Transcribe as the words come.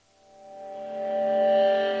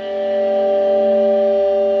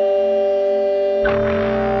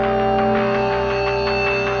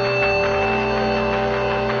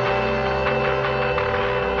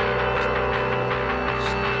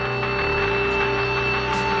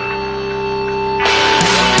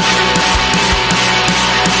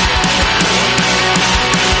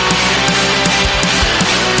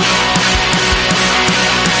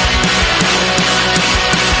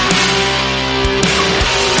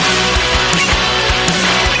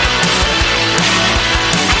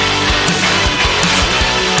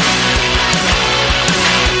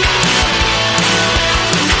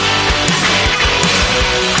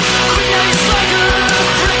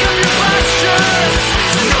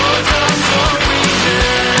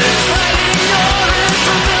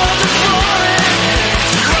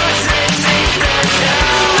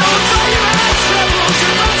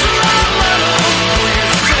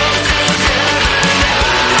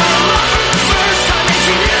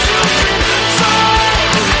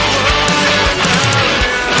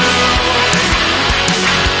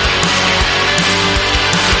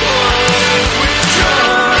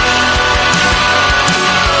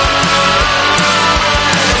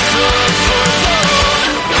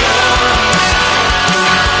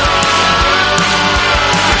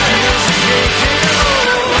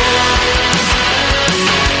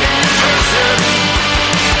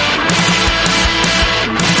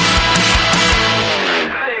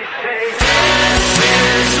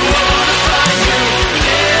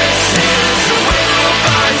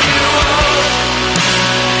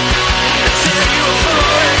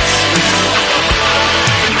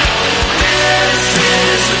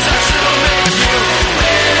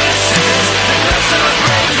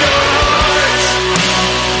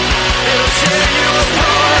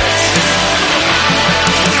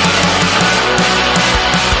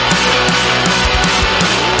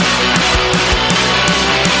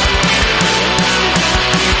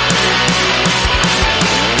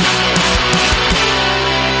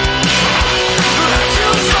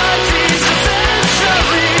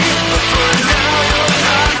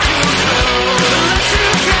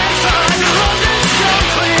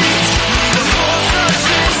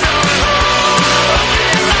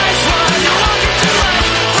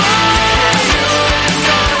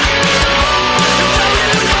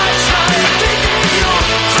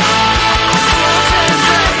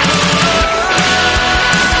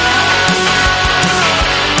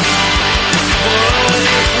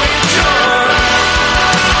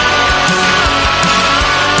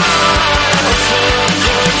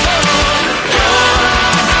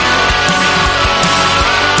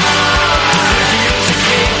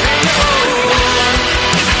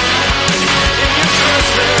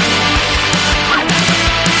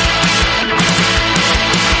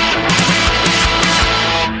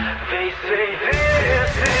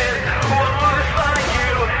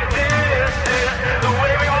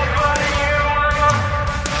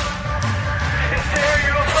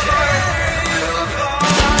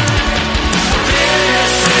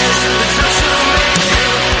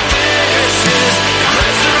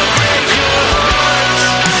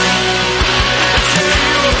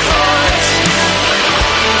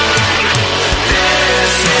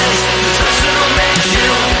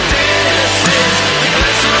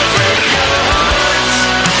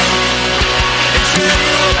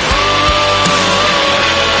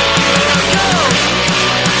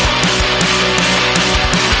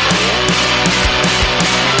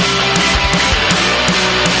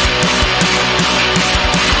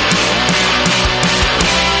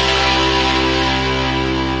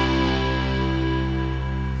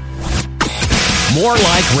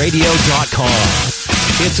MoreLikeRadio.com.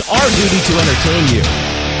 It's our duty to entertain you.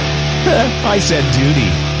 I said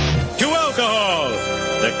duty. To alcohol,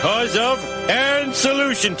 the cause of and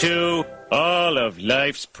solution to all of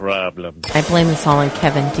life's problems. I blame this all on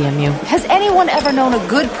Kevin, damn you. Has anyone ever known a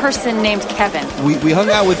good person named Kevin? We hung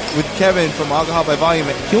out with Kevin from Alcohol by Volume.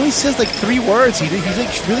 He only says like 3 words. He's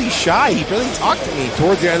like really shy. He barely talked to me.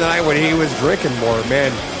 Towards the end of the night when he was drinking more,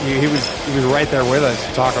 man, he was right there with us,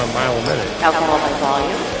 talking a mile a minute. Alcohol by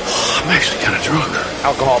Volume? I'm actually kind of drunk.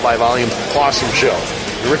 Alcohol by Volume, awesome show.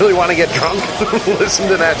 You really want to get drunk? Listen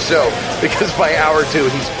to that show, because by hour 2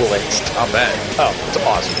 he's blitzed. I'll bet. Oh, it's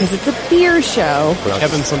awesome. Because it's a beer show.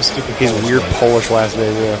 Kevin's some stupid, his weird Polish last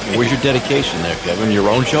name. Yeah. Where's your dedication there, Kevin? Your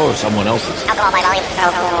own show or someone else's? Alcohol by Volume.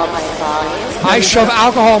 Alcohol by Volume. I shove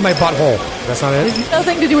alcohol in my butthole. That's not it? It's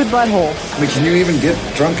nothing to do with butthole. I mean, can you even get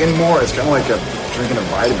drunk anymore? It's kind of like drinking a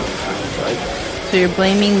vitamin, right? So you're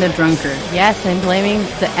blaming the drunkard. Yes, I'm blaming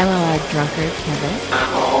the MLR drunkard, Kevin.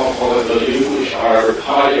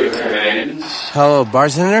 Hello,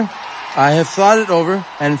 bartender. I have thought it over,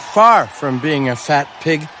 and far from being a fat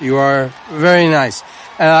pig, you are very nice.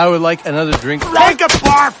 And I would like another drink. Take a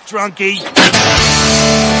barf, drunkie!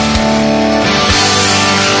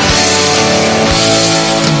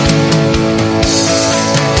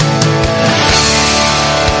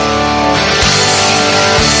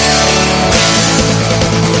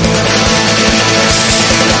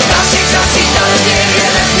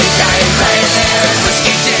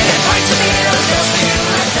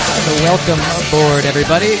 Welcome aboard,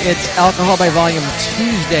 everybody. It's Alcohol by Volume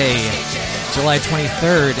Tuesday, July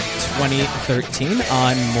 23rd, 2013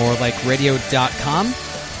 on morelikeradio.com.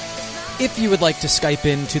 If you would like to Skype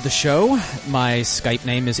into the show, my Skype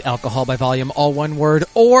name is Alcohol by Volume, all one word,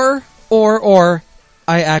 or,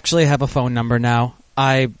 I actually have a phone number now.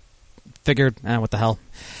 I figured, what the hell.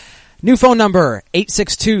 New phone number,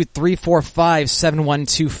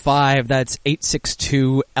 862-345-7125. That's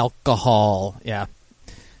 862-ALCOHOL. Yeah.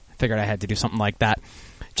 Figured I had to do something like that.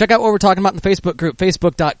 Check out what we're talking about in the Facebook group,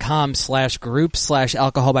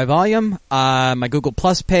 facebook.com/group/alcohol by volume. My Google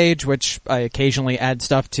Plus page, which I occasionally add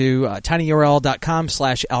stuff to,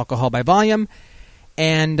 tinyurl.com/alcohol by volume.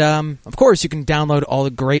 And, of course, you can download all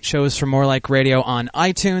the great shows from More Like Radio on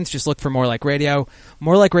iTunes. Just look for More Like Radio,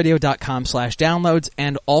 morelikeradio.com/downloads,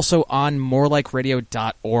 and also on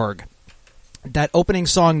morelikeradio.org. That opening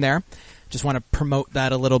song there, just want to promote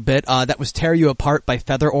that a little bit. That was Tear You Apart by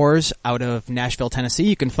Feather Oars out of Nashville, Tennessee.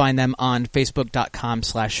 You can find them on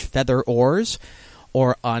facebook.com/featherOars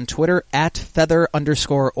or on Twitter at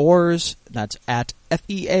 @feather_oars. That's at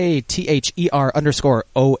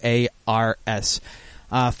FEATHER_OARS.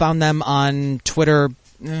 Found them on Twitter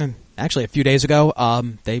actually a few days ago.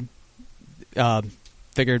 They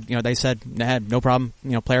figured, they said they had no problem,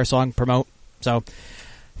 play our song, promote. So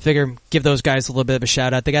figure give those guys a little bit of a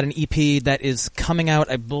shout out. They got an EP that is coming out,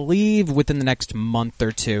 I believe, within the next month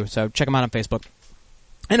or two. So check them out on Facebook.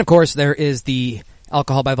 And of course, there is the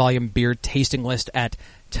Alcohol by Volume beer tasting list at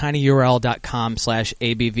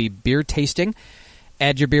tinyurl.com/ABV beer tasting.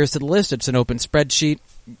 Add your beers to the list. It's an open spreadsheet.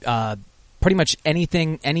 Pretty much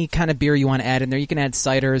anything, any kind of beer you want to add in there. You can add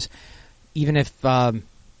ciders, even if,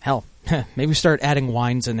 maybe start adding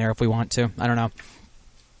wines in there if we want to. I don't know.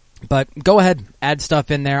 But go ahead, add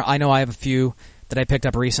stuff in there. I know I have a few that I picked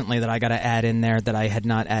up recently that I got to add in there that I had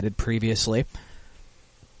not added previously.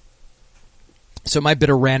 So my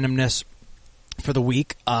bit of randomness for the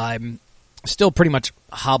week, I'm still pretty much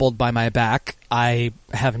hobbled by my back. I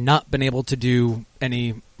have not been able to do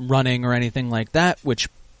any running or anything like that, which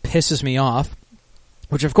pisses me off,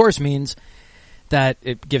 which of course means that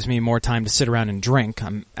it gives me more time to sit around and drink.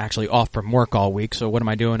 I'm actually off from work all week, so what am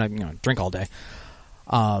I doing? I drink all day.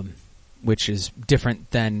 Which is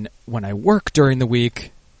different than when I work during the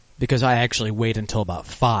week, because I actually wait until about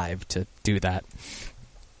 5 to do that.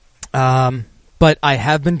 But I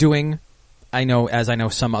have been doing, I know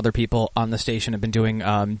some other people on the station have been doing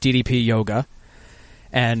DDP yoga.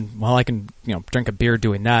 And while I can, drink a beer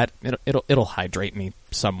doing that, it'll hydrate me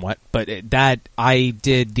somewhat. But I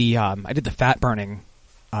did the fat burning.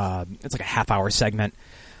 It's like a half-hour segment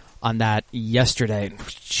on that yesterday.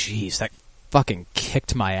 Jeez, that fucking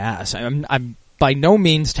kicked my ass. I'm by no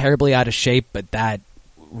means terribly out of shape, but that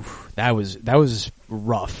was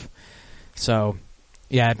rough. So,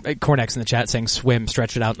 yeah, Cornax in the chat saying swim,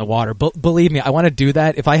 stretch it out in the water. Believe me, I want to do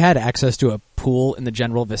that. If I had access to a pool in the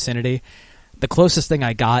general vicinity, the closest thing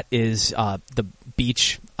I got is the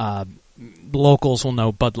beach. Locals will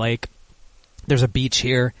know Bud Lake. There's a beach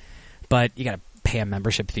here, but you got to pay a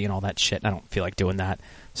membership fee and all that shit. I don't feel like doing that.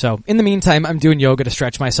 So in the meantime, I'm doing yoga to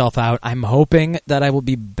stretch myself out. I'm hoping that I will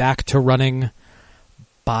be back to running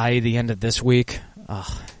by the end of this week.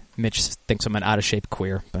 Mitch thinks I'm an out-of-shape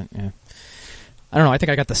queer, but yeah. I don't know. I think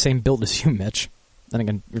I got the same build as you, Mitch. I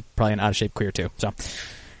think you're probably an out-of-shape queer too. So,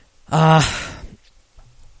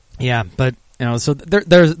 yeah, but so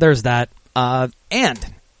there's that. And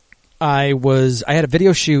I had a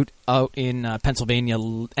video shoot out in Pennsylvania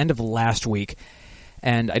end of last week,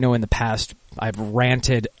 and I know in the past I've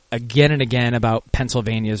ranted again and again about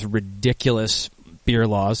Pennsylvania's ridiculous beer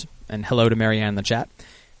laws. And hello to Marianne in the chat.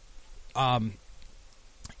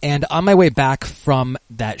 And on my way back from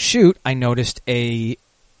that shoot, I noticed a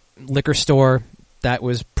liquor store that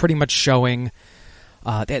was pretty much showing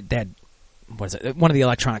they had what is it? One of the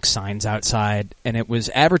electronic signs outside, and it was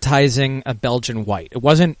advertising a Belgian white. It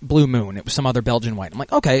wasn't Blue Moon. It was some other Belgian white. I'm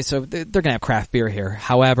like, okay, so they're going to have craft beer here.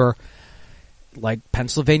 However, like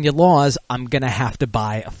Pennsylvania laws, I'm going to have to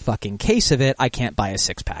buy a fucking case of it. I can't buy a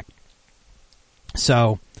 6-pack.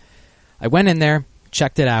 So I went in there,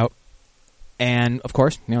 checked it out, and of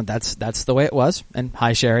course, that's the way it was. And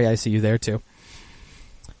hi, Sherry, I see you there too.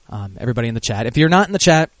 Everybody in the chat. If you're not in the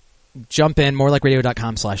chat, jump in,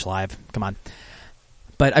 morelikeradio.com/live. Come on.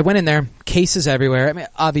 But I went in there, cases everywhere. I mean,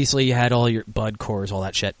 obviously you had all your Bud cores, all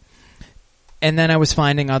that shit. And then I was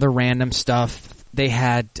finding other random stuff. They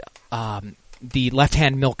had the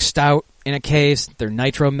left-hand milk stout in a case, their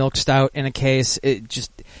nitro milk stout in a case. It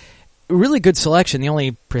just really good selection. The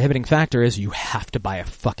only prohibiting factor is you have to buy a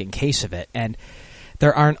fucking case of it. And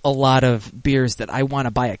there aren't a lot of beers that I want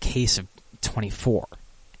to buy a case of 24.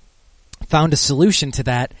 Found a solution to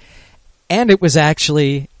that, and it was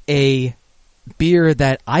actually a beer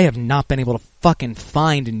that I have not been able to fucking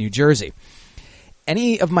find in New Jersey.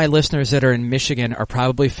 Any of my listeners that are in Michigan are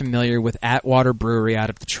probably familiar with Atwater Brewery out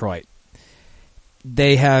of Detroit.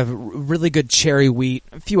 They have really good cherry wheat,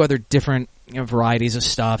 a few other different varieties of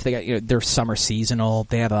stuff. They got their summer seasonal.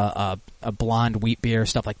 They have a blonde wheat beer,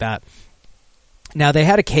 stuff like that. Now they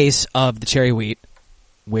had a case of the cherry wheat,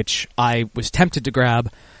 which I was tempted to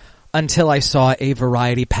grab until I saw a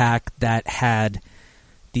variety pack that had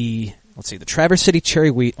the Traverse City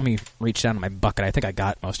cherry wheat. Let me reach down to my bucket. I think I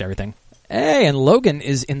got most everything. Hey, and Logan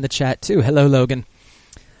is in the chat too. Hello, Logan.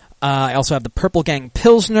 I also have the Purple Gang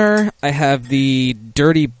Pilsner. I have the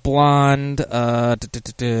Dirty Blonde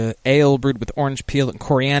ale brewed with orange peel and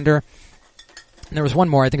coriander. And there was one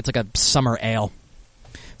more. I think it's like a summer ale.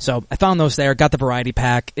 So I found those there, got the variety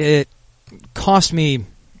pack. It cost me,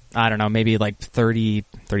 I don't know, maybe like $30,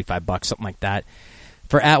 $35, something like that.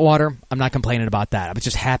 For Atwater, I'm not complaining about that. I was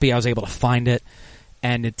just happy I was able to find it,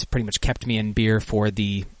 and it's pretty much kept me in beer for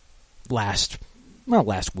the last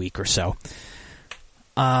week or so.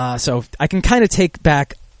 So I can kind of take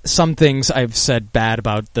back some things I've said bad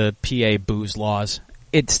about the PA booze laws.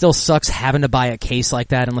 It still sucks having to buy a case like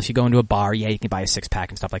that unless you go into a bar. Yeah, you can buy a 6-pack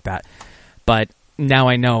and stuff like that. But now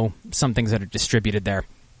I know some things that are distributed there.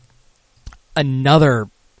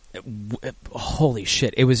 Holy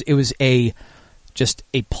shit. It was just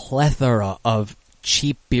a plethora of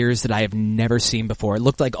cheap beers that I have never seen before. It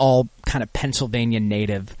looked like all kind of Pennsylvania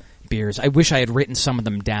native beers. I wish I had written some of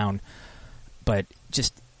them down, but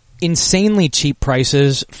just insanely cheap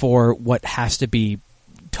prices for what has to be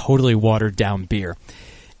totally watered down beer.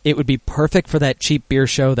 It would be perfect for that cheap beer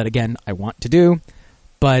show that, again, I want to do,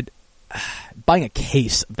 but buying a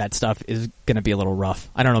case of that stuff is going to be a little rough.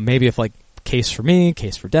 I don't know, maybe if like case for me,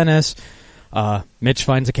 case for Dennis, Mitch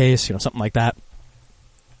finds a case, something like that.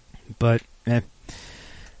 But,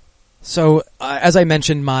 So, as I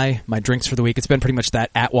mentioned, my drinks for the week, it's been pretty much that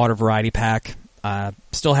Atwater variety pack.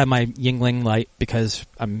 Still have my Yingling Light because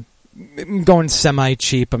I'm going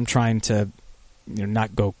semi-cheap. I'm trying to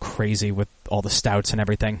not go crazy with all the stouts and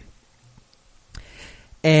everything.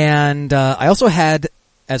 And I also had,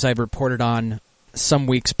 as I've reported on some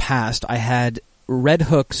weeks past, I had Red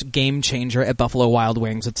Hook's Game Changer at Buffalo Wild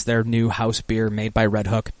Wings. It's their new house beer made by Red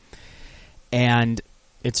Hook. and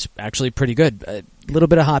it's actually pretty good. A little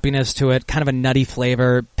bit of hoppiness to it, kind of a nutty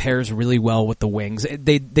flavor, pairs really well with the wings.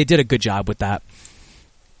 They did a good job with that.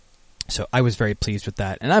 So I was very pleased with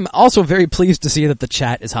that. And I'm also very pleased to see that the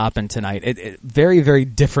chat is hopping tonight. It very, very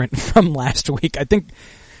different from last week. I think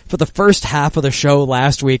for the first half of the show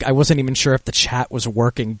last week, I wasn't even sure if the chat was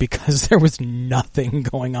working because there was nothing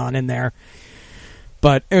going on in there.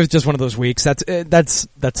 But it was just one of those weeks. That's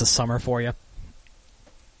a summer for you.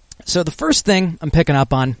 So the first thing I'm picking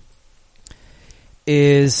up on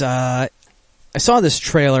is I saw this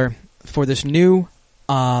trailer for this new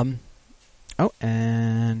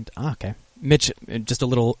okay. Mitch, just a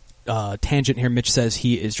little tangent here. Mitch says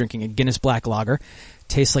he is drinking a Guinness Black Lager.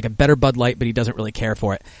 Tastes like a better Bud Light, but he doesn't really care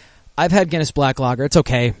for it. I've had Guinness Black Lager. It's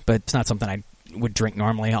okay, but it's not something I would drink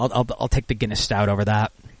normally. I'll take the Guinness Stout over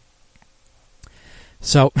that.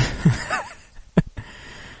 So,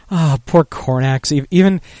 poor Cornax.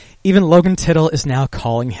 Even Logan Tittle is now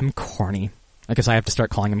calling him corny. I guess I have to start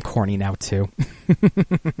calling him corny now too.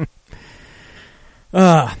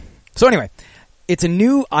 So anyway, it's a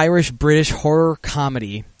new Irish-British horror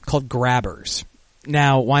comedy called Grabbers.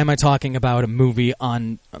 Now, why am I talking about a movie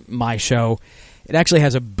on my show? It actually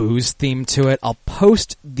has a booze theme to it. I'll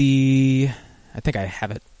post I think I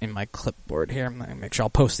have it in my clipboard here. I'm going to make sure I'll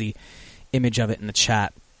post the image of it in the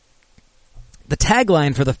chat. The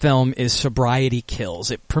tagline for the film is Sobriety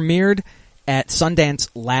Kills. It premiered at Sundance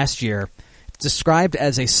last year. It's described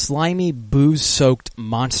as a slimy, booze-soaked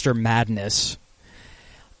monster madness.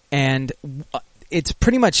 And it's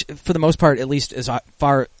pretty much, for the most part, at least as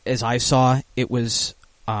far as I saw, it was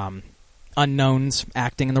unknowns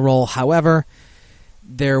acting in the role. However,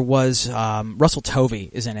 there was Russell Tovey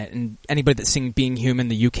is in it, and anybody that's seen Being Human,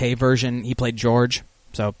 the UK version, he played George,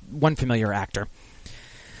 so one familiar actor.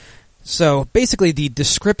 So basically, the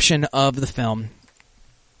description of the film: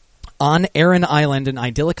 on Arran Island, an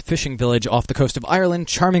idyllic fishing village off the coast of Ireland,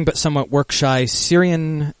 charming but somewhat work-shy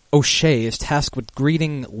Syrian O'Shea is tasked with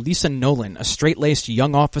greeting Lisa Nolan, a straight-laced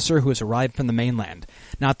young officer who has arrived from the mainland.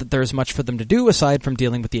 Not that there is much for them to do aside from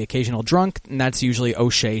dealing with the occasional drunk, and that's usually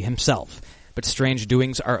O'Shea himself. But strange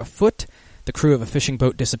doings are afoot. The crew of a fishing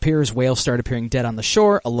boat disappears, whales start appearing dead on the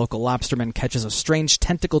shore, a local lobsterman catches a strange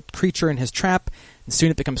tentacled creature in his trap, and soon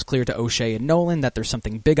it becomes clear to O'Shea and Nolan that there's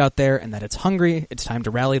something big out there and that it's hungry. It's time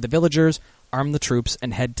to rally the villagers, arm the troops,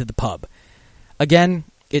 and head to the pub. Again,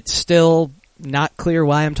 it's still not clear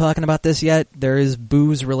why I'm talking about this yet. There is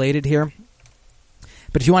booze related here.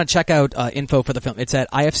 But if you want to check out info for the film, it's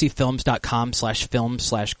at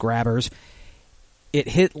ifcfilms.com/film/grabbers. It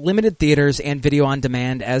hit limited theaters and video on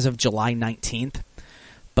demand as of July 19th.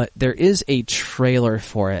 But there is a trailer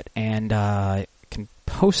for it, and I can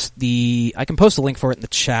post the link for it in the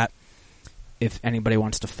chat if anybody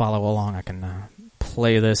wants to follow along. I can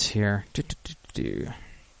play this here.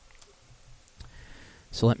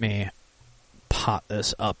 So let me pot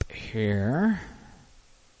this up here,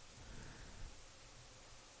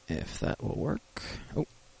 if that will work. Oh.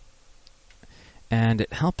 And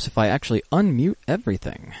it helps if I actually unmute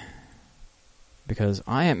everything, because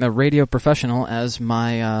I am a radio professional, as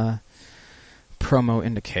my promo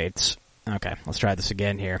indicates. Okay, let's try this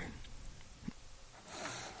again here.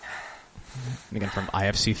 Again, from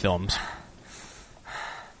IFC Films.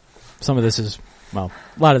 Some of this is, well,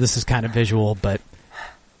 a lot of this is kind of visual, but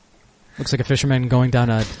looks like a fisherman going down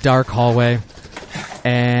a dark hallway.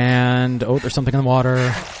 And, oh, there's something in the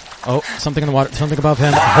water. Oh, something in the water, something above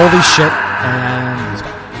him. Holy shit. And he's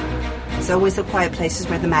gone. It's always the quiet places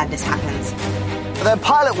where the madness happens. They're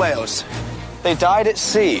pilot whales. They died at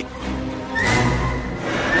sea.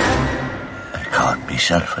 They can't be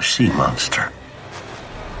self a sea monster.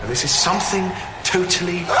 This is something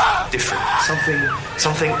totally different.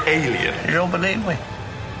 Something alien. You don't believe me?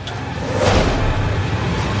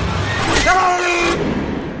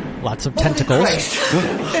 Lots of tentacles.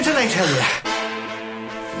 Didn't I tell you?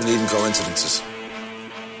 Believe in coincidences.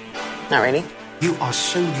 Not really. You are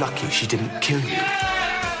so lucky she didn't kill you.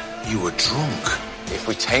 You were drunk. If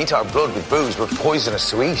we taint our blood with booze, we're poisonous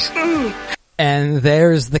to eat. And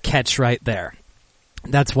there's the catch right there.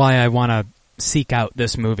 That's why I want to seek out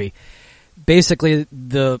this movie. Basically,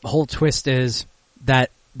 the whole twist is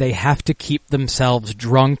that they have to keep themselves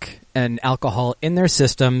drunk and alcohol in their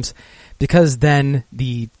systems, because then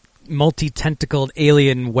the multi-tentacled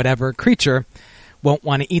alien whatever creature won't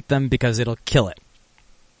want to eat them because it'll kill it.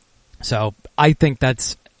 So I think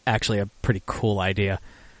that's actually a pretty cool idea.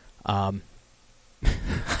 I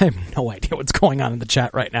have no idea what's going on in the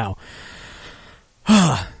chat right now.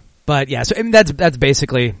 But yeah, so I mean, that's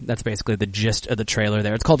basically the gist of the trailer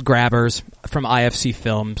there. It's called Grabbers from IFC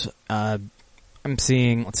Films. I'm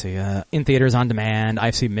seeing, let's see, in theaters on demand,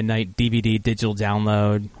 IFC Midnight, DVD, digital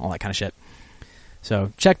download, all that kind of shit.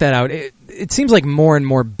 So check that out. It seems like more and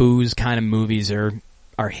more booze kind of movies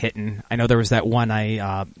are hitting. I know there was that one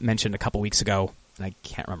I mentioned a couple weeks ago, and I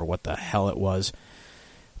can't remember what the hell it was,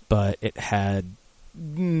 but it had,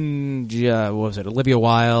 what was it, Olivia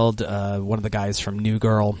Wilde, one of the guys from New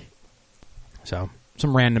Girl. So,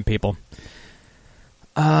 some random people.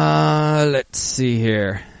 Let's see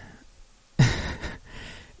here.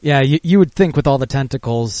 Yeah, you would think with all the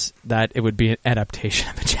tentacles that it would be an adaptation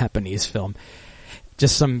of a Japanese film.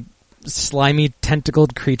 Just some slimy,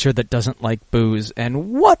 tentacled creature that doesn't like booze.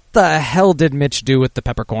 And what the hell did Mitch do with the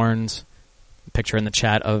peppercorns? Picture in the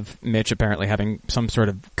chat of Mitch apparently having some sort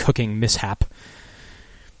of cooking mishap.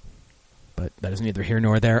 But that is neither here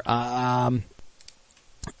nor there. I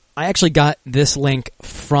actually got this link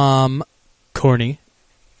from Corny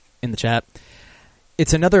in the chat.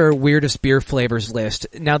 It's another weirdest beer flavors list.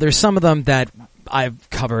 Now, there's some of them that I've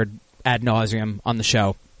covered ad nauseum on the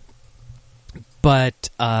show. But,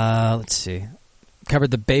 let's see. Covered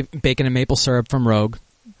the bacon and maple syrup from Rogue,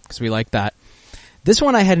 because we like that. This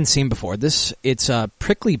one I hadn't seen before. It's a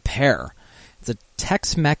prickly pear. It's a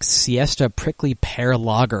Tex-Mex Siesta prickly pear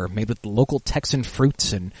lager made with local Texan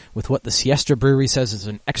fruits and with what the Siesta Brewery says is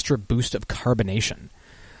an extra boost of carbonation.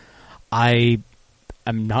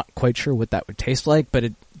 I'm not quite sure what that would taste like, but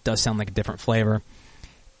it does sound like a different flavor.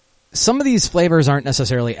 Some of these flavors aren't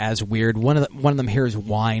necessarily as weird. One of them here is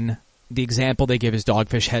wine. The example they give is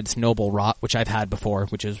Dogfish Head's Noble Rot, which I've had before,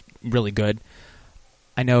 which is really good.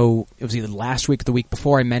 I know it was either last week or the week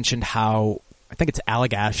before I mentioned how I think it's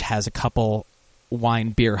Allagash has a couple wine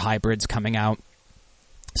beer hybrids coming out.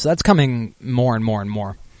 So that's coming more and more and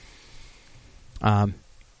more. And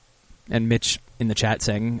Mitch in the chat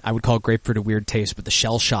saying, I would call grapefruit a weird taste, but the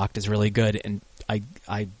shell shocked is really good, and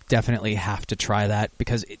I definitely have to try that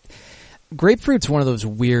because grapefruit's one of those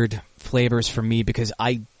weird flavors for me because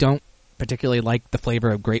I don't particularly like the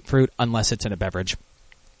flavor of grapefruit unless it's in a beverage.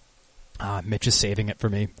 Mitch is saving it for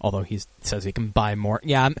me, although he says he can buy more.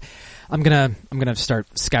 Yeah, I'm gonna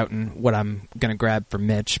start scouting what I'm gonna grab for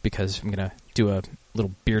Mitch because I'm gonna do a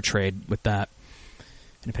little beer trade with that.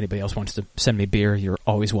 And if anybody else wants to send me beer, you're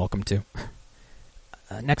always welcome to.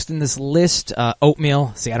 Next in this list,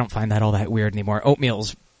 oatmeal. See, I don't find that all that weird anymore.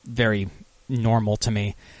 Oatmeal's very normal to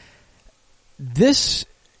me. This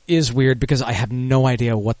is weird because I have no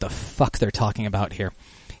idea what the fuck they're talking about here.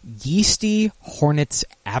 Yeasty hornet's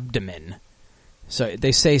abdomen. So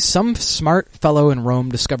they say some smart fellow in Rome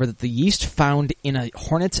discovered that the yeast found in a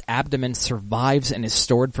hornet's abdomen survives and is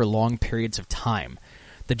stored for long periods of time.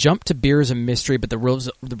 The jump to beer is a mystery, but the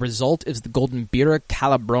result is the golden Birra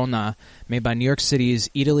Calabrona made by New York City's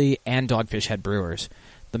Italy and Dogfish Head brewers.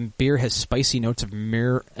 The beer has spicy notes of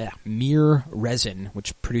myrrh resin,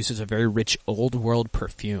 which produces a very rich old-world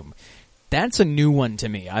perfume. That's a new one to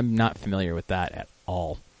me. I'm not familiar with that at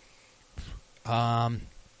all.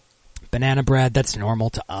 Banana bread, that's normal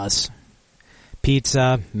to us.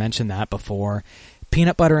 Pizza, mentioned that before.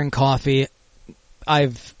 Peanut butter and coffee,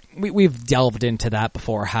 we've delved into that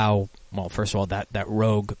before. How, well, first of all, that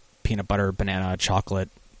Rogue peanut butter banana chocolate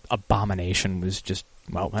abomination was just,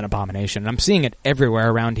 well, an abomination. And I'm seeing it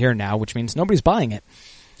everywhere around here now, which means nobody's buying it.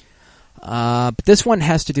 But this one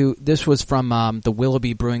has to do, this was from the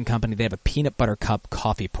Willoughby Brewing Company. They have a peanut butter cup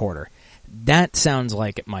coffee porter. That sounds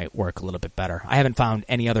like it might work a little bit better. I haven't found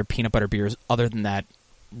any other peanut butter beers other than that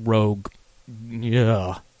Rogue.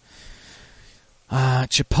 Yeah.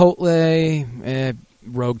 Chipotle,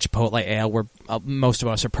 Rogue Chipotle Ale. We're most of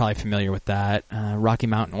us are probably familiar with that. Rocky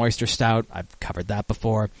Mountain Oyster Stout. I've covered that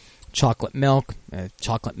before. Chocolate Milk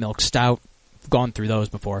Stout. I've gone through those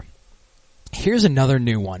before. Here's another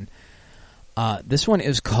new one. This one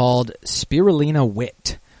is called Spirulina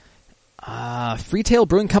Wit. Freetail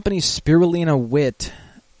Brewing Company's Spirulina Wit,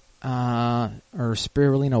 or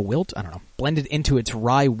Spirulina Wilt, I don't know, blended into its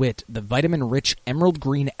rye wit, the vitamin-rich emerald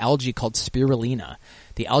green algae called spirulina.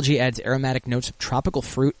 The algae adds aromatic notes of tropical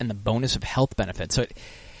fruit and the bonus of health benefits. So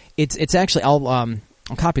it's actually, I'll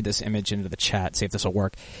copy this image into the chat, see if this will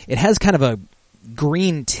work. It has kind of a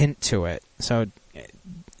green tint to it, so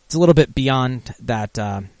it's a little bit beyond that.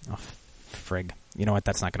 Frig. You know what?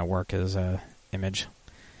 That's not going to work as a image.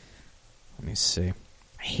 Let me see.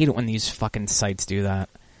 I hate it when these fucking sites do that.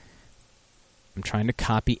 I'm trying to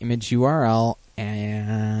copy image URL,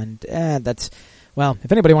 and that's... Well,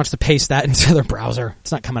 if anybody wants to paste that into their browser,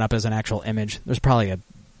 it's not coming up as an actual image. There's probably a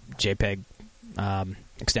JPEG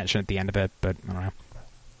extension at the end of it, but I don't know.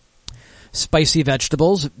 Spicy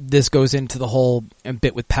vegetables. This goes into the whole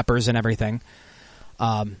bit with peppers and everything.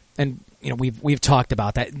 And we've talked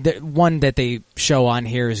about that. The one that they show on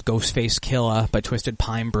here is Ghostface Killa by Twisted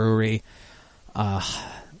Pine Brewery.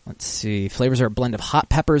 Let's see. Flavors are a blend of hot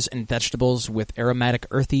peppers and vegetables with aromatic,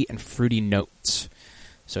 earthy, and fruity notes.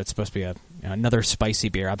 So it's supposed to be another spicy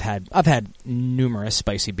beer. I've had numerous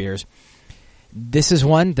spicy beers. This is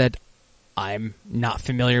one that I'm not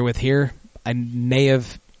familiar with here. I may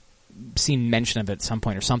have seen mention of it at some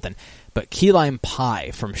point or something. But Key Lime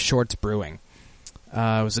Pie from Shorts Brewing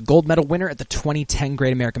was a gold medal winner at the 2010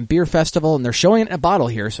 Great American Beer Festival, and they're showing it in a bottle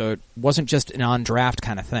here, so it wasn't just an on-draft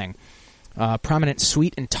kind of thing. Prominent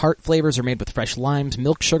sweet and tart flavors are made with fresh limes,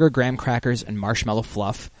 milk sugar, graham crackers, and marshmallow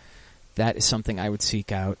fluff. That is something I would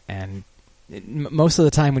seek out, and most of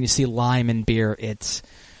the time when you see lime in beer, it's,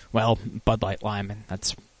 Bud Light lime, and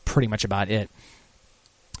that's pretty much about it.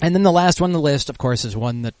 And then the last one on the list, of course, is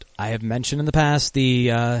one that I have mentioned in the past,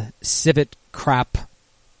 the Civet Crap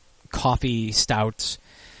Coffee Stouts.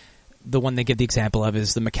 The one they give the example of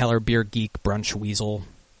is the McKellar Beer Geek Brunch Weasel,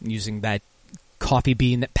 using that coffee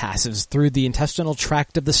bean that passes through the intestinal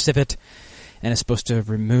tract of the civet and is supposed to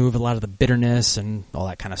remove a lot of the bitterness and all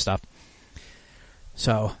that kind of stuff.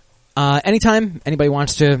 So, anytime anybody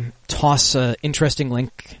wants to toss an interesting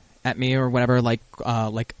link at me or whatever, like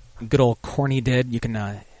good old Corny did, you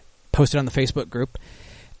can post it on the Facebook group.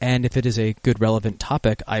 And if it is a good, relevant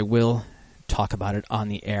topic, I will talk about it on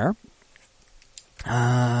the air.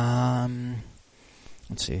 Let's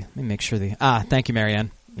see. Let me make sure thank you,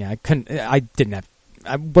 Marianne. Yeah, I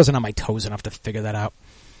wasn't on my toes enough to figure that out.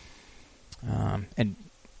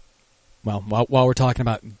 While we're talking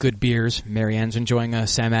about good beers, Marianne's enjoying a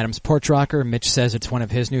Sam Adams Porch Rocker. Mitch says it's one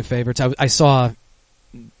of his new favorites. I saw,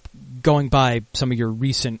 going by some of your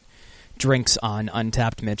recent drinks on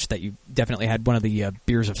Untapped, Mitch, that you definitely had one of the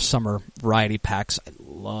Beers of Summer variety packs. I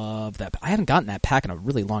love that. I haven't gotten that pack in a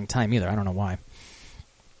really long time either. I don't know why.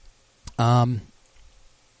 So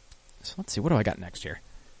let's see. What do I got next here?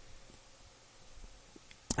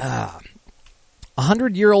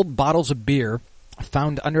 100-year-old bottles of beer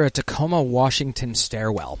found under a Tacoma, Washington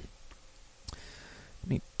stairwell.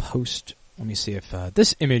 Let me see if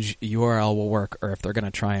this image URL will work, or if they're going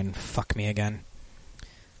to try and fuck me again.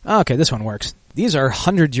 Okay, this one works. These are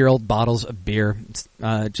 100-year-old bottles of beer. It's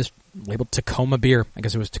just labeled Tacoma Beer. I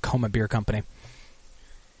guess it was Tacoma Beer Company.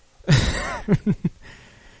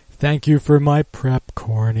 Thank you for my prep,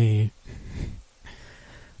 Corny.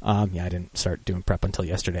 I didn't start doing prep until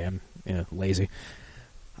yesterday. I'm lazy.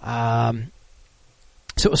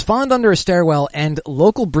 So it was found under a stairwell, and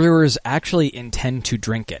local brewers actually intend to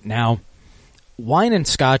drink it. Now, wine and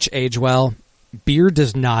scotch age well. Beer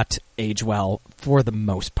does not age well for the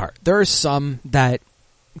most part. There are some that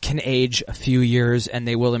can age a few years and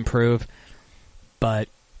they will improve. But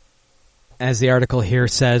as the article here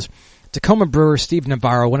says, Tacoma brewer Steve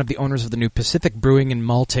Navarro, one of the owners of the new Pacific Brewing and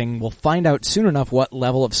Malting, will find out soon enough what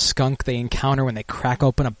level of skunk they encounter when they crack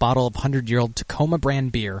open a bottle of 100-year-old Tacoma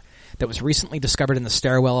brand beer that was recently discovered in the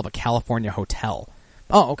stairwell of a California hotel.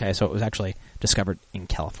 Oh, okay, so it was actually discovered in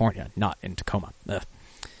California, not in Tacoma.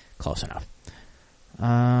 Close enough.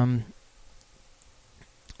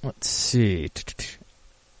 Let's see.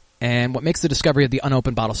 And what makes the discovery of the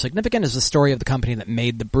unopened bottle significant is the story of the company that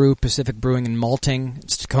made the brew, Pacific Brewing and Malting.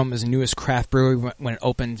 It's Tacoma's newest craft brewery when it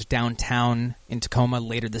opened downtown in Tacoma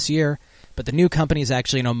later this year. But the new company is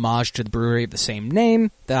actually an homage to the brewery of the same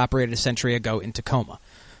name that operated a century ago in Tacoma.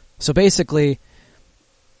 So basically,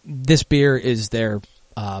 this beer is their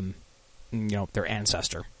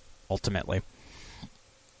ancestor, ultimately.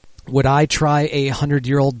 Would I try a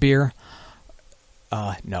 100-year-old beer?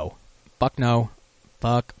 No. Fuck no.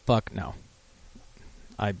 Fuck no.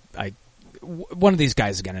 One of these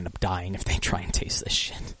guys is going to end up dying if they try and taste this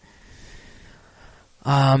shit.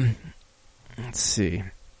 Let's see.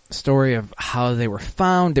 Story of how they were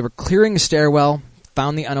found. They were clearing a stairwell,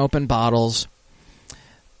 found the unopened bottles.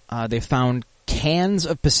 They found cans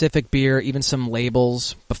of Pacific beer, even some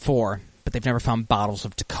labels before, but they've never found bottles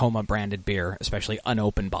of Tacoma branded beer, especially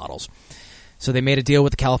unopened bottles. So they made a deal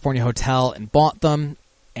with the California hotel and bought them,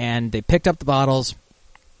 and they picked up the bottles.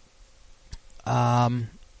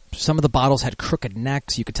 Some of the bottles had crooked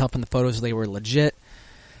necks. You could tell from the photos they were legit.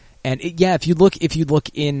 And if you look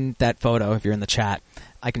in that photo, if you're in the chat,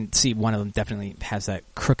 I can see one of them definitely has that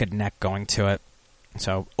crooked neck going to it.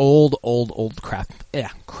 So old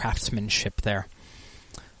craftsmanship there.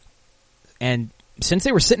 And since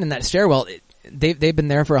they were sitting in that stairwell, they've been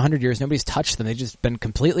there for 100 years. Nobody's touched them. They've just been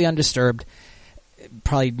completely undisturbed.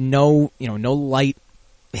 Probably no light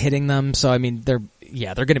hitting them. So I mean, they're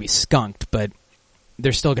going to be skunked, but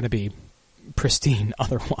they're still going to be pristine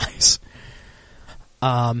otherwise.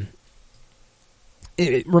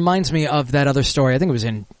 It reminds me of that other story. I think it was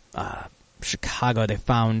in Chicago. They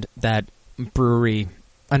found that brewery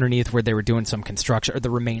underneath where they were doing some construction, or the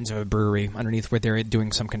remains of a brewery underneath where they were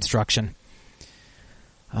doing some construction.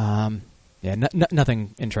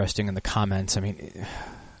 Nothing interesting in the comments. I mean,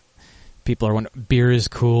 people are wondering, beer is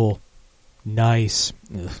cool, nice.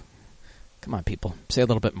 Ugh. Come on, people, say a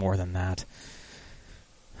little bit more than that.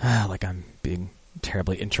 Like I'm being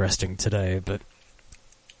terribly interesting today, but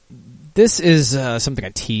this is something I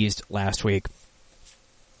teased last week,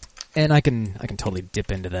 and I can totally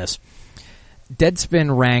dip into this.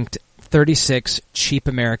 Deadspin ranked 36 cheap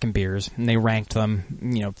American beers, and they ranked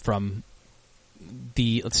them, from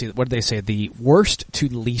the, let's see, what did they say? The worst to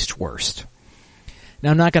least worst. Now,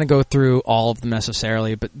 I'm not going to go through all of them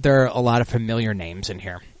necessarily, but there are a lot of familiar names in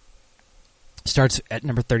here. Starts at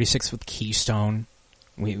number 36 with Keystone.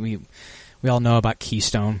 We all know about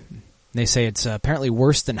Keystone. They say it's apparently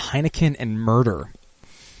worse than Heineken and Murder.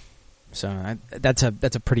 So that's a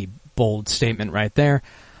pretty bold statement right there.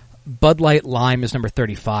 Bud Light Lime is number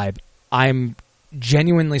 35. I'm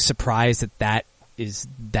genuinely surprised that is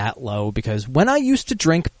that low, because when I used to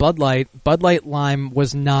drink Bud Light Lime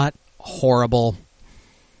was not horrible.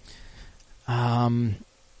 I'm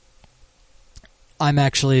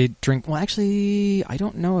actually I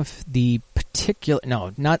don't know if the particular,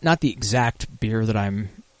 no, not the exact beer that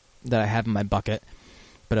I have in my bucket,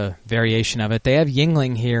 but a variation of it. They have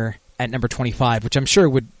Yuengling here at number 25, which I'm sure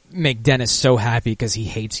would make Dennis so happy because he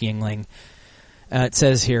hates Yuengling. It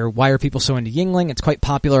says here, why are people so into Yuengling? It's quite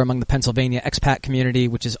popular among the Pennsylvania expat community,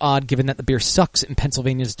 which is odd given that the beer sucks and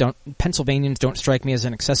Pennsylvanians don't strike me as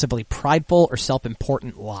an excessively prideful or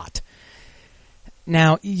self-important lot.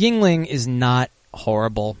 Now, Yuengling is not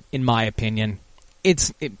horrible, in my opinion.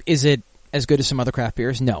 Is it as good as some other craft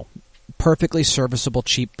beers? No. Perfectly serviceable,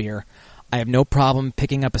 cheap beer. I have no problem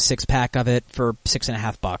picking up a 6-pack of it for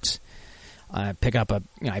 $6.50. I picked up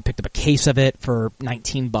a case of it for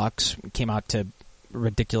 $19. It came out to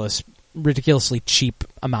ridiculously cheap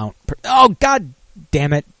amount. Oh, God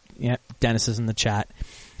damn it! Yeah, Dennis is in the chat,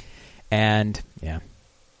 and yeah,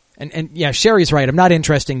 and yeah, Sherry's right. I'm not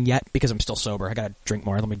interested yet because I'm still sober. I gotta drink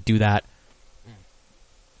more. Let me do that.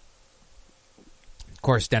 Of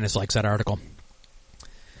course, Dennis likes that article.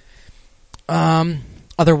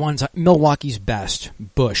 Other ones, Milwaukee's Best,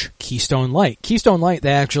 Busch, Keystone Light. Keystone Light,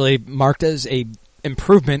 they actually marked as a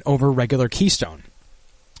improvement over regular Keystone,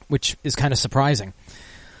 which is kind of surprising.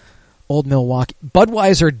 Old Milwaukee.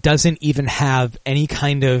 Budweiser doesn't even have any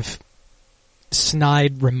kind of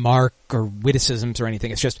snide remark or witticisms or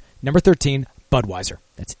anything. It's just number 13, Budweiser.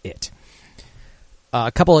 That's it.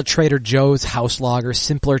 A couple of Trader Joe's House Lager,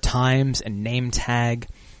 Simpler Times, and Name Tag.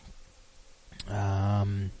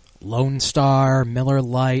 Lone Star, Miller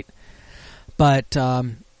Lite. But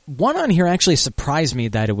one on here actually surprised me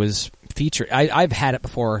that it was featured. I've had it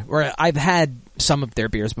before, or I've had some of their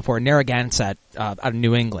beers before. Narragansett out of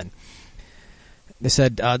New England. They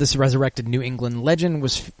said this resurrected New England legend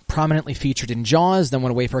was prominently featured in Jaws, then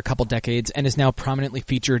went away for a couple decades, and is now prominently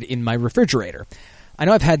featured in my refrigerator. I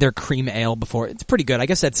know I've had their cream ale before. It's pretty good. I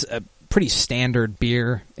guess that's a pretty standard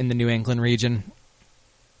beer in the New England region.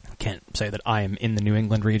 I can't say that I am in the New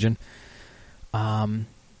England region.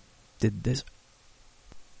 Did this...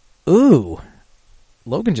 Ooh.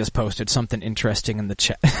 Logan just posted something interesting in the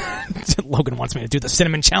chat. Logan wants me to do the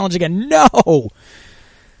cinnamon challenge again. No! Let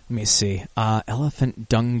me see. Elephant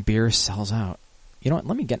dung beer sells out. You know what?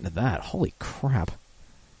 Let me get into that. Holy crap.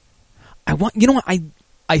 You know what?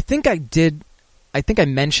 I think I did... I think I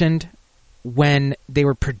mentioned when they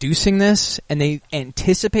were producing this and they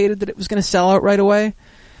anticipated that it was going to sell out right away.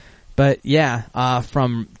 But yeah,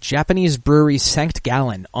 from Japanese brewery Sankt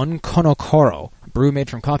Gallen, Unkonokoro, brew made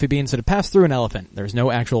from coffee beans that have passed through an elephant. There's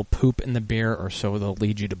no actual poop in the beer, or so they'll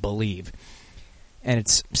lead you to believe. And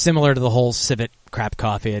it's similar to the whole civet crap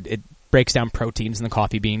coffee. It breaks down proteins in the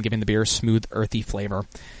coffee bean, giving the beer a smooth, earthy flavor.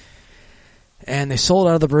 And they sold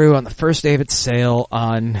out of the brew on the first day of its sale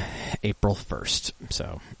on April 1st.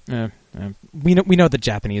 So, we know the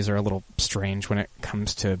Japanese are a little strange when it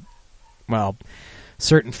comes to, well,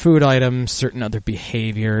 certain food items, certain other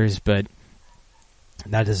behaviors, but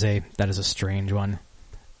that is a strange one.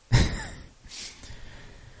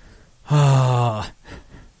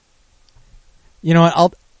 You know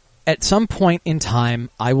what? At some point in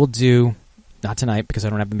time, I will do, not tonight because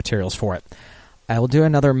I don't have the materials for it, I will do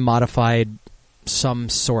another modified some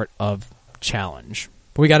sort of challenge.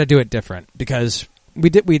 But we got to do it different because we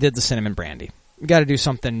did the cinnamon brandy. We got to do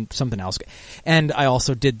something else. And I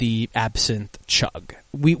also did the absinthe chug.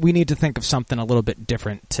 We need to think of something a little bit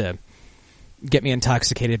different to get me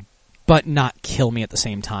intoxicated. but not kill me at the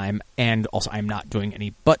same time. And also, I'm not doing any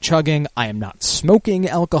butt chugging. I am not smoking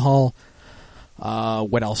alcohol.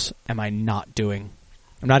 What else am I not doing?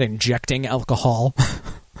 I'm not injecting alcohol.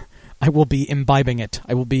 I will be imbibing it.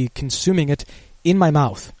 I will be consuming it in my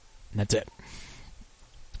mouth. And that's it.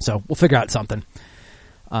 So we'll figure out something.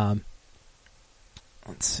 Let's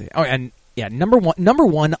see. Oh, and yeah, number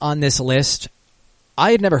one on this list.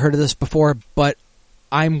 I had never heard of this before, but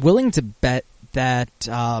I'm willing to bet that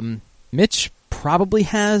Mitch probably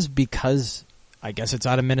has, because I guess it's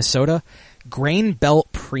out of Minnesota. Grain Belt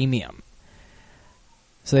Premium.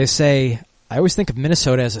 So they say, I always think of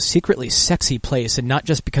Minnesota as a secretly sexy place, and not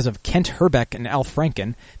just because of Kent Herbeck and Al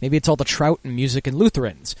Franken. Maybe it's all the trout and music and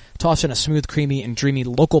Lutherans. Toss in a smooth, creamy, and dreamy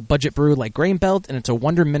local budget brew like Grain Belt, and it's a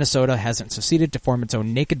wonder Minnesota hasn't seceded to form its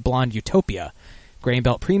own naked blonde utopia. Grain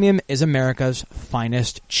Belt Premium is America's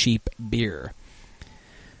finest cheap beer.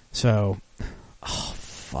 So, oh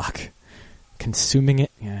fuck, consuming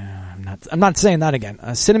it. Yeah, I'm not saying that again.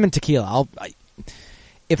 Cinnamon tequila.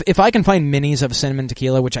 If I can find minis of cinnamon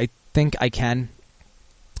tequila, which I think I can,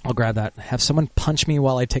 I'll grab that. Have someone punch me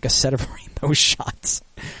while I take a set of rainbow shots.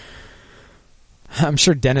 I'm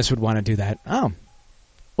sure Dennis would want to do that. Oh,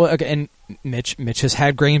 well, okay. And Mitch has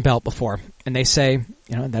had Grain Belt before, and they say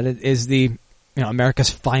that it is the America's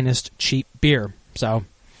finest cheap beer. So,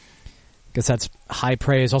 I guess that's high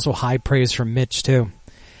praise. Also, high praise from Mitch too.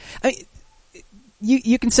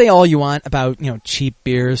 You can say all you want about cheap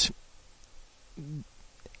beers.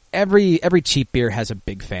 Every cheap beer has a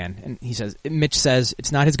big fan, and Mitch says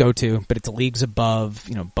it's not his go-to, but it's leagues above,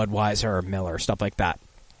 Budweiser or Miller, stuff like that.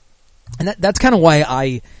 And that's kind of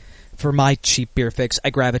why for my cheap beer fix, I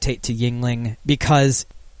gravitate to Yuengling, because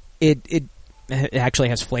it actually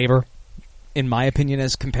has flavor, in my opinion,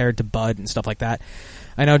 as compared to Bud and stuff like that.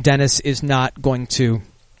 I know Dennis is not going to,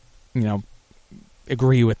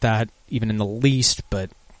 agree with that even in the least, but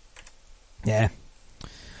yeah.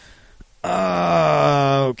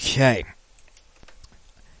 Okay.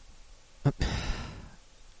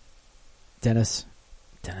 Dennis.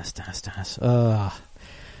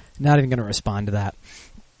 Not even going to respond to that.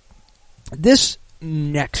 This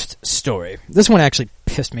next story, this one actually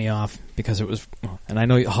pissed me off because it was, and I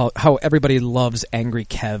know how everybody loves Angry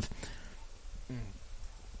Kev.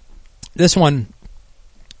 This one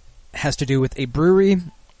has to do with a brewery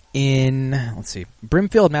in,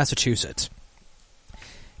 Brimfield, Massachusetts,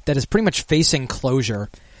 that is pretty much facing closure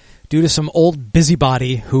due to some old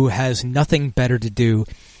busybody who has nothing better to do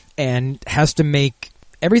and has to make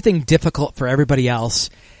everything difficult for everybody else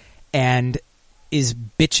and is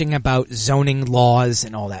bitching about zoning laws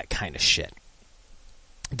and all that kind of shit.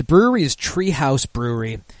 The brewery is Treehouse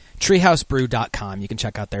Brewery, treehousebrew.com. You can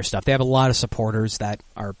check out their stuff. They have a lot of supporters that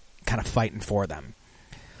are kind of fighting for them.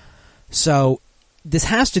 So this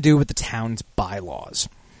has to do with the town's bylaws.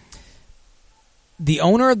 The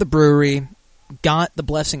owner of the brewery got the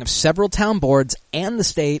blessing of several town boards and the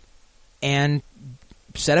state and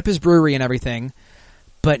set up his brewery and everything,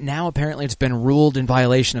 but now apparently it's been ruled in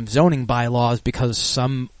violation of zoning bylaws because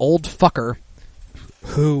some old fucker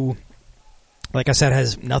who, like I said,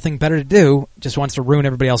 has nothing better to do, just wants to ruin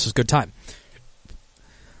everybody else's good time.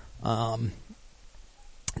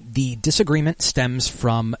 The disagreement stems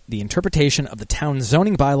from the interpretation of the town's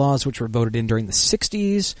zoning bylaws, which were voted in during the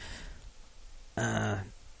 60s.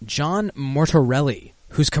 John Mortorelli,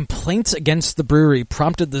 whose complaints against the brewery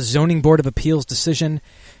prompted the Zoning Board of Appeals decision,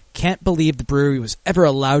 can't believe the brewery was ever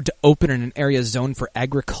allowed to open in an area zoned for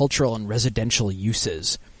agricultural and residential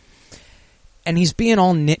uses. And he's being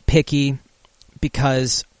all nitpicky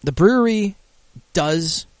because the brewery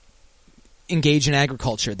does engage in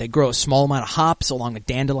agriculture. They grow a small amount of hops along with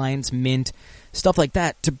dandelions, mint, stuff like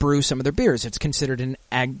that to brew some of their beers. It's considered an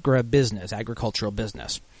agricultural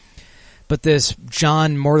business. But this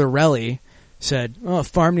John Mortorelli said, a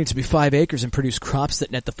farm needs to be 5 acres and produce crops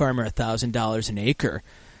that net the farmer $1,000 an acre.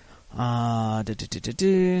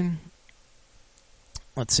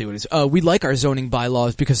 Let's see what it is. We like our zoning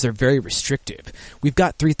bylaws because they're very restrictive. We've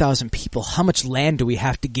got 3,000 people. How much land do we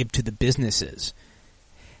have to give to the businesses?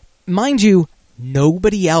 Mind you,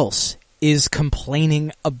 nobody else is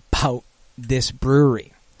complaining about this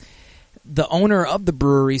brewery. The owner of the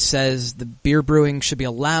brewery says the beer brewing should be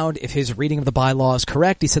allowed if his reading of the bylaw is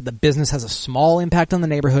correct. He said the business has a small impact on the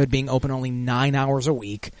neighborhood, being open only 9 hours a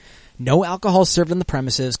week. No alcohol served on the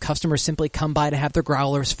premises. Customers simply come by to have their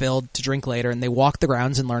growlers filled to drink later, and they walk the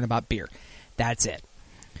grounds and learn about beer. That's it.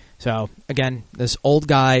 So, again, this old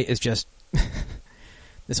guy is just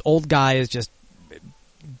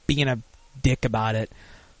being a dick about it.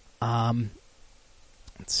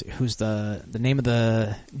 Let's see, who's the name of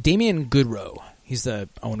the... Damien Goodrow. He's the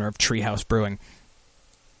owner of Treehouse Brewing.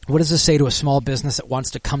 What does this say to a small business that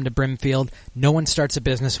wants to come to Brimfield? No one starts a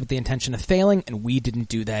business with the intention of failing, and we didn't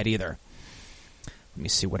do that either. Let me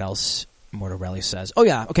see what else Mortarelli says. Oh,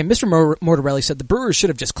 yeah. Okay, Mr. Mortarelli said the brewers should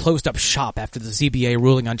have just closed up shop after the ZBA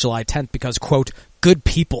ruling on July 10th because, quote, good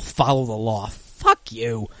people follow the law. Fuck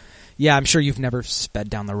you. Yeah, I'm sure you've never sped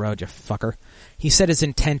down the road, you fucker. He said his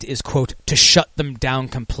intent is, quote, to shut them down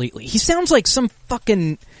completely. He sounds like some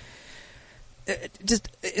fucking...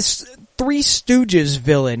 just Three Stooges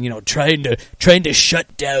villain, trying to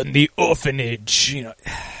shut down the orphanage,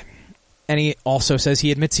 And he also says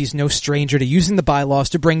he admits he's no stranger to using the bylaws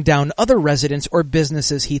to bring down other residents or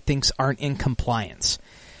businesses he thinks aren't in compliance.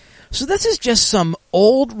 So this is just some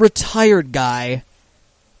old retired guy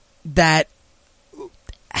that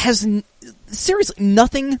has seriously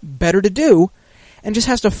nothing better to do and just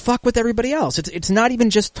has to fuck with everybody else. It's not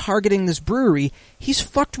even just targeting this brewery. He's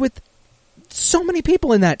fucked with so many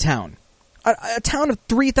people in that town. A town of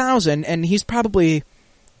 3,000, and he's probably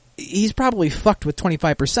fucked with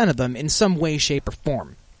 25% of them in some way, shape, or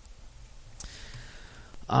form.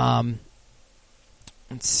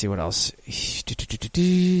 Let's see what else.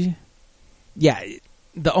 Yeah,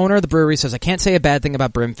 the owner of the brewery says, I can't say a bad thing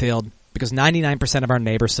about Brimfield because 99% of our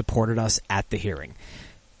neighbors supported us at the hearing.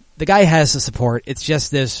 The guy has the support. It's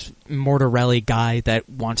just this Mortarelli guy that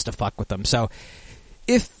wants to fuck with them. So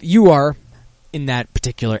if you are in that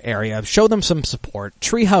particular area, show them some support.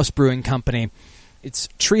 Treehouse Brewing Company. It's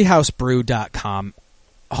treehousebrew.com.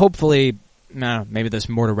 Hopefully, maybe this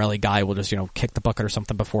Mortarelli guy will just, kick the bucket or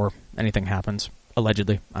something before anything happens.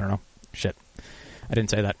 Allegedly. I don't know. Shit. I didn't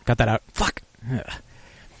say that. Cut that out. Fuck.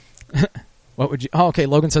 What would you... Oh, okay.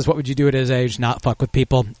 Logan says, what would you do at his age? Not fuck with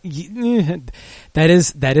people. That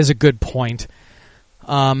is a good point.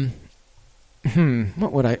 What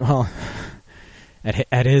would I... Well...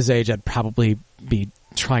 At his age, I'd probably be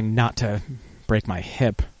trying not to break my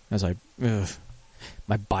hip as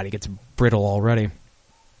my body gets brittle already.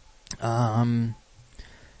 Oh,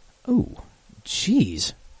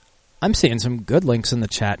 jeez. I'm seeing some good links in the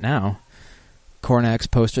chat now.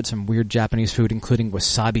 Cornax posted some weird Japanese food, including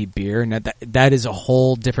wasabi beer. Now that is a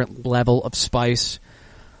whole different level of spice.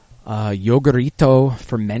 Yogurito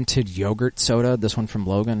fermented yogurt soda. This one from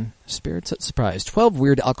Logan. Spirits at Surprise. 12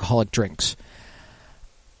 weird alcoholic drinks.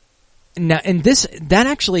 Now, and that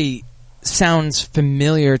actually sounds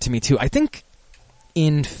familiar to me too. I think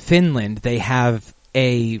in Finland they have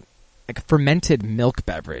a fermented milk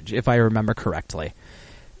beverage, if I remember correctly.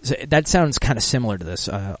 So that sounds kind of similar to this.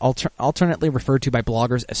 Alternately referred to by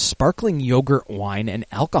bloggers as sparkling yogurt wine and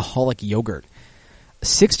alcoholic yogurt.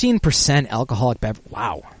 16% alcoholic beverage.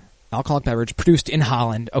 Wow. Alcoholic beverage produced in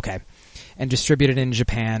Holland. Okay. And distributed in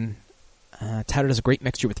Japan. Touted as a great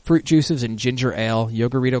mixture with fruit juices and ginger ale.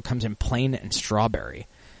 Yogurito comes in plain and strawberry.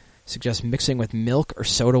 Suggests mixing with milk or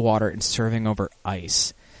soda water and serving over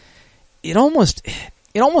ice. It almost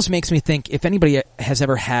makes me think if anybody has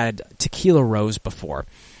ever had Tequila Rose before.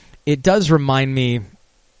 It does remind me,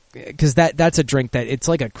 because that's a drink that it's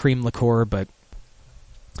like a cream liqueur, but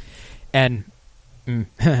and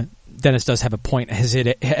Dennis does have a point.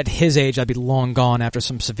 At his age, I'd be long gone after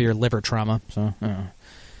some severe liver trauma. So.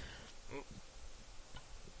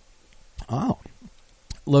 Oh,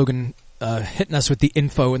 Logan hitting us with the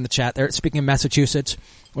info in the chat there. Speaking of Massachusetts,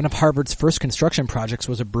 one of Harvard's first construction projects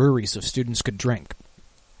was a brewery so students could drink.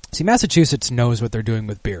 See, Massachusetts knows what they're doing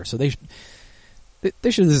with beer, so they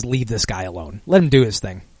should just leave this guy alone. Let him do his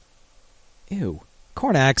thing. Ew.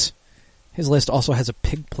 Cornax. His list also has a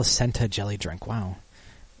pig placenta jelly drink. Wow.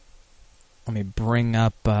 Let me bring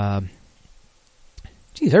up...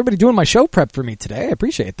 Geez, everybody doing my show prep for me today. I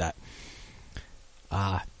appreciate that.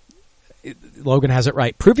 Logan has it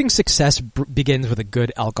right. Proving success begins with a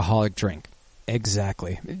good alcoholic drink.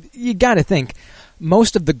 Exactly. You got to think,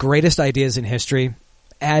 most of the greatest ideas in history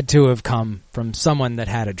had to have come from someone that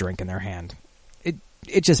had a drink in their hand.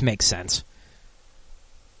 It just makes sense.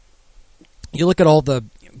 You look at all the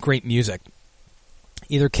great music,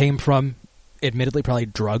 either came from, admittedly, probably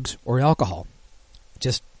drugs or alcohol.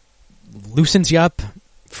 Just loosens you up,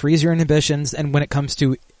 frees your inhibitions, and when it comes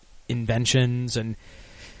to inventions and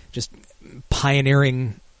just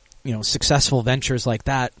pioneering, successful ventures like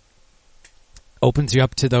that, opens you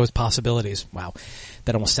up to those possibilities. Wow,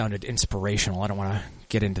 that almost sounded inspirational. I don't want to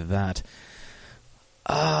get into that.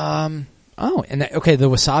 The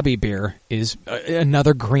wasabi beer is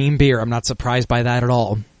another green beer. I'm not surprised by that at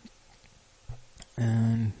all.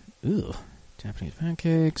 And Japanese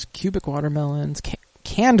pancakes, cubic watermelons,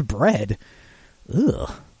 canned bread.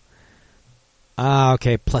 Ugh.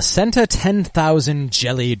 Okay, placenta 10,000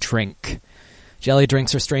 jelly drink. Jelly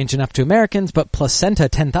drinks are strange enough to Americans, but Placenta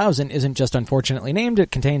 10,000 isn't just unfortunately named.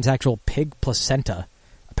 It contains actual pig placenta.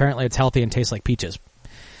 Apparently it's healthy and tastes like peaches.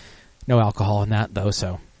 No alcohol in that, though,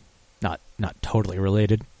 so not totally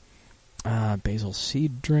related. Basil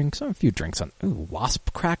seed drinks. Oh, a few drinks on... Ooh,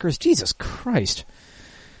 wasp crackers. Jesus Christ.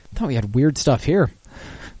 I thought we had weird stuff here.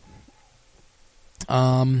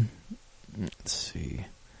 Let's see.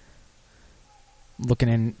 Looking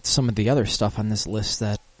in some of the other stuff on this list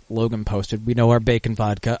that Logan posted. We know our bacon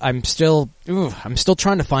vodka. I'm still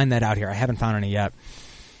trying to find that out here. I haven't found any yet.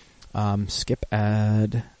 Skip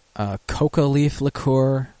ad. Coca leaf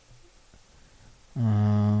liqueur.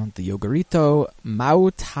 The Yogurito Mau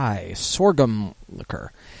Tai sorghum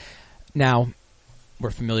liquor. Now,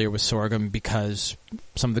 we're familiar with sorghum because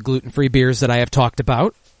some of the gluten-free beers that I have talked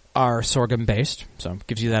about are sorghum-based. So it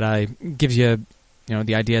gives you the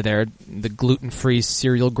idea there. The gluten-free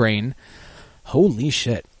cereal grain. Holy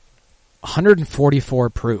shit. 144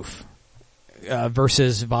 proof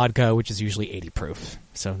versus vodka, which is usually 80 proof.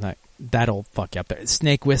 So that'll fuck you up there.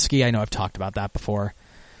 Snake whiskey, I know I've talked about that before.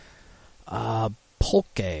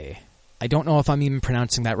 Pulque. I don't know if I'm even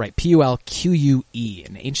pronouncing that right. Pulque,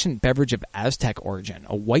 an ancient beverage of Aztec origin.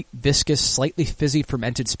 A white, viscous, slightly fizzy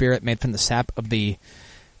fermented spirit made from the sap of the...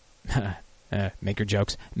 make your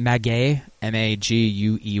jokes. Maguey,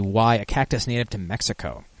 M-A-G-U-E-Y, a cactus native to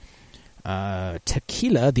Mexico.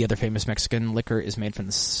 Tequila, the other famous Mexican liquor, is made from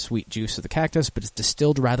the sweet juice of the cactus, but it's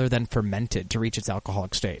distilled rather than fermented to reach its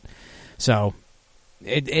alcoholic state. So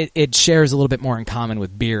it shares a little bit more in common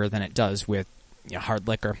with beer than it does with hard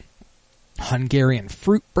liquor. Hungarian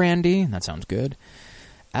fruit brandy, that sounds good.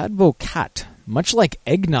 Advocat, much like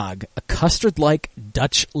eggnog, a custard-like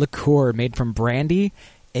Dutch liqueur made from brandy,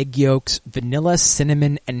 egg yolks, vanilla,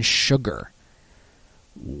 cinnamon, and sugar.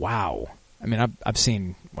 Wow. I mean, I've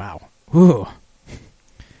seen... Wow. Ooh. I've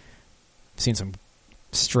seen some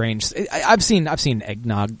strange... I've seen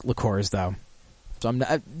eggnog liqueurs, though. So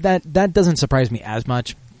that doesn't surprise me as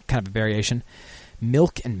much. Kind of a variation.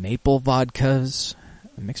 Milk and maple vodkas.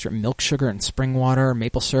 A mixture of milk sugar and spring water.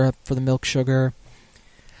 Maple syrup for the milk sugar.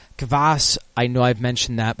 Kvass, I know I've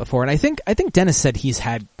mentioned that before. And I think Dennis said he's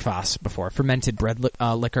had kvass before. Fermented bread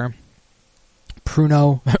liquor.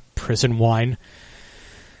 Pruno, prison wine.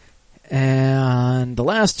 And the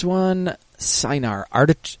last one, Sinar,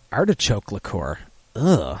 artichoke liqueur.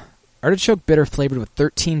 Ugh. Artichoke bitter flavored with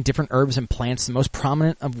 13 different herbs and plants, the most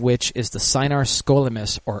prominent of which is the Sinar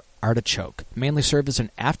scolimus, or artichoke. Mainly served as an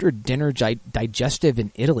after-dinner digestive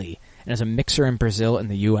in Italy and as a mixer in Brazil and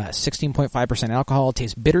the U.S. 16.5% alcohol,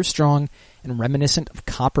 tastes bitter strong and reminiscent of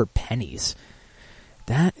copper pennies.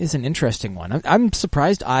 That is an interesting one. I'm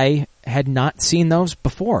surprised I had not seen those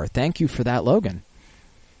before. Thank you for that, Logan.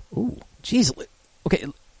 Ooh, jeez. Okay,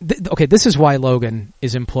 okay. This is why Logan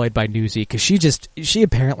is employed by Newsy, because she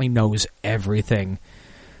apparently knows everything.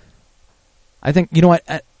 I think, you know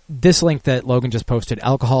what? This link that Logan just posted,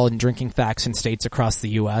 alcohol and drinking facts in states across the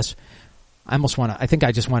U.S. I think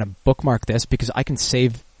I just want to bookmark this because I can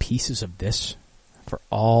save pieces of this for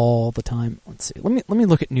all the time. Let's see. Let me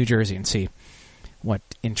look at New Jersey and see what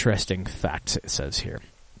interesting facts it says here.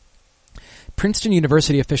 Princeton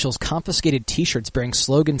University officials confiscated T-shirts bearing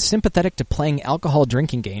slogans sympathetic to playing alcohol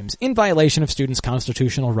drinking games in violation of students'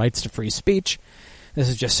 constitutional rights to free speech. This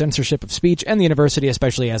is just censorship of speech, and the university,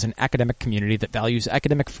 especially as an academic community that values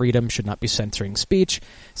academic freedom, should not be censoring speech,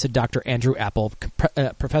 said Dr. Andrew Apple,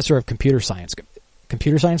 professor of computer science.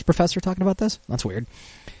 Computer science professor talking about this? That's weird.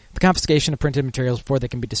 The confiscation of printed materials before they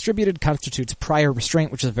can be distributed constitutes prior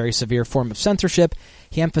restraint, which is a very severe form of censorship.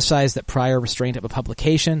 He emphasized that prior restraint of a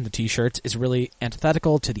publication, the T-shirts, is really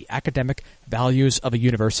antithetical to the academic values of a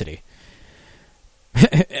university.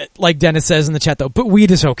 Like Dennis says in the chat, though, but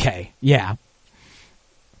weed is okay. Yeah.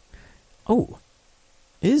 Oh,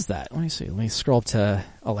 is that? Let me see. Let me scroll up to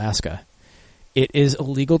Alaska. It is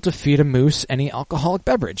illegal to feed a moose any alcoholic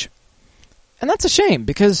beverage. And that's a shame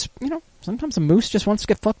because, sometimes a moose just wants to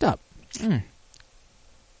get fucked up.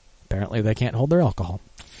 Apparently they can't hold their alcohol.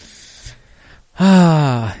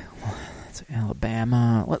 That's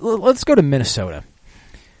Alabama. Let's go to Minnesota.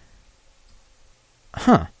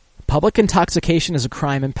 Public intoxication is a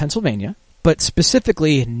crime in Pennsylvania, but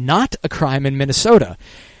specifically not a crime in Minnesota.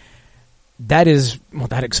 That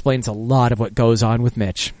explains a lot of what goes on with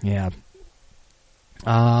Mitch. Yeah.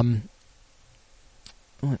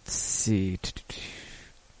 Let's see.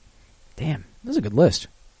 Damn, that was a good list.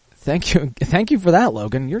 Thank you for that,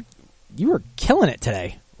 Logan. You were killing it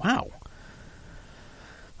today. Wow.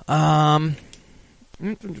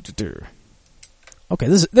 Okay,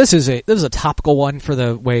 this is a topical one for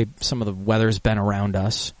the way some of the weather's been around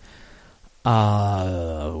us.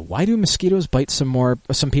 Why do mosquitoes bite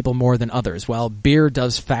some people more than others? Well, beer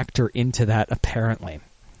does factor into that, apparently.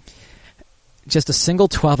 Just a single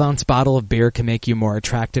 12-ounce bottle of beer can make you more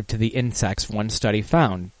attractive to the insects, one study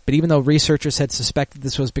found. But even though researchers had suspected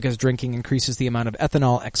this was because drinking increases the amount of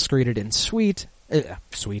ethanol excreted in sweat,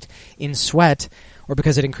 or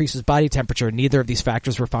because it increases body temperature, neither of these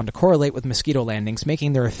factors were found to correlate with mosquito landings,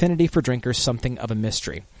 making their affinity for drinkers something of a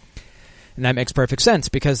mystery. And that makes perfect sense,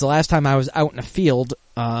 because the last time I was out in a field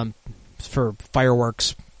for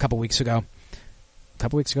fireworks a couple weeks ago,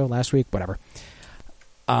 last week, whatever,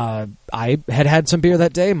 I had some beer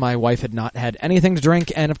that day. My wife had not had anything to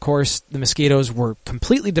drink, and of course the mosquitoes were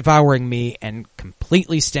completely devouring me and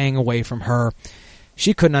completely staying away from her.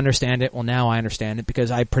 She couldn't understand it. Well, now I understand it,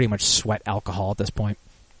 because I pretty much sweat alcohol at this point.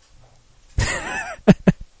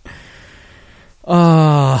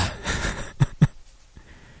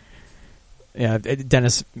 Yeah,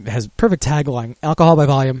 Dennis has perfect tagline: alcohol by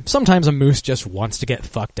volume. Sometimes a moose just wants to get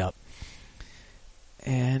fucked up.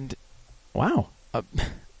 And wow.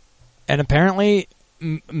 And apparently,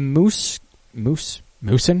 moose want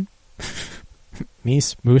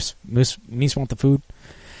the food.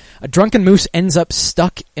 A drunken moose ends up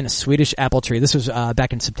stuck in a Swedish apple tree. This was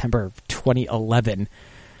back in September of 2011.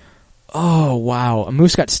 Oh, wow. A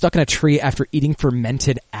moose got stuck in a tree after eating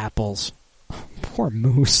fermented apples. Poor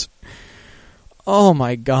moose. Oh,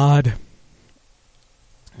 my God.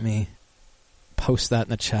 Let me post that in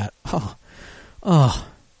the chat. Oh.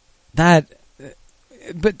 That...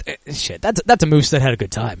 But, shit, that's a moose that had a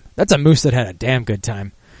good time. That's a moose that had a damn good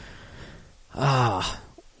time.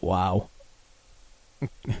 Wow. Let's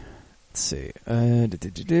see.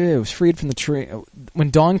 It was freed from the tree. When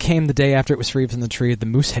dawn came the day after it was freed from the tree, the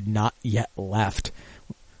moose had not yet left.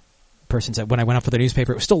 The person said, when I went up for the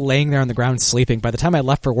newspaper, it was still laying there on the ground sleeping. By the time I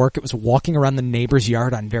left for work, it was walking around the neighbor's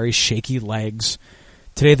yard on very shaky legs.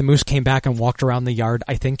 Today, the moose came back and walked around the yard.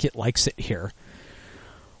 I think it likes it here.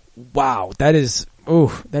 Wow, that is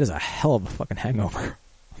a hell of a fucking hangover.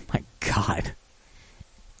 Oh my God.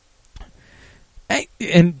 Hey,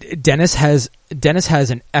 and Dennis has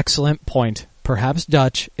an excellent point. Perhaps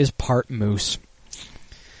Dutch is part moose.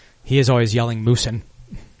 He is always yelling moosin'.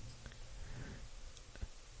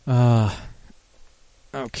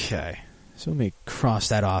 Okay. So let me cross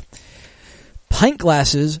that off. Pint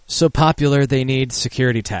glasses so popular they need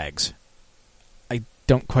security tags. I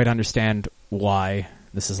don't quite understand why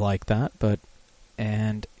this is like that, but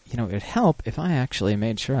it'd help if I actually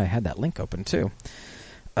made sure I had that link open too.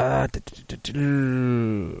 Let's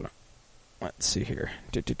see here.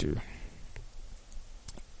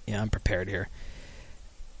 Yeah, I'm prepared here.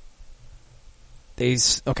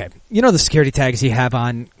 Okay. You know the security tags you have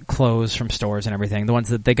on clothes from stores and everything, the ones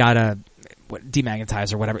that they gotta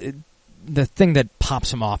demagnetize or whatever, the thing that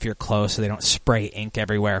pops them off your clothes so they don't spray ink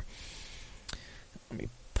everywhere.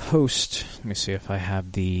 Let me see if I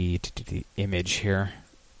have the image here.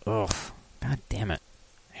 Oh, God damn it.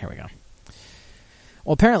 Here we go.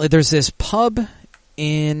 Well, apparently there's this pub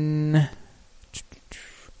in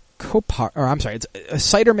it's a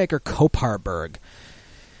cider maker, Koparberg.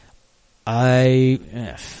 I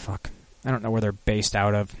don't know where they're based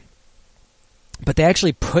out of. But they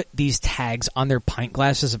actually put these tags on their pint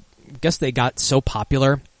glasses. I guess they got so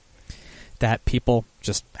popular that people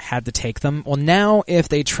just had to take them. Well, now if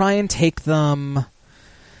they try and take them,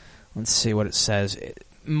 let's see what it says.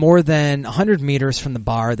 More than 100 meters from the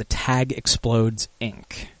bar, the tag explodes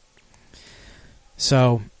ink.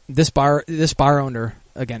 So this bar owner,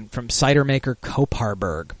 again, from cider maker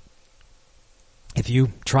Koparberg, if you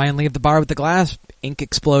try and leave the bar with the glass, ink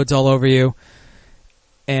explodes all over you.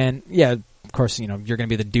 And yeah, of course, you're going to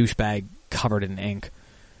be the douchebag covered in ink.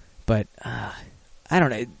 But I don't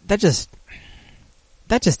know. That just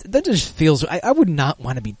feels. I would not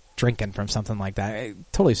want to be drinking from something like that.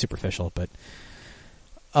 Totally superficial, but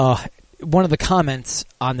one of the comments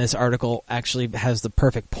on this article actually has the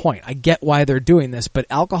perfect point. I get why they're doing this, but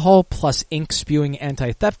alcohol plus ink-spewing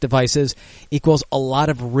anti-theft devices equals a lot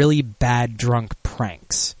of really bad drunk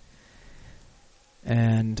pranks.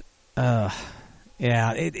 And,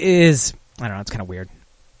 yeah, it is, I don't know, it's kind of weird.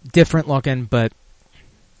 Different looking, but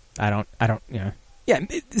I don't, yeah,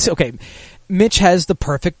 it's okay. Mitch has the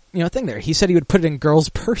perfect, thing there. He said he would put it in girls'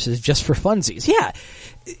 purses just for funsies. Yeah.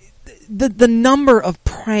 The number of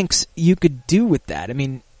pranks you could do with that. I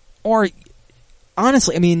mean, or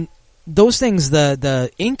honestly, those things,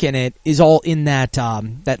 the ink in it is all in that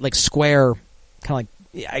that like square, kind of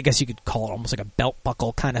like, I guess you could call it almost like a belt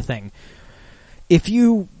buckle kind of thing. If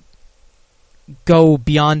you go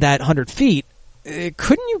beyond that 100 feet,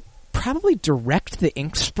 couldn't you probably direct the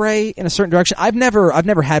ink spray in a certain direction. I've never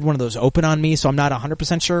had one of those open on me, so I'm not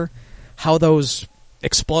 100% sure how those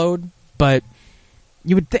explode. But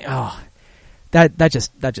you would think, that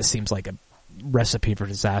just seems like a recipe for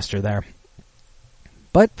disaster there.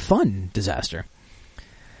 But fun disaster.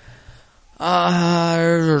 I'll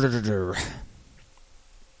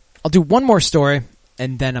do one more story,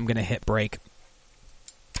 and then I'm going to hit break.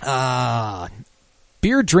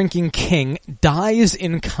 Beer drinking king dies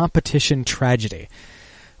in competition tragedy.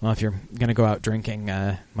 Well, if you're going to go out drinking,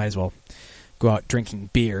 might as well go out drinking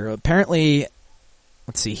beer. Apparently,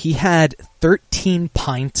 let's see, he had 13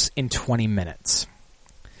 pints in 20 minutes.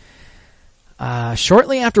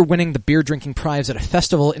 Shortly after winning the beer drinking prize at a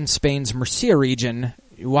festival in Spain's Murcia region,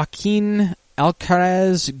 Joaquin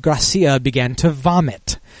Alcaraz Gracia began to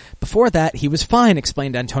vomit. Before that, he was fine,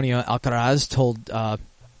 explained Antonio Alcaraz, told...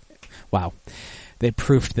 wow. They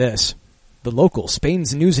proved this. The local,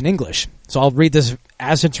 Spain's News in English. So I'll read this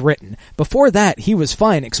as it's written. Before that, he was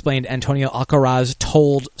fine, explained Antonio Alcaraz,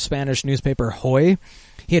 told Spanish newspaper Hoy.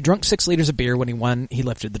 He had drunk 6 liters of beer when he won. He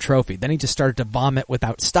lifted the trophy. Then he just started to vomit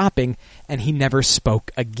without stopping, and he never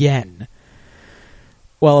spoke again.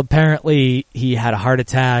 Well, apparently he had a heart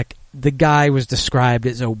attack. The guy was described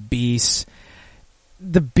as obese.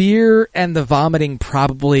 The beer and the vomiting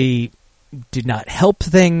probably did not help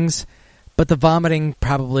things, but the vomiting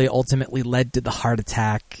probably ultimately led to the heart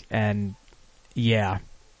attack, and yeah.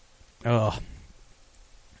 Ugh.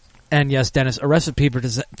 And yes, Dennis, a recipe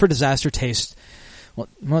for disaster tastes... Well,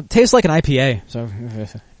 it tastes like an IPA, so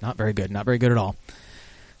not very good. Not very good at all.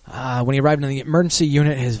 When he arrived in the emergency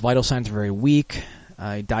unit, his vital signs were very weak.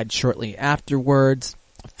 He died shortly afterwards.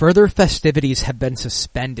 Further festivities have been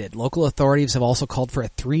suspended. Local authorities have also called for a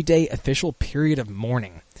 3-day official period of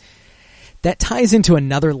mourning. That ties into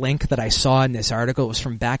another link that I saw in this article. It was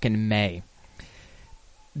from back in May.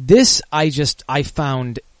 This I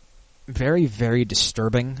found very, very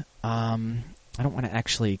disturbing. I don't want to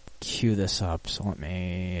actually queue this up, so let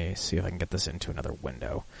me see if I can get this into another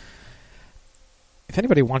window. If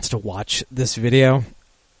anybody wants to watch this video,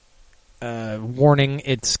 warning,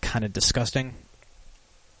 it's kind of disgusting.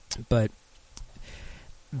 But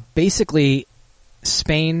basically,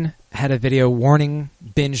 Spain had a video warning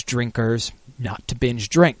binge drinkers not to binge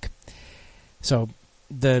drink. So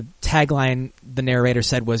the tagline the narrator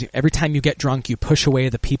said was, every time you get drunk, you push away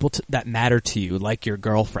the people that matter to you, like your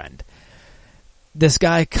girlfriend. This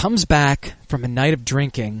guy comes back from a night of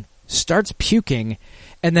drinking, starts puking,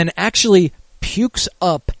 and then actually pukes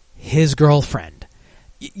up his girlfriend.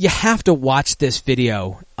 You have to watch this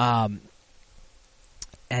video. And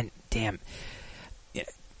damn,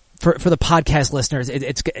 for the podcast listeners,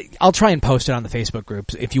 it's I'll try and post it on the Facebook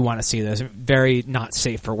groups if you want to see this. Very not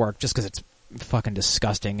safe for work, just because it's fucking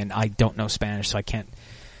disgusting, and I don't know Spanish, so I can't,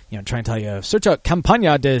 try and tell you. Search out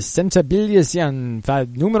Campaña de Sensibilización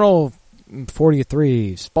número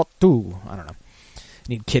 43, spot 2. I don't know.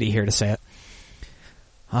 Need Kitty here to say it.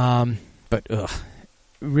 But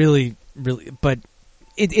really, but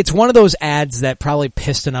it's one of those ads that probably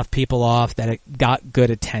pissed enough people off that it got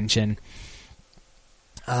good attention.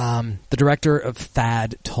 The director of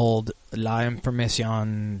THAD told La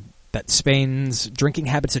Información that Spain's drinking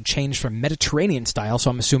habits had changed from Mediterranean style, so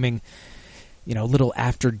I'm assuming, little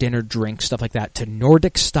after-dinner drinks, stuff like that, to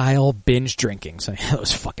Nordic-style binge drinking. So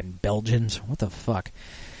those fucking Belgians, what the fuck?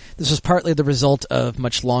 This was partly the result of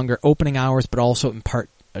much longer opening hours, but also in part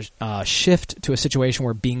a shift to a situation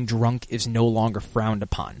where being drunk is no longer frowned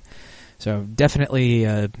upon. So definitely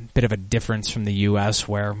a bit of a difference from the U.S.,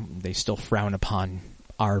 where they still frown upon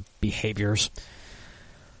our behaviors.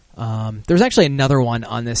 There's actually another one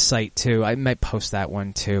on this site, too. I might post that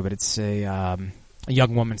one, too, but it's a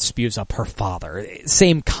young woman spews up her father.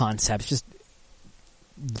 Same concept, just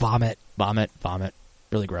vomit.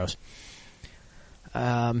 Really gross.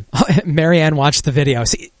 Marianne watched the video.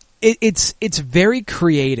 See, it's very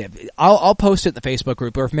creative. I'll post it in the Facebook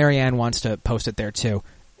group, or if Marianne wants to post it there too.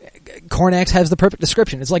 Cornax has the perfect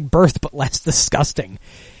description. It's like birth, but less disgusting.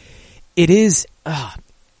 It is.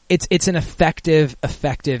 It's an effective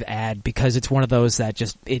ad, because it's one of those that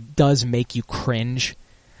just, it does make you cringe.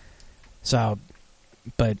 So,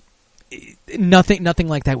 but nothing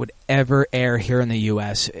like that would ever air here in the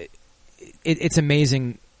U.S. It's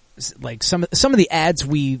amazing. Like some of the ads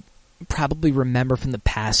we probably remember from the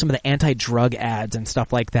past, some of the anti-drug ads and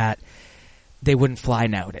stuff like that, they wouldn't fly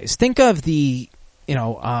nowadays. Think of the,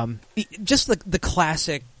 just the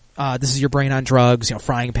classic, this is your brain on drugs,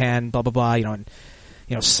 frying pan, blah, blah, blah, and,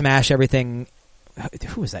 smash everything.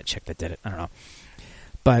 Who was that chick that did it? I don't know.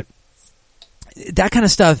 But that kind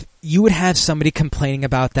of stuff, you would have somebody complaining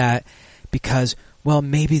about that because well,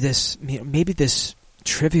 maybe this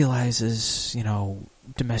trivializes,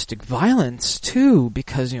 domestic violence too,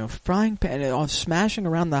 because, frying pan, smashing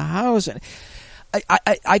around the house. And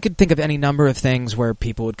I could think of any number of things where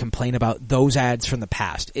people would complain about those ads from the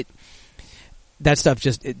past. That stuff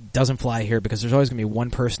it doesn't fly here because there's always going to be one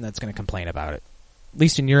person that's going to complain about it. At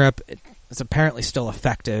least in Europe, it's apparently still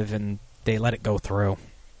effective, and they let it go through.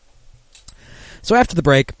 So after the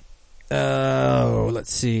break,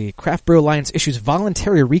 let's see. Craft Brew Alliance issues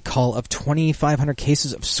voluntary recall of 2,500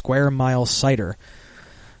 cases of Square Mile cider.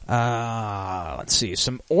 Let's see.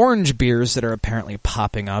 Some orange beers that are apparently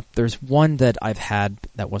popping up. There's one that I've had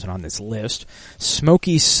that wasn't on this list.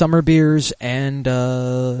 Smoky Summer Beers and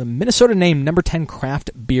Minnesota named number 10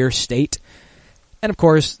 Craft Beer State. And, of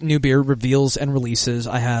course, new beer reveals and releases.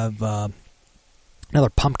 I have another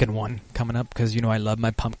pumpkin one coming up because, I love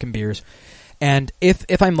my pumpkin beers. And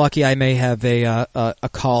if I'm lucky, I may have a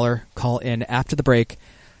caller call in after the break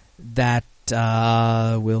that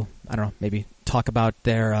will, I don't know, maybe talk about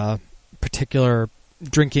their particular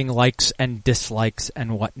drinking likes and dislikes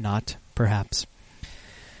and whatnot, perhaps.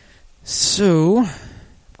 So,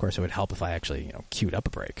 of course, it would help if I actually, queued up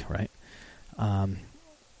a break, right?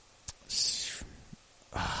 This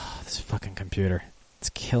fucking computer.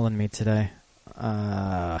 It's killing me today.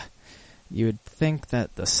 You would think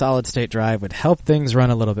that the solid-state drive would help things run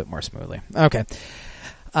a little bit more smoothly. Okay.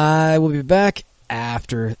 I will be back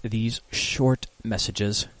after these short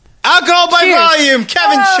messages. Alcohol by Cheers. Volume,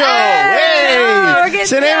 Kevin Show. Hey, we're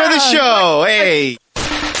it's the name of the show. Hey.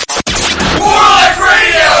 More Like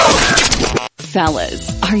Radio!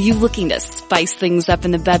 Fellas, are you looking to spice things up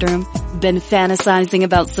in the bedroom? Been fantasizing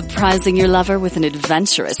about surprising your lover with an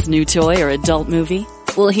adventurous new toy or adult movie?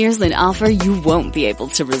 Well, here's an offer you won't be able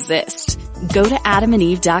to resist. Go to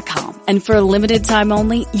adamandeve.com, and for a limited time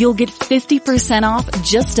only, you'll get 50% off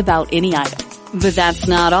just about any item. But that's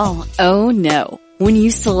not all. Oh no. When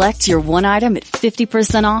you select your one item at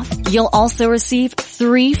 50% off, you'll also receive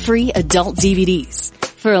 3 free adult DVDs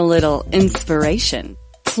for a little inspiration.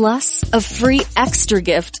 Plus, a free extra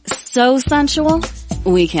gift so sensual,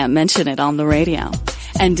 we can't mention it on the radio.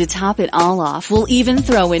 And to top it all off, we'll even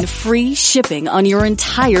throw in free shipping on your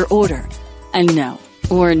entire order. And no,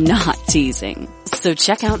 we're not teasing. So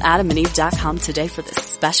check out adamandeve.com today for this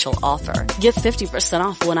special offer. Get 50%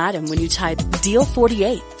 off one item when you type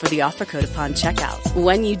DEAL48 for the offer code upon checkout.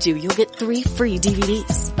 When you do, you'll get 3 free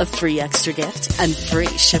DVDs, a free extra gift, and free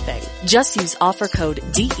shipping. Just use offer code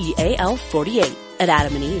DEAL48 at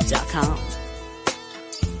adamandeve.com.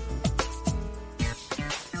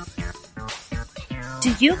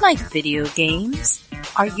 Do you like video games?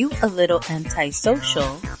 Are you a little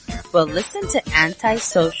antisocial? Well, listen to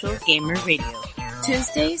Antisocial Gamer Radio,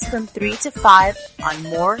 Tuesdays from 3 to 5 on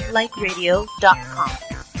morelikeradio.com.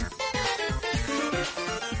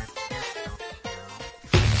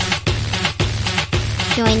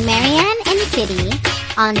 Join Marianne and Kitty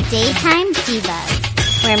on Daytime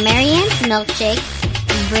Divas, where Marianne's milkshake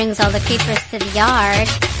brings all the creepers to the yard,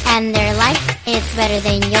 and their life is better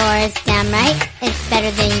than yours. Damn right, it's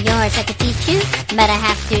better than yours. I could teach you, but I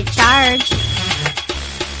have to charge.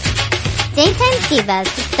 Daytime Divas,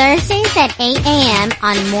 Thursdays at 8 a.m.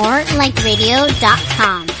 on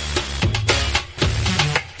morelikeradio.com.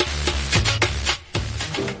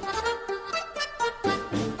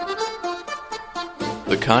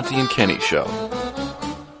 The Conti and Kenny Show.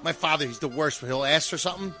 My father, he's the worst. He'll ask for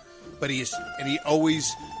something, but he'll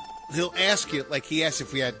ask you, like he asked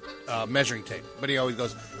if we had measuring tape, but he always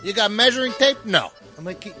goes, "You got measuring tape?" No. I'm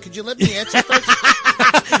like, could you let me answer first?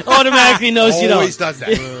 Automatically knows you don't. Always does that.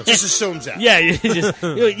 Just assumes that. Yeah,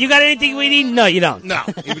 you got anything we need? No, you don't. No.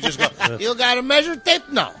 He would just go, "You got a measuring tape?"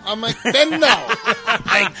 No. I'm like, then no.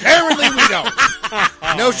 Apparently we don't.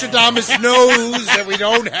 Nostradamus knows that we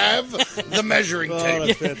don't have the measuring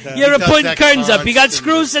tape. You're putting curtains up. You got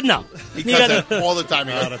screws? No. He does that all the time.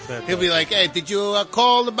 He'll be like, "Hey, did you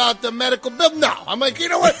call about the medical bill?" No. I'm like, you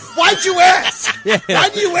know what? Why'd you ask? Why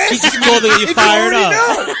do you ask? He just called to get you fired up.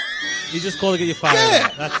 Know? He just called to get you fired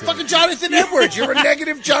up. Yeah. Fucking Jonathan Edwards. You're a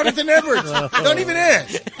negative Jonathan Edwards. Don't even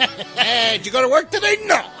ask. Hey, did you go to work today?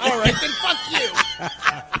 No. All right, then fuck you.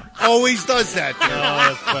 Always does that.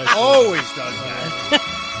 Always does that.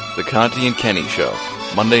 The Conti and Kenny Show.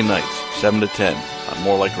 Monday nights, 7 to 10 on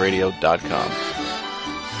morelikeradio.com.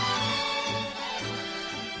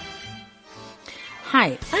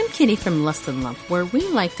 Hi, I'm Kitty from Lust and Lump, where we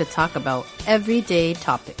like to talk about everyday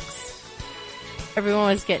topics. Everyone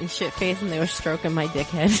was getting shit-faced and they were stroking my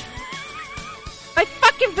dickhead. My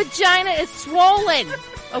fucking vagina is swollen,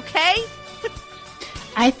 okay?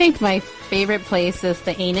 I think my favorite place is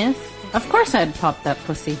the anus. Of course I'd pop that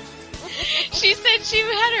pussy. She said she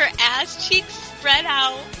had her ass cheeks spread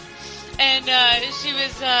out, and she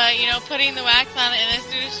was, putting the wax on it, and as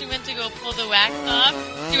soon as she went to go pull the wax off,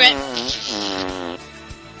 she went...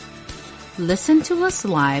 Listen to us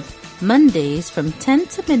live Mondays from 10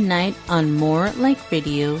 to midnight on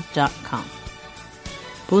morelikeradio.com.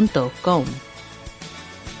 .com.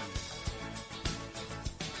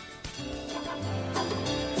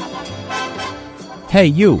 Hey,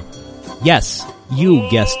 you. Yes, you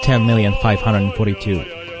guessed 10,542.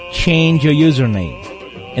 Change your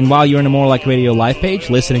username. And while you're in the More Like Radio live page,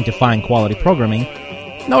 listening to fine quality programming,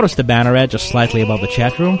 notice the banner ad just slightly above the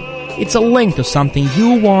chat room? It's a link to something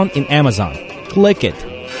you want in Amazon. Click it.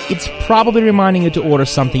 It's probably reminding you to order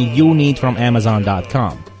something you need from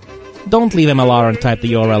Amazon.com. Don't leave MLR and type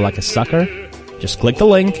the URL like a sucker. Just click the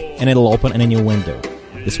link and it'll open in a new window.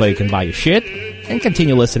 This way you can buy your shit and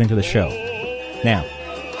continue listening to the show. Now,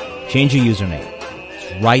 change your username.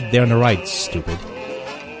 It's right there on the right, stupid.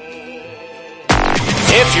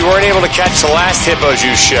 If you weren't able to catch the last Hippo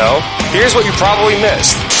Juice show, here's what you probably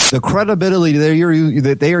missed. The credibility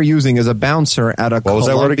that they are using as a bouncer at a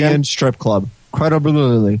Colombian strip club.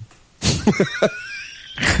 Credibility.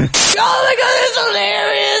 Oh my god, it's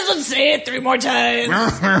hilarious! Let's say it 3 more times. Oh,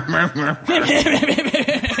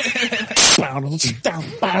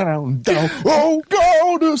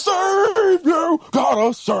 gotta save you,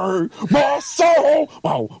 gotta save my soul.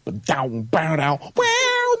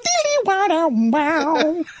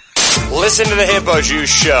 Listen to the Hippo Juice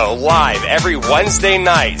show live every Wednesday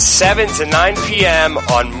night, 7 to 9 p.m.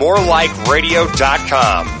 on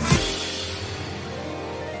morelikeradio.com.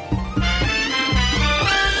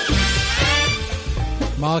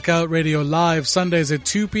 Mockout Radio live Sundays at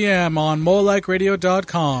 2 p.m. on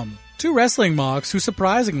morelikeradio.com. 2 wrestling mocks who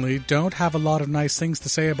surprisingly don't have a lot of nice things to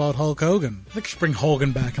say about Hulk Hogan. I think you should bring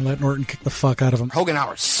Hogan back and let Norton kick the fuck out of him. Hogan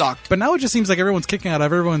hour sucked. But now it just seems like everyone's kicking out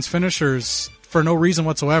of everyone's finishers for no reason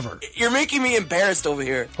whatsoever. You're making me embarrassed over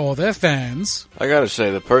here. Oh, they're fans. I gotta say,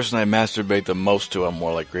 the person I masturbate the most to on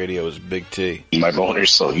More Like Radio is Big T. My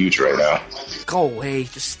boner's so huge right now. Go away.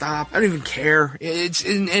 Just stop. I don't even care. It's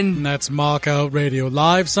And that's Mockout Radio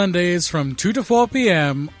live Sundays from 2 to 4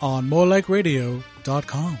 p.m. on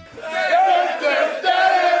morelikeradio.com.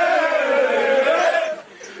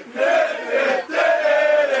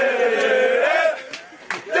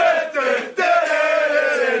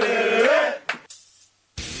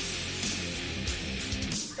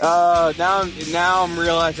 Now I'm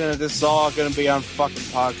realizing that this is all going to be on fucking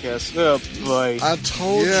podcast. Oh boy! I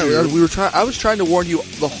told you. I was trying to warn you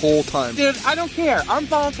the whole time. Dude, I don't care. I'm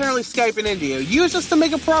voluntarily Skyping into you. Use this to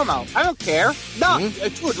make a promo. I don't care. No,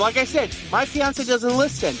 dude, like I said, my fiance doesn't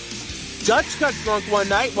listen. Dutch got drunk one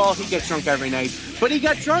night. Well, he gets drunk every night. But he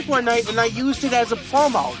got drunk one night, and I used it as a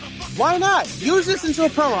promo. Why not? Use this into a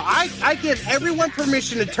promo. I give everyone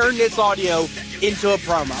permission to turn this audio into a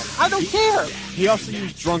promo. I don't care. He also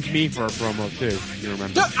used Drunk Me for a promo, too. You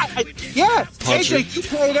remember? Yeah. JJ, you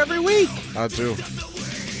play it every week. I do.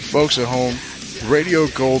 Folks at home, Radio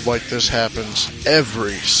Gold like this happens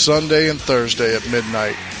every Sunday and Thursday at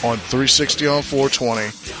midnight on 360 on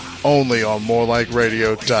 420, only on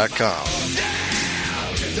morelikeradio.com.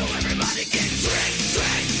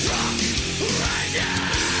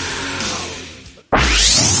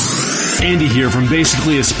 Andy here from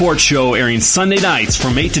Basically a Sports Show, airing Sunday nights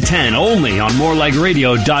from 8 to 10 only on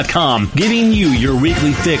morelikeradio.com, giving you your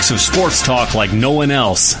weekly fix of sports talk like no one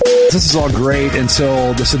else. This is all great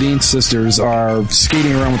until the Sedin sisters are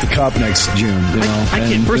skating around with the cup next June, you know. I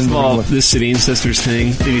can't. First of all, this Sedin sisters thing,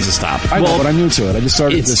 it needs to stop. I know, but I'm new to it. I just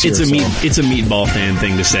started this year. It's a meatball fan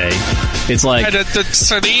thing to say. It's like the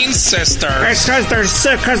Sedin sisters. It's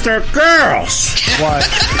because they're girls. What?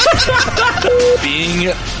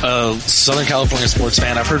 Being a Southern California sports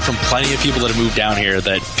fan, I've heard from plenty of people that have moved down here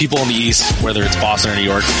that people in the East, whether it's Boston or New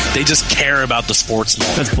York, they just care about the sports more.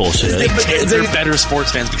 That's bullshit. They're better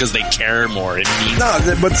sports fans because they care more.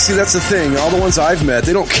 But see, that's the thing. All the ones I've met,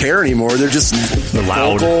 they don't care anymore. They're just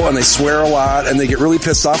loud vocal, and they swear a lot, and they get really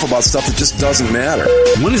pissed off about stuff that just doesn't matter.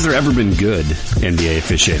 When has there ever been good NBA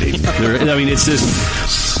officiating? It's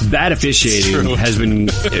just bad officiating has been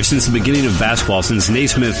since the beginning of basketball, since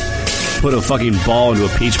Naismith put a fucking ball into a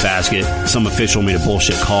peach basket. Some official made a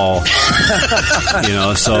bullshit call.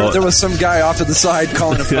 So there was some guy off to the side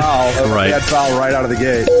calling a foul. Right. Bad foul right out of the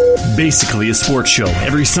gate. Basically a sports show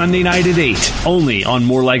every Sunday night at 8, only on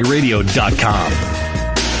morelikeradio.com.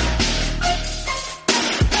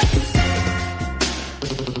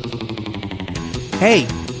 Hey,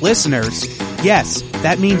 listeners. Yes,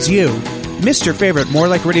 that means you. Missed your favorite More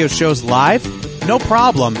Like Radio shows live? No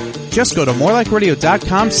problem. Just go to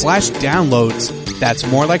morelikeradio.com/downloads. That's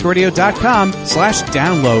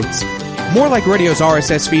morelikeradio.com/downloads. More Like Radio's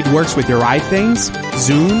RSS feed works with your iThings,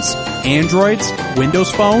 Zunes, Androids, Windows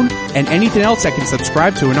Phone, and anything else that can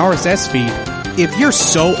subscribe to an RSS feed. If you're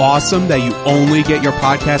so awesome that you only get your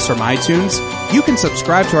podcasts from iTunes, you can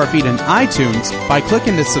subscribe to our feed in iTunes by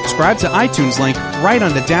clicking the subscribe to iTunes link right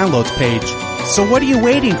on the downloads page. So what are you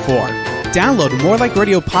waiting for? Download More Like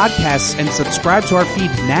Radio podcasts and subscribe to our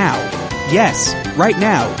feed now. Yes, right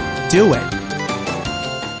now. Do it.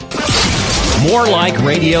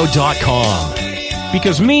 MoreLikeRadio.com.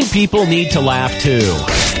 Because mean people need to laugh too.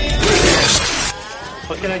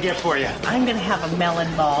 What can I get for you? I'm going to have a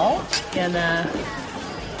melon ball and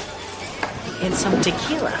some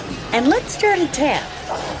tequila. And let's start at 10.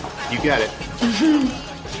 You got it.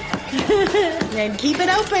 And keep it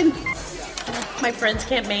open. My friends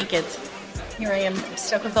can't make it. Here I am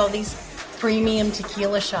stuck with all these premium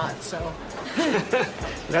tequila shots, so.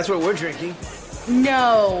 That's what we're drinking.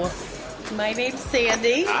 No. My name's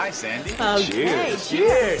Sandy. Hi, Sandy. Okay,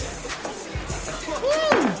 Cheers.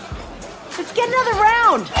 Let's get another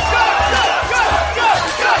round. Go, go, go, go,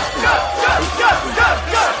 go, go, go, go, go,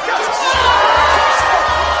 go, go.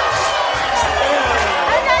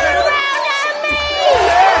 Another round on me!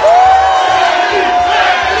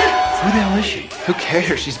 Who the hell is she? Who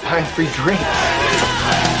cares? She's buying free drinks.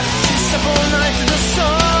 She's up all night to the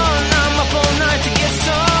sun. I'm up all night to get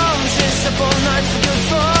some. She's up all night for good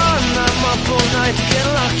fun. I'm up all night to get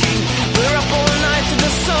lucky. We're up all night to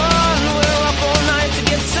the sun. We're up all night to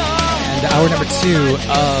get some. Hour number 2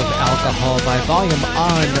 of Alcohol by Volume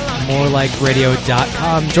on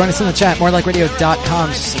morelikeradio.com. Join us in the chat,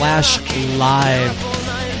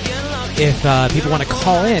 morelikeradio.com/live. If people want to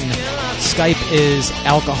call in, Skype is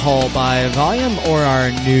Alcohol by Volume, or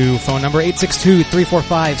our new phone number,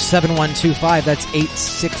 862-345-7125. That's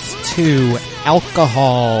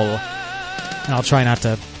 862-ALCOHOL. And I'll try not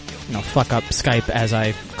to, fuck up Skype as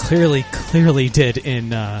I clearly did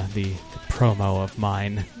in the promo of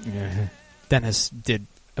mine. Dennis did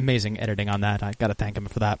amazing editing on that. I gotta thank him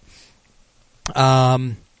for that.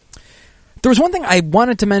 There was one thing I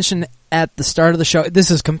wanted to mention at the start of the show.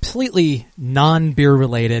 This is completely non-beer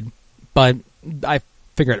related, but I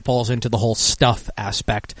figure it falls into the whole stuff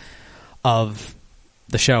aspect of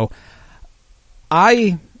the show.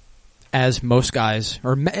 I, as most guys,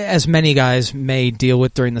 or as many guys may deal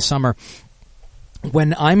with during the summer,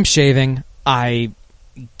 when I'm shaving, I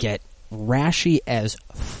get rashy as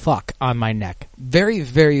fuck on my neck. Very,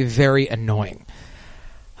 very, very annoying.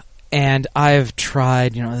 And I've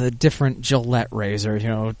tried, the different Gillette razors,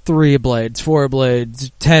 3 blades, 4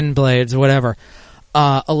 blades, 10 blades, whatever.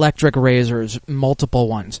 Electric razors, multiple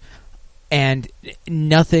ones. And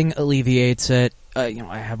nothing alleviates it. I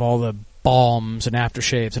have all the balms and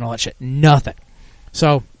aftershaves and all that shit. Nothing.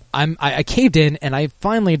 So I caved in, and I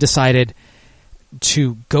finally decided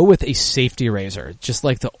to go with a safety razor, just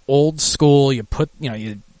like the old school. You put,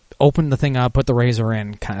 you open the thing up, put the razor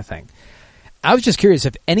in, kind of thing. I was just curious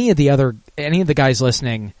if any of the guys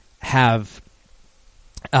listening have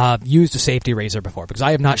used a safety razor before, because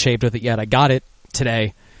I have not shaved with it yet. I got it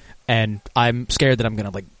today, and I'm scared that I'm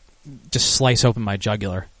gonna just slice open my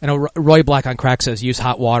jugular. I know Roy Black on Crack says use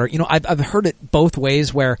hot water. I've heard it both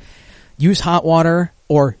ways, where use hot water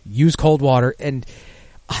or use cold water, and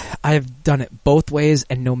I've done it both ways,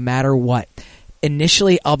 and no matter what,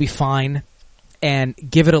 initially I'll be fine, and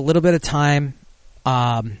give it a little bit of time,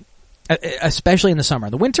 especially in the summer.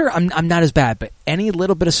 The winter, I'm not as bad, but any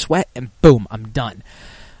little bit of sweat, and boom, I'm done.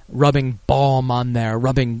 Rubbing balm on there,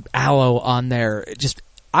 rubbing aloe on there.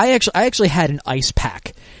 I actually had an ice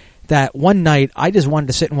pack that one night I just wanted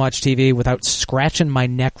to sit and watch TV without scratching my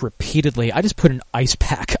neck repeatedly. I just put an ice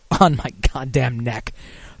pack on my goddamn neck.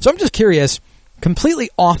 So I'm just curious, completely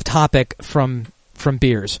off topic from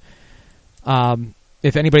beers.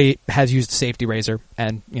 If anybody has used a safety razor,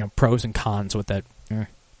 and pros and cons with it.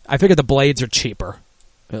 I figure the blades are cheaper,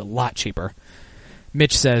 a lot cheaper.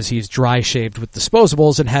 Mitch says he's dry shaved with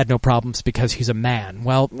disposables and had no problems because he's a man.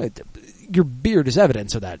 Well, your beard is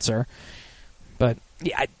evidence of that, sir. But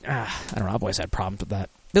yeah, I don't know. I've always had problems with that.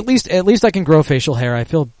 At least I can grow facial hair. I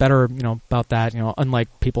feel better, about that.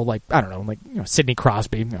 Unlike people like, I don't know, like Sidney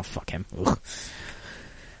Crosby. Fuck him.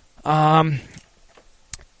 Ugh.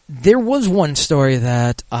 There was one story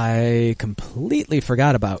that I completely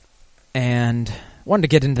forgot about, and wanted to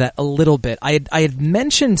get into that a little bit. I had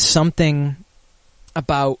mentioned something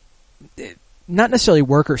about not necessarily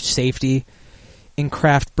worker safety in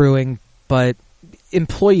craft brewing, but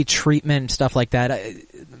employee treatment and stuff like that.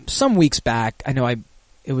 Some weeks back, I know I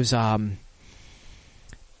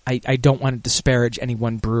don't want to disparage any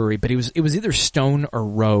one brewery, but it was either Stone or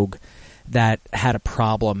Rogue that had a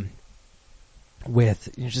problem with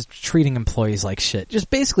just treating employees like shit, just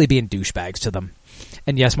basically being douchebags to them.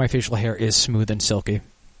 And yes, my facial hair is smooth and silky,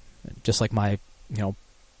 just like my,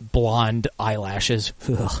 blonde eyelashes.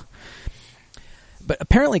 Ugh. But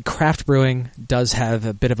apparently craft brewing does have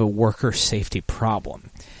a bit of a worker safety problem.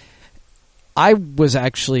 I was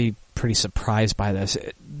actually pretty surprised by this.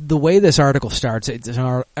 The way this article starts, it's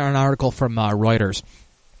an article from Reuters.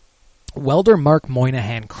 Welder Mark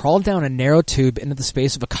Moynihan crawled down a narrow tube into the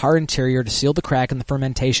space of a car interior to seal the crack in the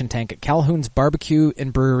fermentation tank at Calhoun's Barbecue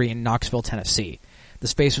and Brewery in Knoxville, Tennessee. The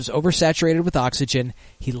space was oversaturated with oxygen.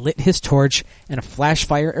 He lit his torch, and a flash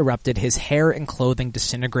fire erupted. His hair and clothing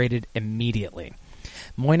disintegrated immediately.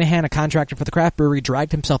 Moynihan, a contractor for the craft brewery,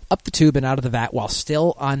 dragged himself up the tube and out of the vat while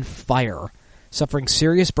still on fire, suffering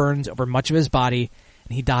serious burns over much of his body,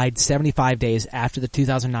 and he died 75 days after the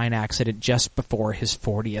 2009 accident just before his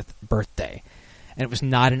 40th birthday. And it was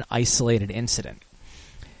not an isolated incident.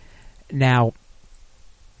 Now,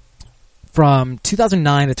 from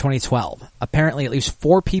 2009 to 2012, apparently at least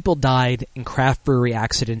 4 people died in craft brewery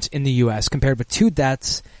accidents in the U.S., compared with 2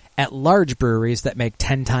 deaths at large breweries that make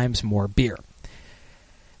 10 times more beer.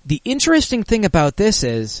 The interesting thing about this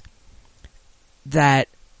is that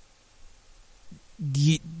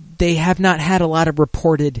they have not had a lot of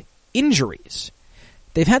reported injuries.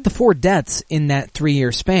 They've had the 4 deaths in that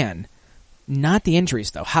 3-year span, not the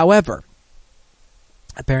injuries, though. However,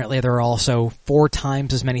 apparently there are also 4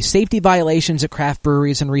 times as many safety violations at craft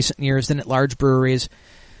breweries in recent years than at large breweries.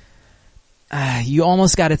 You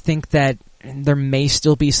almost got to think that there may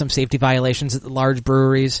still be some safety violations at the large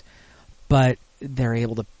breweries, but they're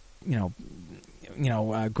able to,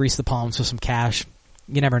 grease the palms with some cash.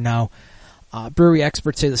 You never know. Brewery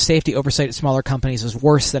experts say the safety oversight at smaller companies is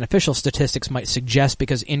worse than official statistics might suggest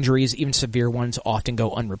because injuries, even severe ones, often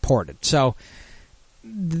go unreported. So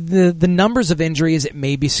the numbers of injuries, it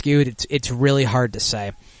may be skewed. It's really hard to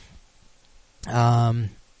say.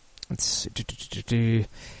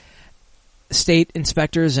 State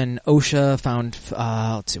inspectors and OSHA found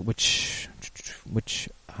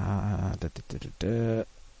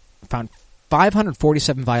found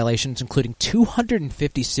 547 violations, including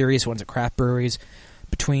 250 serious ones at craft breweries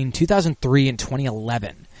between 2003 and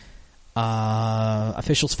 2011.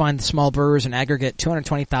 Officials fined the small brewers in aggregate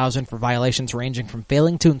 $220,000 for violations ranging from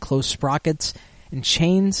failing to enclose sprockets and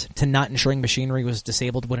chains to not ensuring machinery was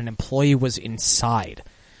disabled when an employee was inside.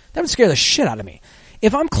 That would scare the shit out of me.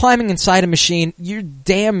 If I'm climbing inside a machine, you're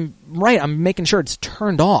damn right I'm making sure it's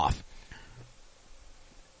turned off.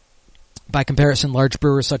 By comparison, large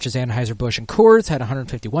brewers such as Anheuser-Busch and Coors had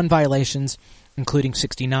 151 violations, including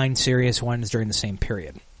 69 serious ones during the same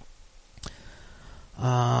period.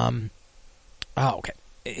 Okay.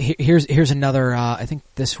 Here's another. I think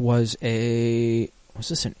this was this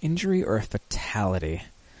an injury or a fatality?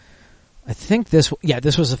 I think this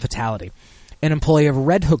was a fatality. An employee of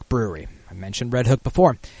Red Hook Brewery, I mentioned Red Hook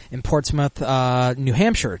before, in Portsmouth, New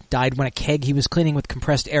Hampshire, died when a keg he was cleaning with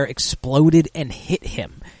compressed air exploded and hit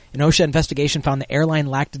him. An OSHA investigation found the airline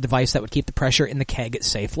lacked a device that would keep the pressure in the keg at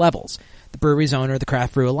safe levels. The brewery's owner, the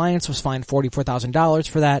Craft Brew Alliance, was fined $44,000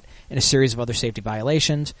 for that and a series of other safety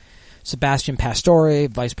violations. Sebastian Pastore,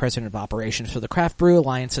 vice president of operations for the Craft Brew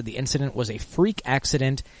Alliance, said the incident was a freak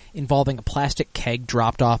accident involving a plastic keg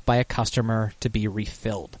dropped off by a customer to be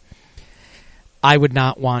refilled. I would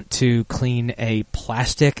not want to clean a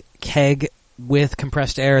plastic keg with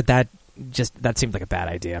compressed air. That seemed like a bad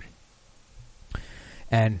idea.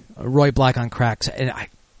 And Roy Black on Cracks. And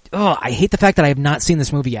I hate the fact that I have not seen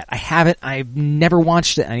this movie yet. I haven't. I've never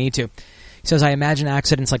watched it. I need to. He says, I imagine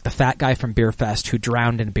accidents like the fat guy from Beer Fest who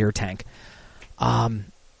drowned in a beer tank.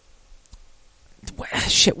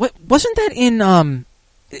 Shit, what wasn't that in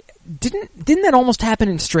didn't that almost happen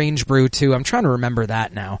in Strange Brew too? I'm trying to remember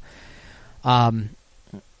that now.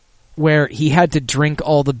 Where he had to drink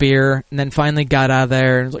all the beer and then finally got out of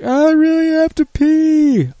there and was like, I really have to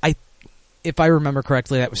pee. If I remember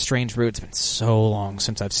correctly, that was Strange Brew. It's been so long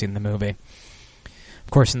since I've seen the movie. Of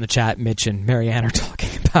course, in the chat, Mitch and Marianne are talking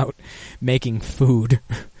about making food.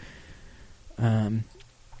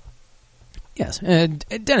 Yes, and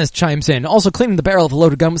Dennis chimes in. Also, cleaning the barrel of a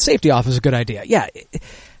loaded gun with safety off is a good idea. Yeah,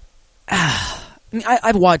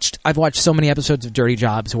 I've watched so many episodes of Dirty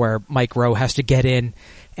Jobs where Mike Rowe has to get in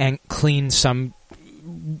and clean some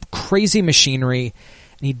crazy machinery,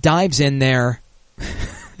 and he dives in there.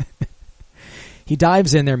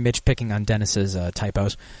 Mitch picking on Dennis's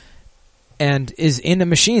typos, and is in a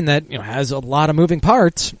machine that has a lot of moving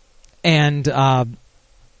parts, and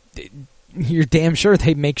you're damn sure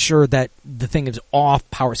they make sure that the thing is off,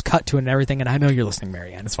 power's cut to it and everything. And I know you're listening,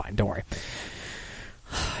 Marianne. It's fine. Don't worry.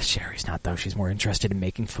 Sherry's not, though. She's more interested in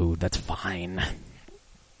making food. That's fine.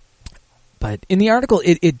 But in the article,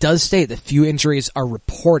 it does state that few injuries are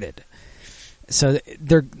reported. So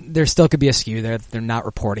there still could be a skew there. They're not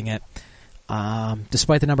reporting it.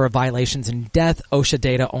 Despite the number of violations and death, OSHA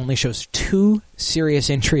data only shows 2 serious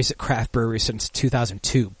injuries at craft breweries since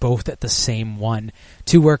 2002, both at the same one.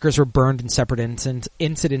 2 workers were burned in separate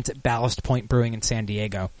incidents at Ballast Point Brewing in San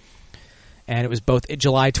Diego. And it was both in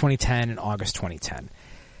July 2010 and August 2010.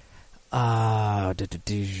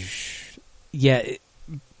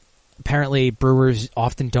 Apparently brewers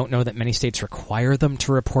often don't know that many states require them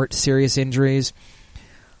to report serious injuries.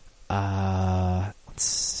 Let's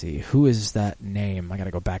see. Who is that name? I got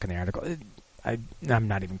to go back in the article. I'm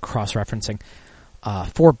not even cross-referencing.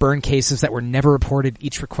 4 burn cases that were never reported.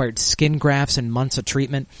 Each required skin grafts and months of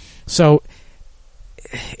treatment. So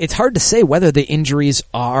it's hard to say whether the injuries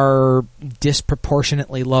are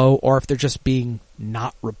disproportionately low or if they're just being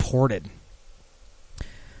not reported.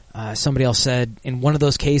 Somebody else said, in one of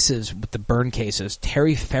those cases, with the burn cases,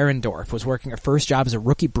 Terry Ferendorf was working her first job as a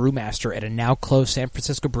rookie brewmaster at a now-closed San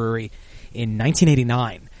Francisco brewery in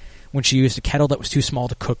 1989 when she used a kettle that was too small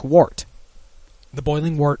to cook wort. The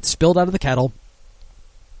boiling wort spilled out of the kettle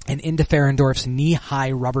and into Ferendorf's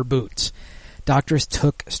knee-high rubber boots. Doctors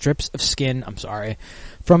took strips of skin,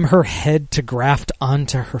 from her head to graft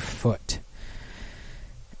onto her foot.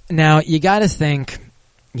 Now, you gotta think,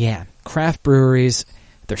 craft breweries,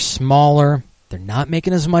 they're smaller, they're not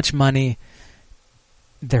making as much money,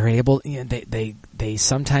 they're able, they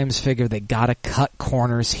sometimes figure they gotta cut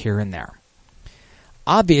corners here and there.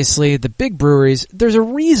 Obviously, the big breweries, there's a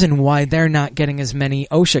reason why they're not getting as many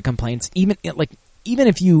OSHA complaints, even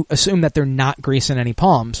if you assume that they're not greasing any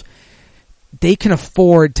palms, they can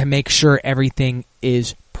afford to make sure everything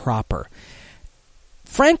is proper.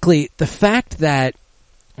 Frankly, the fact that,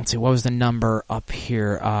 let's see, what was the number up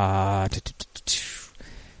here?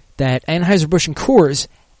 That Anheuser-Busch and Coors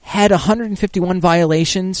had 151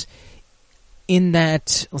 violations in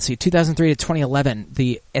that, 2003 to 2011,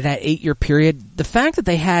 that 8-year period. The fact that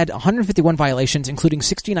they had 151 violations, including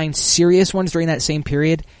 69 serious ones during that same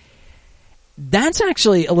period, that's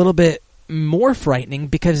actually a little bit more frightening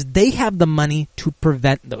because they have the money to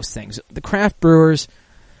prevent those things. The craft brewers,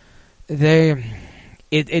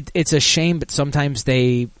 it's a shame, but sometimes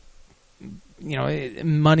they,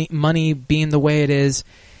 money being the way it is,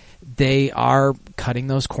 they are cutting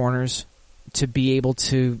those corners to be able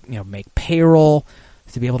to, make payroll,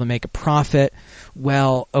 to be able to make a profit.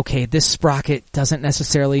 Well, okay, this sprocket doesn't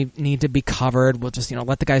necessarily need to be covered. We'll just,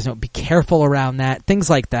 let the guys know, be careful around that, things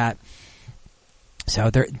like that.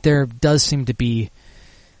 So there does seem to be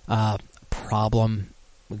a problem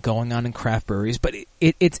going on in craft breweries, but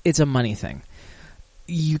it's a money thing.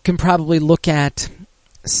 You can probably look at,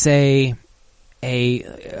 say,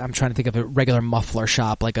 I'm trying to think of a regular muffler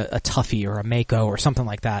shop like a Tuffy or a Mako or something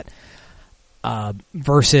like that,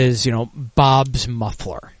 versus Bob's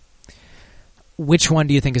Muffler. Which one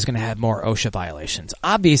do you think is going to have more OSHA violations?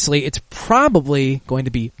 Obviously, it's probably going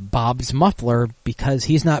to be Bob's Muffler because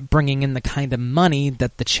he's not bringing in the kind of money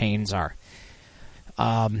that the chains are.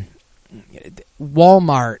 Walmart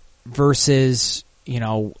versus,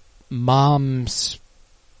 Mom's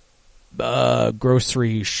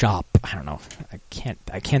grocery shop. I don't know. I can't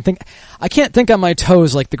think on my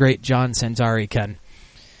toes like the great John Sanzari can.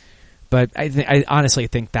 But I honestly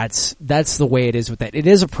think that's the way it is with that. It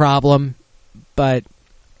is a problem. But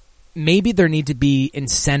maybe there need to be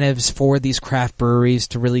incentives for these craft breweries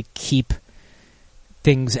to really keep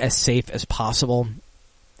things as safe as possible.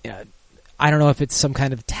 I don't know if it's some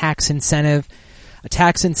kind of tax incentive, a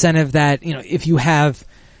tax incentive that, if you have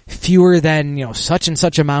fewer than, such and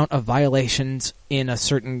such amount of violations in a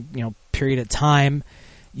certain, period of time,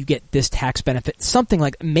 you get this tax benefit. Something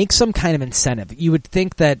like, make some kind of incentive. You would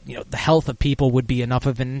think that, the health of people would be enough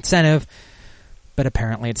of an incentive, but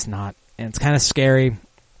apparently it's not. And it's kind of scary,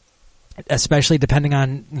 especially depending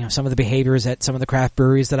on some of the behaviors at some of the craft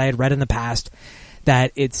breweries that I had read in the past.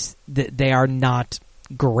 That they are not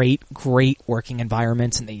great working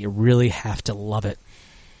environments, and that you really have to love it.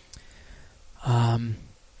 I'm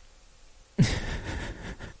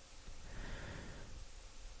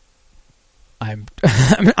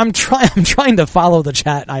trying to follow the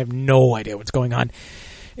chat. I have no idea what's going on.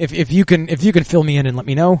 If you can fill me in and let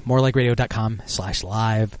me know,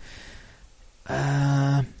 morelikeradio.com/live.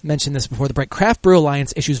 Mentioned this before the break. Craft Brew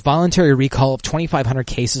Alliance issues voluntary recall of 2,500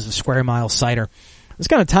 cases of Square Mile cider. This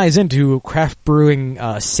kind of ties into craft brewing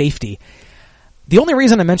safety. The only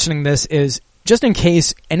reason I'm mentioning this is just in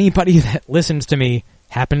case anybody that listens to me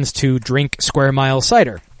happens to drink Square Mile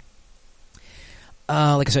cider.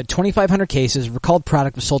 Like I said, 2,500 cases. Recalled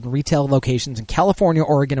product was sold in retail locations in California,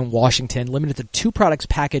 Oregon, and Washington, limited to 2 products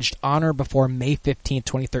packaged on or before May 15,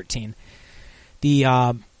 2013. The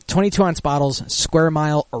 22-ounce bottles, Square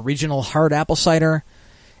Mile Original Hard Apple Cider,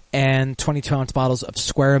 and 22-ounce bottles of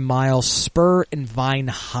Square Mile Spur and Vine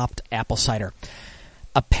Hopped Apple Cider.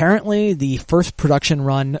 Apparently, the first production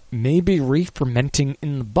run may be re-fermenting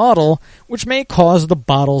in the bottle, which may cause the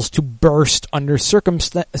bottles to burst under certain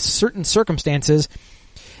circumstances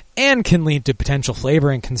and can lead to potential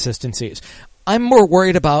flavor inconsistencies. I'm more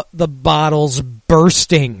worried about the bottles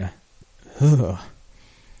bursting. Ugh.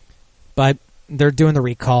 But they're doing the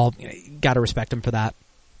recall. You got to respect them for that.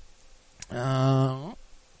 And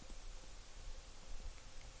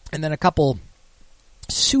then a couple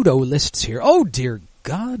pseudo lists here. Oh, dear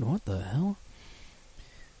God, what the hell?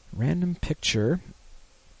 Random picture.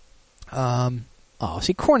 See,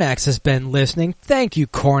 Cornax has been listening. Thank you,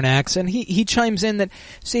 Cornax. And he chimes in that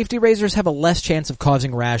safety razors have a less chance of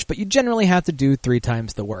causing rash, but you generally have to do 3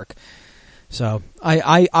 times the work. So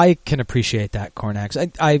I can appreciate that,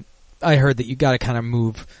 Cornax. I heard that you got to kind of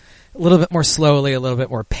move a little bit more slowly, a little bit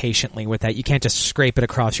more patiently with that. You can't just scrape it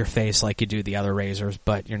across your face like you do the other razors,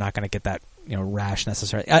 but you're not going to get that rash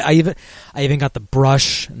necessarily. I even got the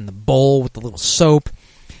brush and the bowl with the little soap,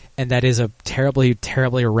 and that is a terribly,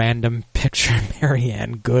 terribly random picture of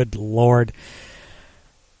Marianne. Good Lord.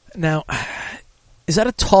 Now, is that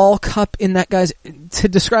a tall cup in that guy's... To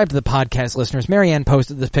describe to the podcast listeners, Marianne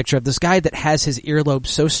posted this picture of this guy that has his earlobe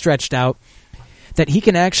so stretched out that he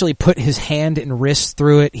can actually put his hand and wrist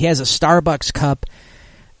through it. He has a Starbucks cup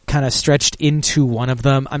kind of stretched into one of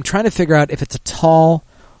them. I'm trying to figure out if it's a tall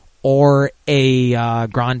or a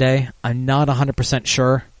grande. I'm not 100%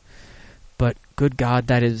 sure. But good God,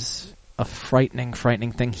 that is a frightening,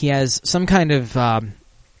 frightening thing. He has some kind of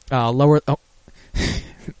lower... Oh.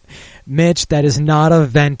 Mitch, that is not a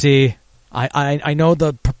venti. I know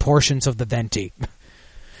the proportions of the venti.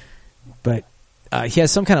 But he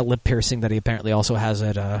has some kind of lip piercing that he apparently also has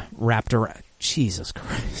it wrapped around. Jesus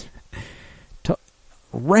Christ.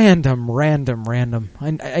 Random.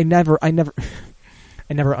 I never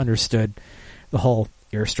understood the whole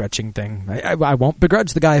ear stretching thing. I won't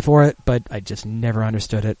begrudge the guy for it, but I just never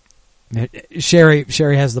understood it. Sherry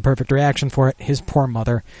has the perfect reaction for it. His poor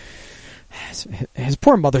mother. His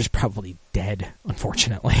poor mother's probably dead,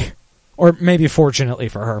 unfortunately. Or maybe fortunately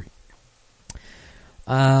for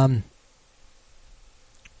her.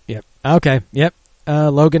 Yep. Okay. Yep.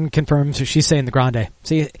 Logan confirms. So she's saying the grande.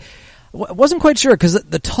 See, I wasn't quite sure because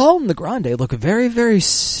the tall and the grande look very, very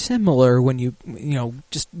similar when you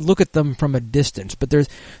just look at them from a distance. But there's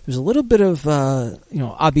a little bit of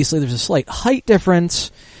obviously there's a slight height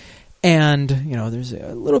difference, and there's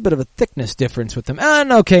a little bit of a thickness difference with them.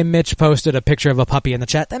 And okay, Mitch posted a picture of a puppy in the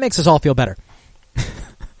chat. That makes us all feel better.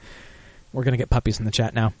 We're gonna get puppies in the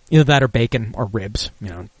chat now. Either that or bacon or ribs.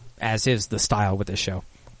 As is the style with this show.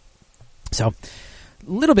 So, a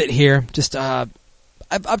little bit here. Just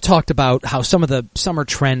I've talked about how some of the summer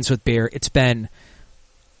trends with beer, it's been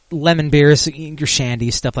lemon beers, your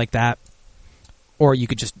shandies, stuff like that. Or you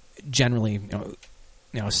could just generally,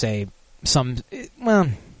 say some, well,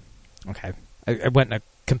 okay. I went in a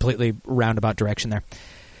completely roundabout direction there.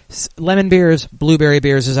 Lemon beers, blueberry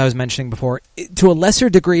beers, as I was mentioning before. To a lesser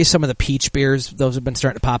degree, some of the peach beers, those have been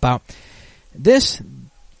starting to pop out. This,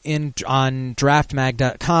 on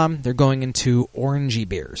draftmag.com, they're going into orangey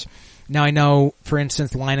beers. Now, I know, for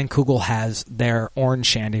instance, Line & Kugel has their orange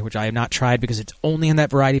shandy, which I have not tried because it's only in that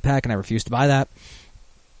variety pack, and I refuse to buy that.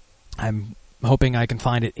 I'm hoping I can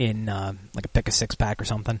find it in like a pick a six pack or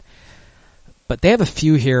something. But they have a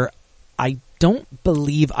few here. I don't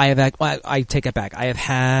believe I have... Well, I take it back. I have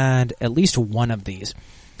had at least one of these.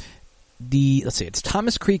 Let's see, it's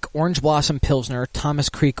Thomas Creek Orange Blossom Pilsner, Thomas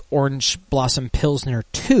Creek Orange Blossom Pilsner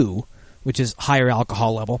 2, which is higher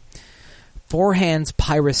alcohol level. Four Hands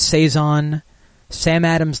Pyrrhus Saison, Sam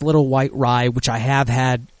Adams Little White Rye, which I have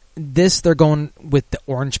had. This, they're going with the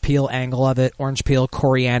orange peel angle of it. Orange peel,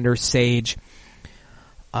 coriander, sage.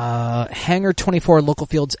 Hangar 24 Local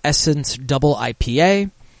Fields Essence Double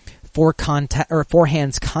IPA. Four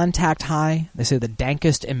Hands Contact High. They say the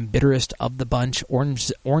dankest and bitterest of the bunch.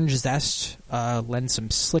 Orange zest lends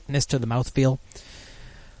some slickness to the mouthfeel.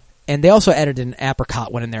 And they also added an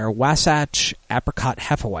apricot one in there. Wasatch Apricot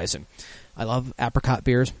Hefeweizen. I love apricot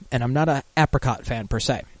beers, and I'm not an apricot fan per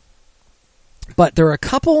se. But there are a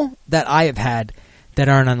couple that I have had that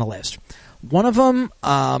aren't on the list. One of them,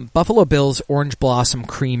 Buffalo Bill's Orange Blossom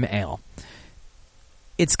Cream Ale.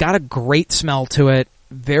 It's got a great smell to it.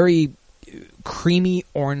 Very creamy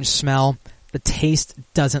orange smell. The taste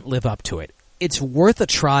doesn't live up to it. it's worth a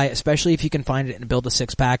try, especially if you can find it and build a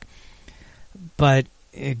 6-pack. But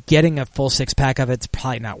getting a full 6-pack of it's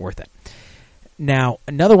probably not worth it. Now,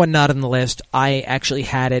 another one not on the list, I actually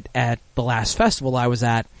had it at the last festival I was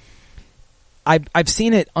at. I've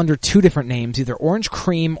seen it under 2 different names, either Orange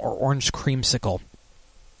Cream or Orange Creamsicle.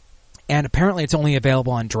 And apparently it's only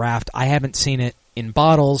available on draft. I haven't seen it in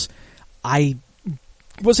bottles. I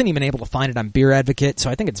wasn't even able to find it on Beer Advocate, so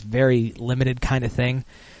I think it's very limited kind of thing.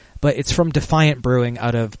 But it's from Defiant Brewing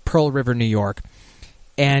out of Pearl River, New York.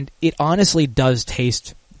 And it honestly does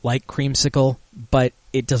taste like Creamsicle, but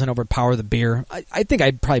it doesn't overpower the beer. I think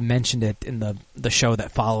I probably mentioned it in the show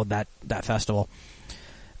that followed that festival.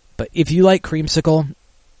 But if you like Creamsicle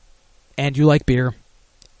and you like beer,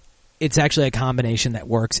 it's actually a combination that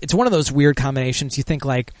works. It's one of those weird combinations. You think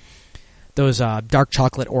like those dark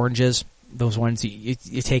chocolate oranges, those ones you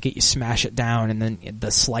take it, you smash it down, and then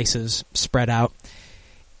the slices spread out.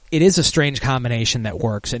 It is a strange combination that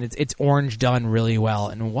works, and it's orange done really well.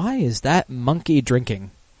 And why is that monkey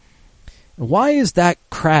drinking? Why is that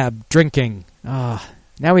crab drinking? Now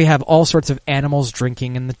we have all sorts of animals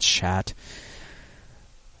drinking in the chat.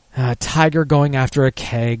 Tiger going after a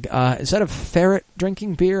keg. Is that a ferret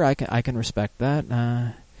drinking beer? I can respect that.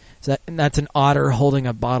 That's an otter holding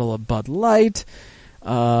a bottle of Bud Light.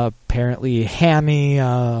 Apparently Hammy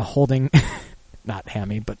holding... not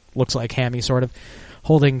Hammy, but looks like Hammy, sort of.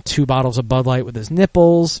 Holding 2 bottles of Bud Light with his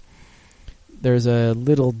nipples. There's a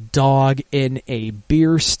little dog in a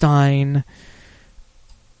beer stein.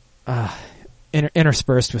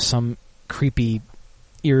 Interspersed with some creepy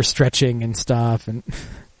ear stretching and stuff. And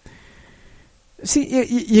see,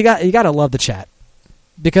 you got to love the chat,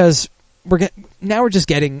 because we're just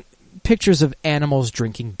getting pictures of animals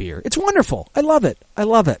drinking beer. It's wonderful. I love it.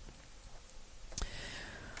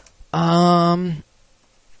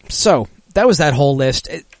 So that was that whole list.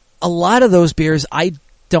 A lot of those beers I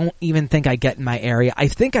don't even think I get in my area. I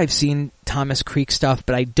think I've seen Thomas Creek stuff,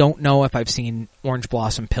 but I don't know if I've seen Orange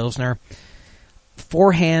Blossom Pilsner.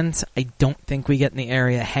 Four Hands, I don't think we get in the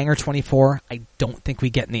area. Hangar 24, I don't think we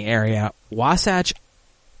get in the area. Wasatch,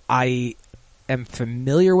 I am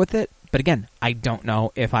familiar with it, but again, I don't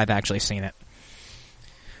know if I've actually seen it.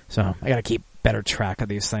 So I got to keep better track of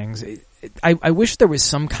these things. I wish there was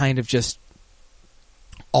some kind of just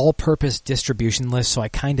all-purpose distribution list, so I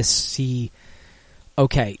kind of see,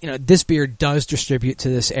 okay, this beer does distribute to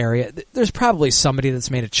this area. There's probably somebody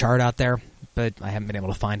that's made a chart out there, but I haven't been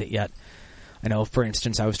able to find it yet. I know, for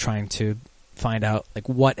instance, I was trying to find out like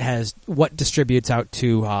what distributes out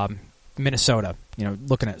to Minnesota,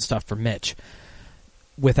 looking at stuff for Mitch,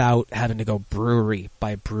 without having to go brewery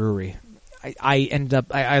by brewery.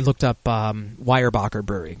 I looked up Weyerbacher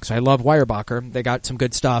Brewery, because I love Weyerbacher. They got some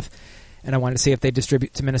good stuff, and I wanted to see if they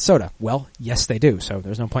distribute to Minnesota. Well, yes, they do, so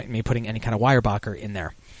there's no point in me putting any kind of Weyerbacher in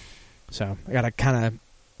there. So I got to kind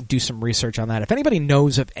of do some research on that. If anybody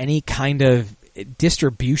knows of any kind of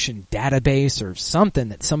distribution database or something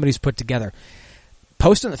that somebody's put together,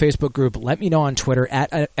 post in the Facebook group. Let me know on Twitter at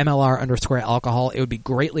MLR_alcohol. It would be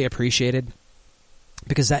greatly appreciated,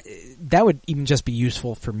 because that would even just be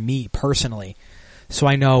useful for me personally, so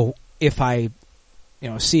I know if I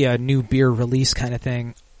see a new beer release kind of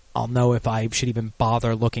thing, I'll know if I should even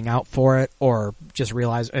bother looking out for it, or just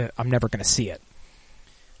realize I'm never going to see it.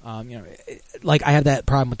 Like I have that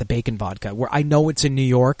problem with the bacon vodka, where I know it's in New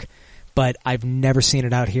York, but I've never seen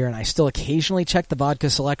it out here, and I still occasionally check the vodka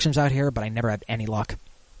selections out here, but I never have any luck.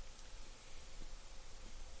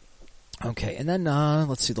 Okay, and then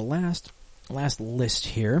let's see the last list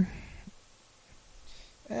here.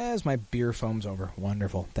 As my beer foam's over.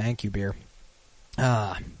 Wonderful. Thank you, beer.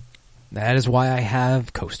 That is why I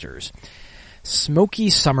have coasters. Smoky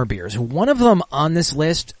summer beers. One of them on this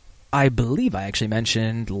list, I believe I actually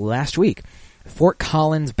mentioned last week. Fort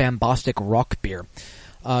Collins Bambostic Rock Beer.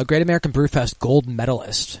 Great American Brewfest gold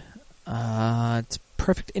medalist. It's a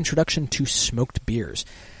perfect introduction to smoked beers.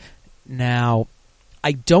 Now,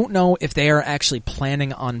 I don't know if they are actually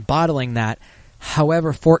planning on bottling that.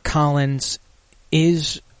 However, Fort Collins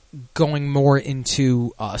is going more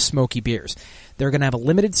into smoky beers. They're going to have a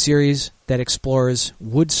limited series that explores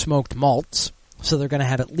wood-smoked malts, so they're going to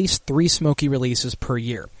have at least 3 smoky releases per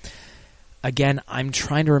year. Again, I'm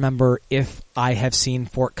trying to remember if I have seen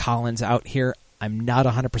Fort Collins out here. I'm not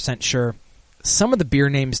 100% sure. Some of the beer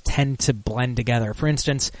names tend to blend together. For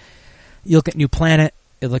instance, you look at New Planet,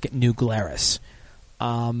 you look at New Glarus.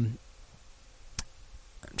 I'm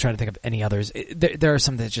trying to think of any others. There are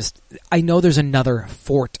some that just... I know there's another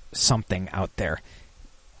Fort something out there.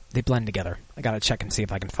 They blend together. I got to check and see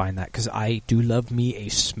if I can find that, because I do love me a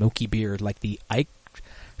smoky beer, like the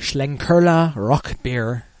Eichschlenkerla Rock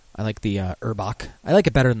Beer. I like the Erbach. I like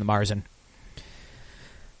it better than the Marzen.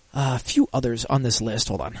 A few others on this list.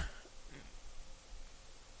 Hold on.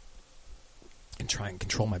 And try and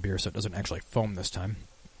control my beer so it doesn't actually foam this time.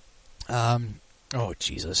 Oh,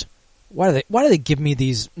 Jesus. Why do they give me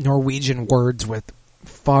these Norwegian words with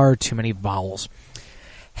far too many vowels?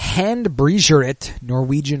 Handbrygeret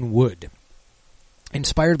Norwegian wood.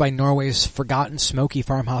 Inspired by Norway's forgotten smoky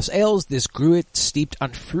farmhouse ales, this gruit steeped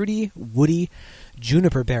on fruity, woody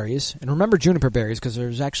juniper berries. And remember juniper berries because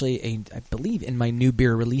there's actually I believe in my new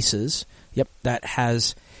beer releases, that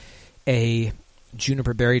has a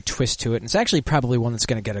juniper berry twist to it. And it's actually probably one that's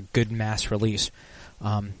going to get a good mass release.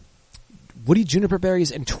 Woody juniper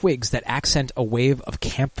berries and twigs that accent a wave of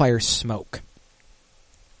campfire smoke.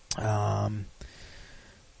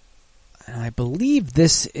 I believe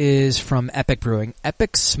this is from Epic Brewing.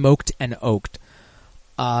 Epic Smoked and Oaked.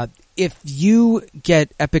 If you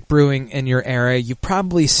get Epic Brewing in your area, you've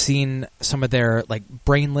probably seen some of their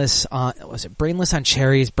Brainless on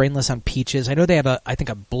cherries, Brainless on peaches. I know they have a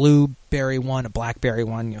blueberry one, a blackberry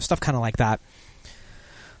one, stuff kind of like that.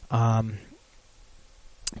 But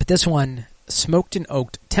this one, Smoked and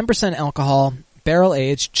Oaked, 10% alcohol, barrel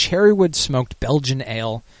aged, cherrywood smoked Belgian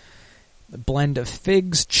ale. A blend of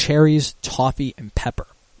figs, cherries, toffee, and pepper.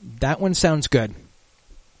 That one sounds good.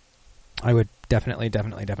 I would definitely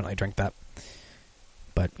drink that.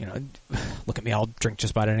 But, look at me, I'll drink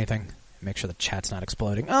just about anything. Make sure the chat's not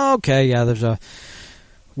exploding. Okay, yeah, there's a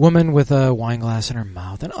woman with a wine glass in her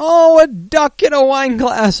mouth. And, a duck in a wine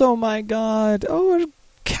glass. Oh, my God. Oh, a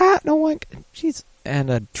cat in a wine glass. Jeez. And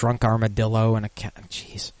a drunk armadillo and a cat.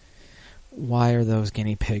 Jeez. Why are those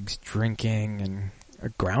guinea pigs drinking and... A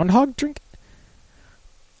groundhog drink?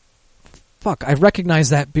 Fuck, I recognize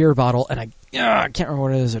that beer bottle, and I can't remember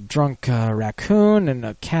what it is. A drunk raccoon and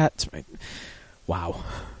a cat. Wow.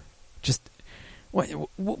 Just what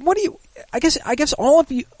do you? I guess all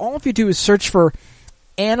of you do is search for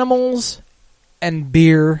animals and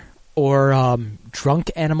beer, or drunk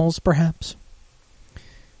animals, perhaps.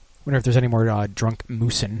 Wonder if there's any more drunk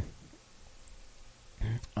moosin.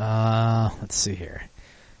 Let's see here.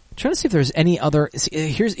 I'm trying to see if there's any other.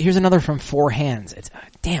 Here's another from Four Hands. It's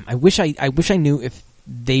damn. I wish I knew if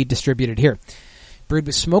they distributed here. Brewed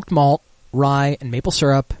with smoked malt, rye, and maple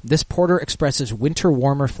syrup, this porter expresses winter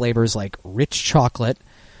warmer flavors like rich chocolate,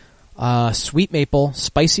 sweet maple,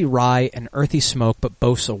 spicy rye, and earthy smoke, but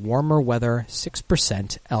boasts a warmer weather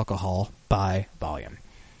 6% alcohol by volume.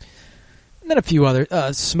 And then a few other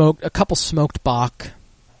a couple smoked Bach,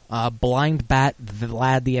 Blind Bat,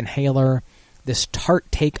 Vlad the Inhaler. This tart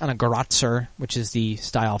take on a Grotzer, which is the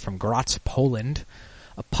style from Graz, Poland.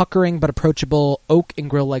 A puckering but approachable oak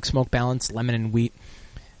and grill-like smoke balance, lemon and wheat.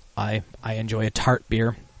 I enjoy a tart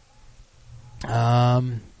beer.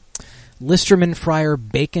 Listerman Friar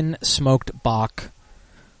Bacon Smoked Bach.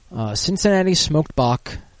 Cincinnati Smoked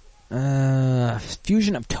Bach.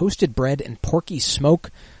 Fusion of toasted bread and porky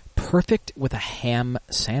smoke. Perfect with a ham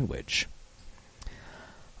sandwich.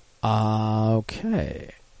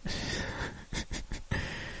 Okay.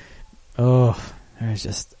 Oh, there's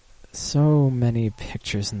just so many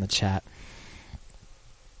pictures in the chat.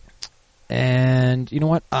 And you know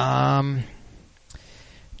what?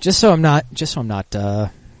 Just so I'm not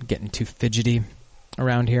getting too fidgety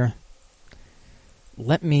around here,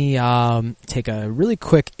 let me take a really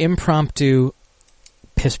quick impromptu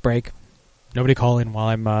piss break. Nobody call in while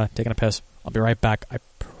I'm taking a piss. I'll be right back. I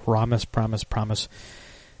promise.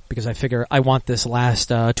 Because I figure I want this last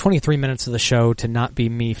 23 minutes of the show to not be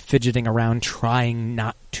me fidgeting around trying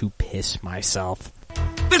not to piss myself.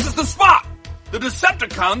 This is the spot! The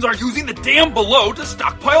Decepticons are using the dam below to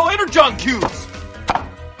stockpile Energon cubes!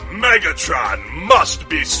 Megatron must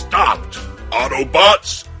be stopped!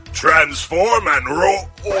 Autobots, transform and roll...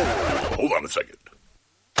 Oh, hold on a second.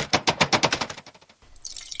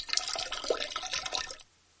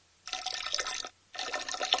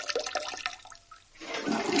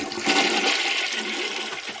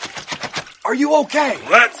 Are you okay?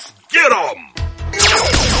 Let's get 'em!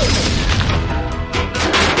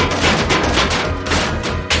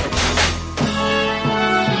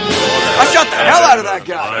 I shot the hell out of that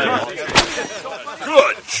guy!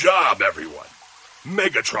 Good job, everyone.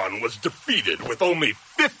 Megatron was defeated with only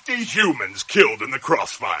 50 humans killed in the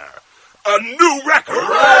crossfire. A new record!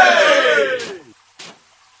 Hooray!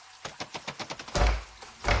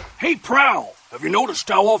 Hey, Prowl, have you noticed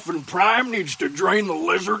how often Prime needs to drain the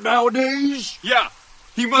lizard nowadays? Yeah,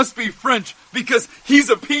 he must be French because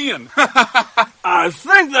he's a peon. I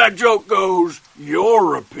think that joke goes,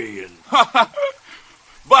 you're a peon.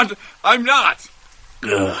 But I'm not.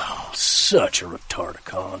 Ugh, such a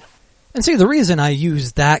retardicon. And see, the reason I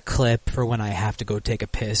use that clip for when I have to go take a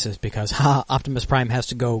piss is because, Optimus Prime has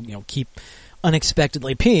to go, keep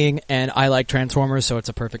unexpectedly peeing, and I like Transformers, so it's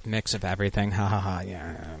a perfect mix of everything.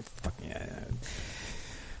 Yeah, fuck yeah.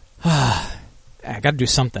 I gotta do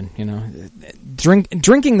something,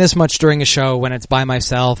 Drinking this much during a show when it's by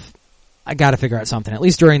myself, I gotta figure out something. At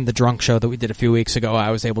least during the drunk show that we did a few weeks ago,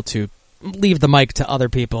 I was able to leave the mic to other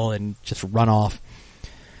people and just run off.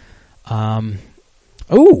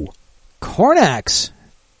 Cornax.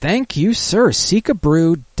 Thank you, sir.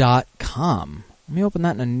 SeekABrew.com. Let me open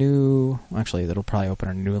that in a new... Actually, that'll probably open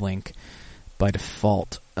a new link by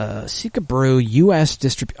default. SeekABrew, U.S.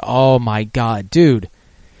 distribution. Oh, my God. Dude,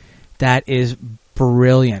 that is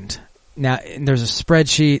brilliant. Now, there's a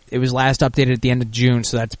spreadsheet. It was last updated at the end of June,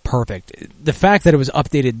 so that's perfect. The fact that it was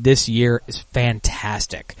updated this year is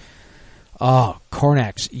fantastic. Oh,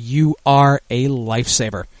 Cornax, you are a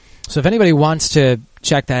lifesaver. So if anybody wants to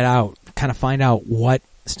check that out, kind of find out what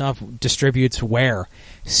stuff distributes where,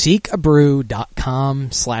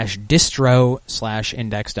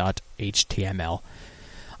 seekabrew.com/distro/index.html.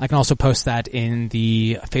 I can also post that in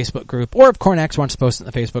the Facebook group, or if Cornax wants to post it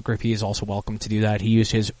in the Facebook group, he is also welcome to do that. He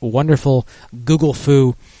used his wonderful Google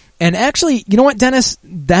foo. And actually, you know what, Dennis?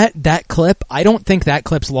 That clip, I don't think that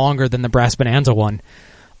clip's longer than the Brass Bonanza one.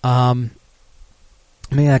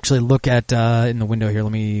 Let me actually look at, in the window here,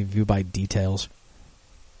 let me view by details.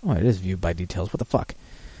 Oh, it is viewed by details. What the fuck?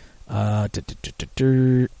 That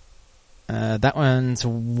one's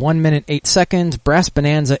 1 minute, 8 seconds. Brass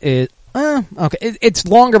Bonanza is, okay. It's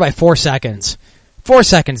longer by 4 seconds. 4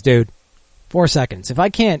 seconds, dude. 4 seconds. If I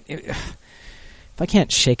can't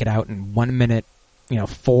shake it out in 1 minute,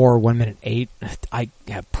 4, 1 minute 8, I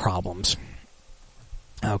have problems.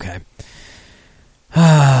 Okay.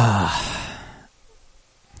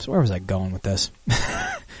 So where was I going with this?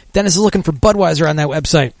 Dennis is looking for Budweiser on that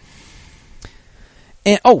website.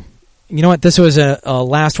 And you know what? This was a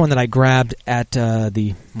last one that I grabbed at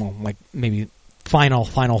maybe final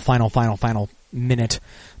minute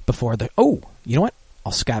before the. Oh, you know what?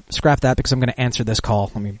 I'll scrap that because I'm going to answer this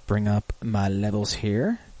call. Let me bring up my levels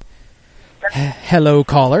here. Hello,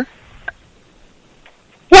 caller.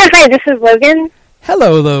 Yeah, hi. This is Logan.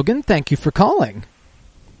 Hello, Logan. Thank you for calling.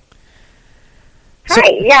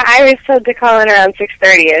 Hi, yeah, I was told to call in around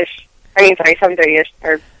 6:30ish. 7:30ish,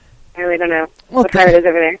 or I really don't know what time it is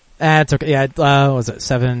over there. That's okay. Yeah, what was it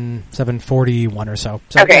 7:41 or so?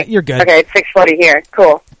 So okay, yeah, you're good. Okay, it's 6:40 here.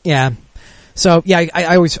 Cool. Yeah. So yeah,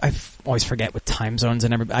 I always forget with time zones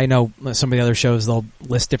and everything. I know some of the other shows they'll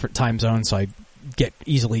list different time zones, so I get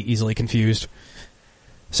easily confused.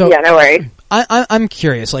 So yeah, no worries. I'm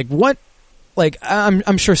curious, what.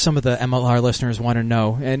 I'm sure some of the MLR listeners want to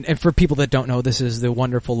know, and for people that don't know, this is the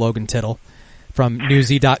wonderful Logan Tittle from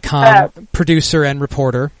Newsy.com, producer and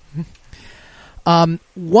reporter.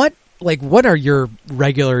 What are your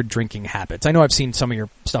regular drinking habits? I know I've seen some of your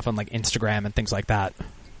stuff on Instagram and things like that.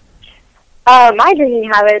 My drinking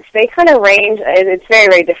habits, they kind of range. It's very,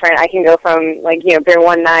 very different. I can go from, beer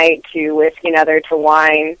one night to whiskey another to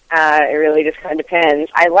wine. It really just kind of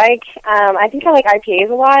depends. I think I like IPAs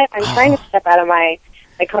a lot. I'm trying to step out of my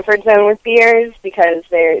comfort zone with beers because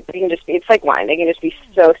they can just be, it's like wine. They can just be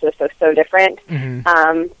so different.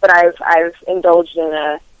 Mm-hmm. But I've indulged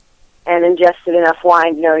in and ingested enough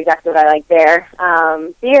wine to know exactly what I like there.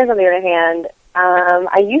 Beers, on the other hand,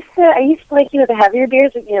 I used to like, the heavier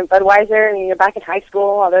beers, Budweiser, back in high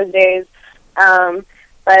school, all those days. But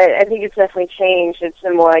I think it's definitely changed. It's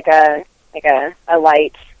more like a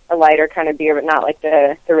lighter kind of beer, but not like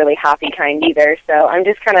the really hoppy kind either. So I'm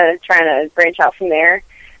just kind of trying to branch out from there.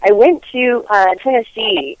 I went to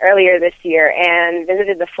Tennessee earlier this year and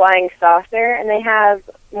visited the Flying Saucer, and they have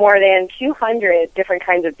more than 200 different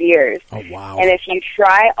kinds of beers. Oh, wow. And if you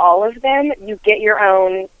try all of them, you get your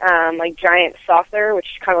own giant saucer,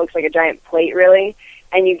 which kind of looks like a giant plate, really,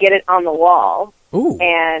 and you get it on the wall. Ooh.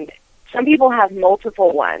 And some people have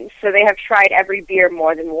multiple ones, so they have tried every beer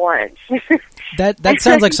more than once. That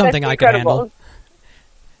sounds like something I could incredible.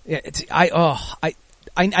 handle. Yeah,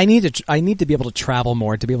 I need to be able to travel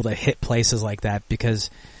more to be able to hit places like that because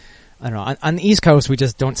I don't know, on the East Coast we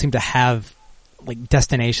just don't seem to have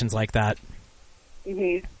destinations like that.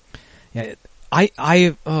 Mm-hmm. Yeah,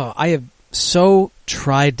 I have so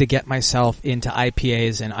tried to get myself into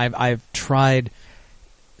IPAs, and I've tried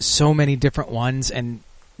so many different ones, and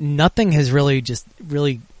nothing has really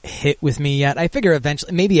hit with me yet. I figure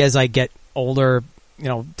eventually, maybe as I get older,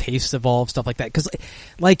 tastes evolve, stuff like that. Because,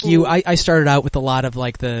 you, I started out with a lot of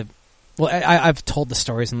I've told the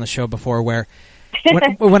stories on the show before where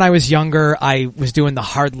when I was younger, I was doing the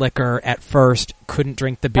hard liquor at first, couldn't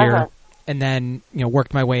drink the beer. and then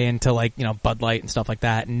worked my way into like Bud Light and stuff like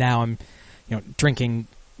that, and now I'm drinking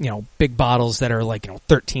big bottles that are like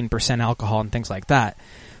 13% alcohol and things like that.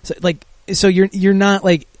 So you're not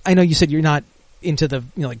like, I know you said you're not into the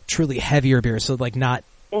like truly heavier beers, so like not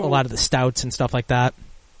a lot of the stouts and stuff like that.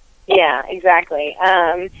 Yeah, exactly.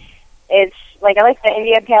 It's like I like the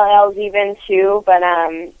India Pale Ales even too, but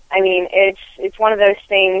I mean it's one of those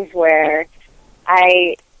things where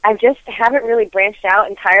I just haven't really branched out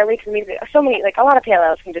entirely, because I mean, so many, like a lot of pale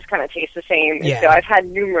ales can just kind of taste the same. Yeah. And so I've had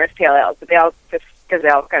numerous pale ales, but they all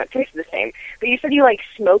kind of taste the same. But you said you like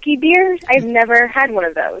smoky beers? I've never had one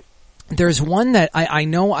of those. There's one that I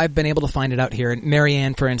know I've been able to find it out here.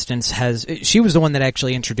 Marianne, for instance, she was the one that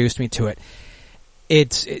actually introduced me to it.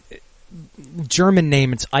 It's German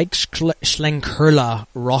name. It's Eichschlenkerla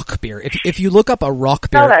Rock Beer. If you look up a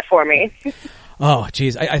rock beer, spell that for me. Oh,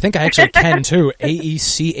 geez. I think I actually can, too.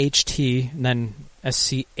 AECHT, and then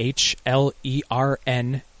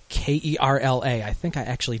SCHLERNKERLA. I think I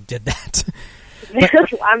actually did that.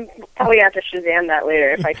 I'm probably going to have to Shazam that later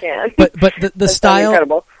if I can. But the style,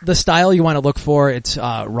 incredible. The style you want to look for, it's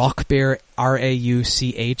rock beer,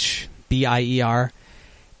 RAUCHBIER.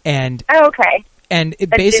 And okay. And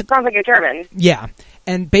it sounds like a German. Yeah.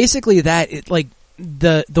 And basically that, like,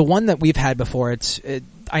 the one that we've had before,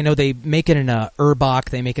 I know they make it in a Urbach,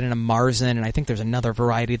 they make it in a Marzen, and I think there's another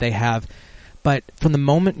variety they have. But from the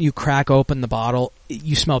moment you crack open the bottle,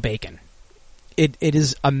 you smell bacon. It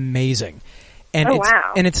is amazing. And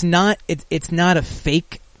wow. And it's not a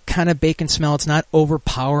fake kind of bacon smell. It's not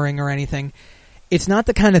overpowering or anything. It's not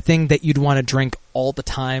the kind of thing that you'd want to drink all the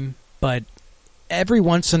time, but every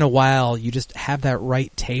once in a while you just have that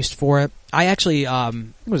right taste for it. I actually, it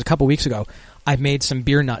was a couple weeks ago, I made some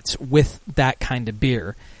beer nuts with that kind of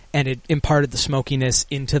beer, and it imparted the smokiness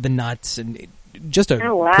into the nuts, and just a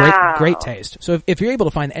great taste. So if you're able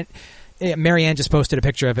to find it, Marianne just posted a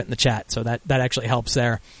picture of it in the chat, so that actually helps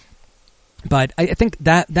there. But I think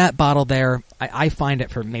that bottle there, I find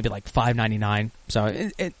it for maybe like $5.99. So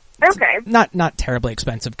it's not terribly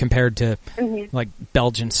expensive compared to like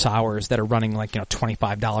Belgian sours that are running like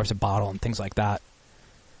 $25 a bottle and things like that.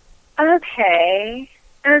 Okay.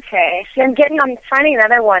 See, I'm finding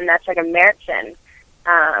another one that's like a Märzen.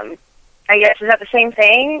 I guess, is that the same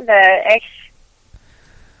thing? God,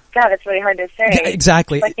 that's really hard to say. Yeah,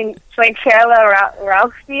 exactly. Schlenkerla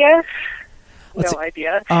Rauchbier? No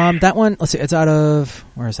idea. That one, let's see, it's out of,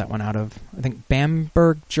 where is that one out of? I think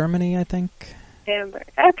Bamberg, Germany, I think. Bamberg,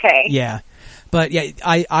 okay. Yeah. But yeah,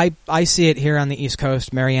 I see it here on the East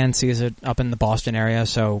Coast. Marianne sees it up in the Boston area,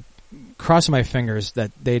 so crossing my fingers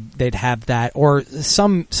that they'd have that, or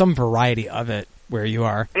some variety of it where you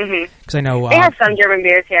are. Because I know they have some German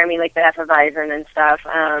beers here. I mean, like the Hefeweizen and stuff.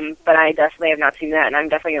 But I definitely have not seen that, and I'm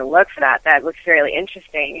definitely going to look for that. That looks really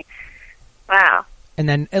interesting. Wow. And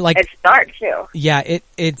then like it's dark too. Yeah,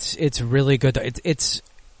 it's really good though. It's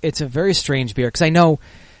a very strange beer, because I know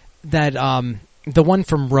that the one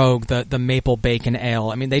from Rogue, the maple bacon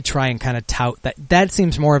ale. I mean, they try and kind of tout that. That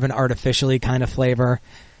seems more of an artificially kind of flavor.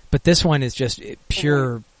 But this one is just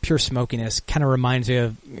pure smokiness. Kind of reminds you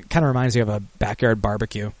of a backyard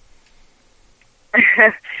barbecue.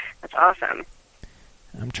 That's awesome.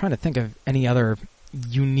 I'm trying to think of any other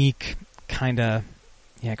unique kind of,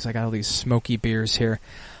 because I got all these smoky beers here.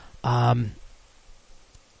 Let's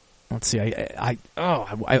see. I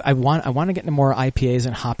want to get into more IPAs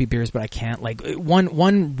and hoppy beers, but I can't. Like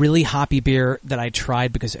one really hoppy beer that I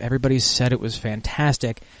tried because everybody said it was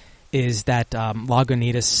fantastic is that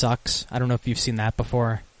Lagunitas Sucks. I don't know if you've seen that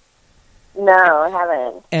before. No, I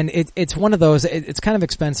haven't. And it's one of those, it's kind of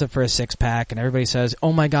expensive for a 6-pack, and everybody says,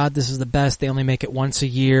 oh my god, this is the best, they only make it once a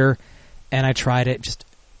year, and I tried it, just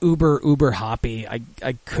uber hoppy. I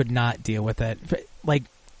could not deal with it.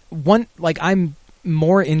 I'm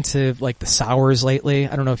more into like the sours lately.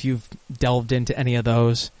 I don't know if you've delved into any of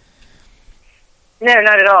those. No,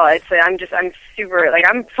 not at all. I'm super,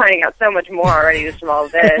 I'm finding out so much more already just from all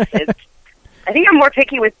of this. I think I'm more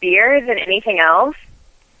picky with beer than anything else,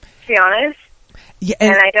 to be honest. Yeah,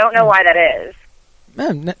 and I don't know why that is.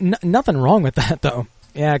 Man, nothing wrong with that, though.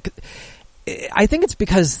 Yeah, I think it's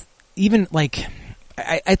because even,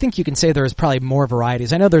 I think you can say there's probably more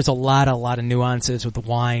varieties. I know there's a lot of nuances with the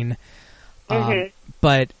wine,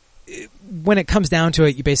 but when it comes down to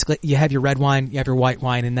it, you have your red wine, you have your white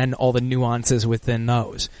wine, and then all the nuances within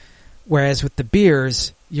those. Whereas with the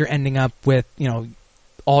beers, you're ending up with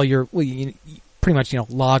all your pretty much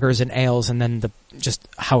lagers and ales, and then just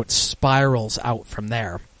how it spirals out from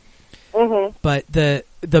there. But the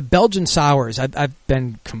Belgian sours, I've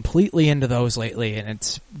been completely into those lately, and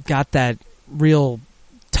it's got that real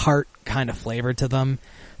tart kind of flavor to them.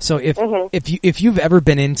 So if you've ever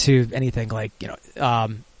been into anything like,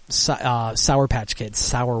 Sour Patch Kids,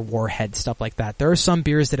 Sour Warhead, stuff like that, there are some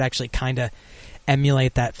beers that actually kind of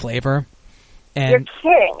emulate that flavor. And you're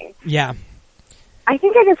kidding. Yeah. I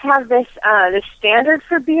think I just have this standard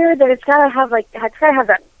for beer that it's gotta have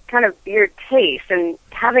that kind of beer taste, and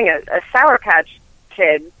having a Sour Patch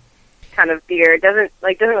Kid kind of beer doesn't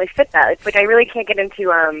really fit that. It's like I really can't get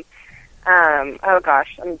into oh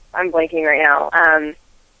gosh, I'm blanking right now.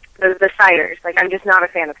 The ciders. Like, I'm just not a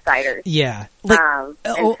fan of ciders. Yeah. Like,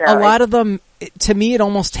 a lot of them, to me, it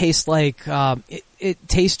almost tastes like, it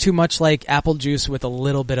tastes too much like apple juice with a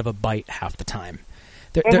little bit of a bite half the time.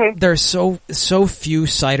 There are so few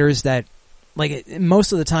ciders that, like,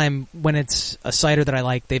 most of the time when it's a cider that I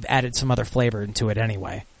like, they've added some other flavor into it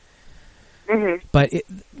anyway. Mm-hmm. But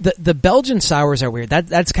the Belgian sours are weird.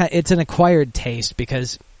 That's it's an acquired taste,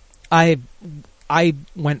 because I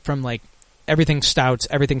went from, like, everything stout.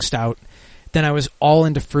 Then I was all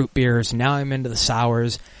into fruit beers. Now I'm into the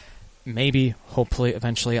sours. Maybe, hopefully,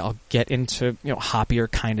 eventually I'll get into,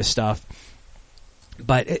 hoppier kind of stuff.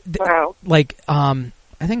 But I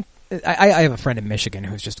think I have a friend in Michigan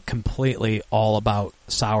who's just completely all about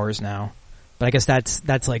sours now. But I guess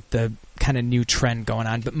that's like the kind of new trend going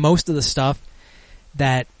on. But most of the stuff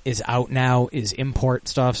that is out now is import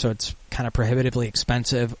stuff, so it's kind of prohibitively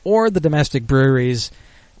expensive. Or the domestic breweries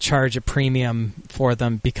charge a premium for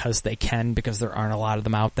them because there aren't a lot of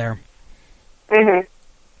them out there. Mm-hmm.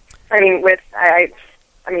 I mean, with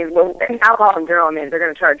alcohol in general, they're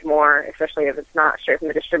going to charge more, especially if it's not straight from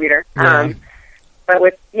the distributor. Yeah. But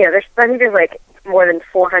with I think there's like more than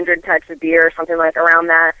 400 types of beer or something like around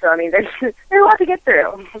that. So there's a lot to get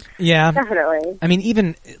through. Yeah, definitely.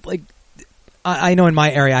 Even like I know in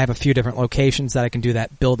my area I have a few different locations that I can do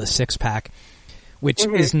that build a 6-pack. Which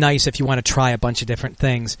is nice if you want to try a bunch of different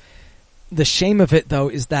things. The shame of it, though,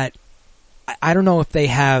 is that I don't know if they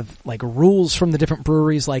have like rules from the different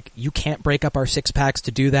breweries, like you can't break up our 6-packs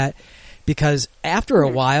to do that, because after a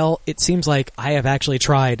while, it seems like I have actually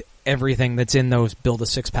tried everything that's in those build a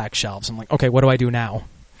 6-pack shelves. I'm like, okay, what do I do now?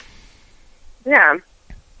 Yeah.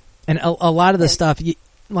 And a lot of the stuff, you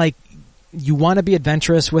want to be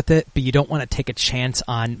adventurous with it, but you don't want to take a chance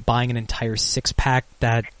on buying an entire 6-pack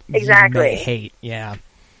that you may hate. Yeah.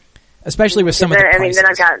 Especially with some of the prices. Then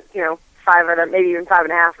I've got, 5 of them, maybe even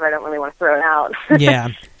 5.5 if I don't really want to throw it out. Yeah.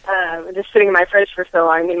 Just sitting in my fridge for so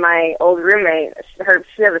long. My old roommate, she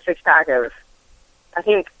has a 6-pack of,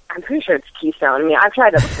 I'm pretty sure it's Keystone. I've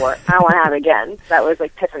tried that before. I don't want to have it again. That was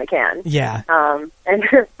like piss in a can. Yeah. And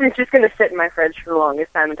it's just going to sit in my fridge for the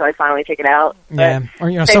longest time until I finally take it out. Yeah.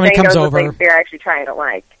 Or, somebody comes over. With beer I actually try and don't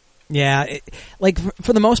like. Yeah.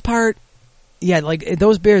 For the most part, yeah, like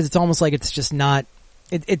those beers, it's almost like it's just not,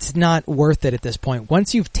 it's not worth it at this point.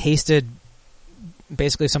 Once you've tasted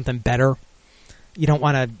basically something better, you don't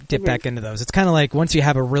want to dip back into those. It's kind of like once you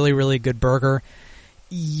have a really, really good burger,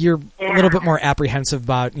 you're a little bit more apprehensive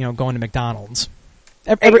about, going to McDonald's.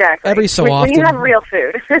 Every so often. When you have real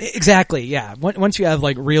food. Exactly, yeah. Once you have,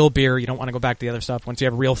 like, real beer, you don't want to go back to the other stuff. Once you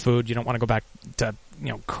have real food, you don't want to go back to,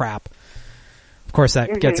 crap. Of course,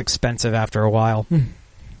 that gets expensive after a while.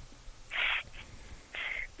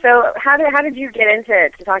 So, how did you get into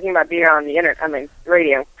talking about beer on the internet, on the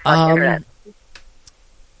radio, on the internet?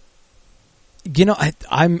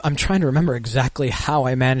 I'm trying to remember exactly how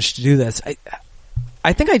I managed to do this.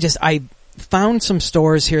 I think I found some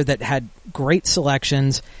stores here that had great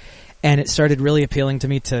selections, and it started really appealing to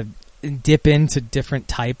me to dip into different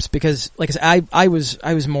types, because, like I said, I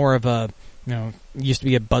was more of a, used to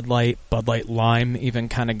be a Bud Light Lime even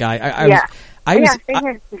kind of guy.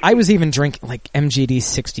 I was even drinking like MGD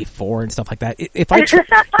 64 and stuff like that. If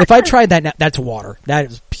I tried that now, that's water. That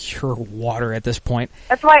is pure water at this point.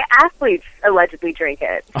 That's why athletes allegedly drink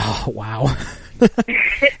it. Oh, wow.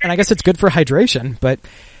 And I guess it's good for hydration, but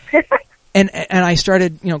and I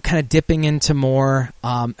started, kind of dipping into more.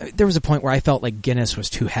 There was a point where I felt like Guinness was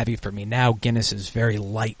too heavy for me. Now Guinness is very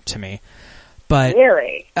light to me. But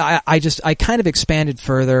really, I kind of expanded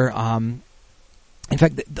further. In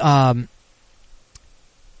fact, I'm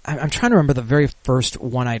trying to remember the very first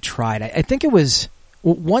one I tried. I think it was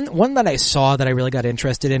one that I saw that I really got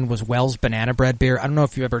interested in was Wells Banana Bread beer. I don't know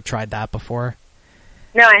if you ever tried that before.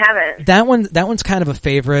 No, I haven't. That one's kind of a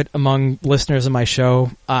favorite among listeners of my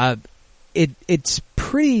show. It's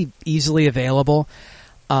pretty easily available.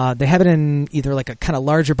 They have it in either like a kind of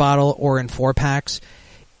larger bottle or in 4-packs.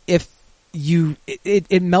 It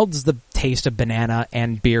melds the taste of banana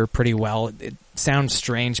and beer pretty well. It sounds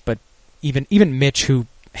strange, but even Mitch, who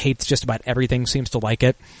hates just about everything, seems to like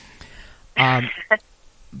it.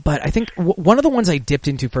 But I think one of the ones I dipped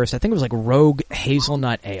into first, I think it was like Rogue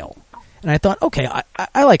Hazelnut Ale. And I thought, okay,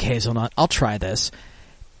 I like hazelnut. I'll try this.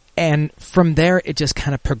 And from there, it just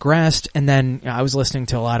kind of progressed. And then I was listening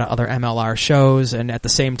to a lot of other MLR shows. And at the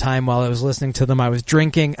same time, while I was listening to them, I was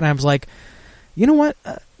drinking. And I was like, you know what?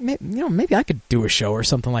 Maybe I could do a show or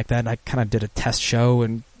something like that. And I kind of did a test show.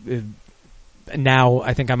 And now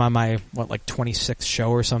I think I'm on my, 26th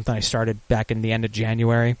show or something. I started back in the end of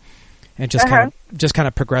January. And just kind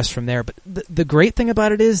of progressed from there. But the great thing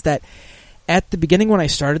about it is that at the beginning when I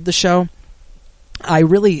started the show, I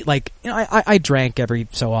really I drank every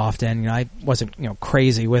so often. I wasn't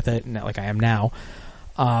crazy with it, like I am now.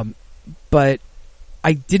 But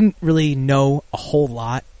I didn't really know a whole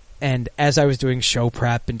lot. And as I was doing show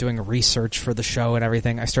prep and doing research for the show and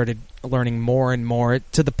everything, I started learning more and more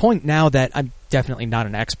to the point now that I'm definitely not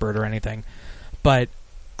an expert or anything, but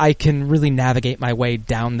I can really navigate my way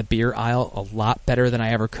down the beer aisle a lot better than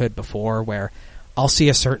I ever could before, where I'll see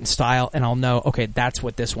a certain style and I'll know, okay, that's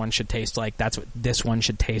what this one should taste like. That's what this one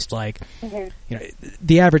should taste like. Mm-hmm.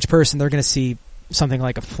 The average person, they're going to see something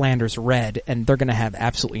like a Flanders Red and they're going to have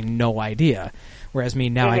absolutely no idea. Whereas me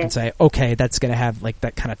now, I can say, okay, that's going to have like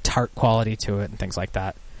that kind of tart quality to it and things like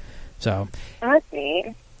that. So that's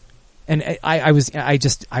neat. And I was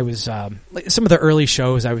some of the early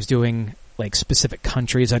shows I was doing like specific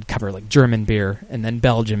countries. I'd cover like German beer and then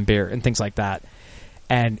Belgian beer and things like that.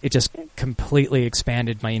 And it just completely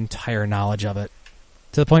expanded my entire knowledge of it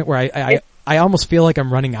to the point where I almost feel like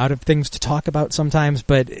I'm running out of things to talk about sometimes,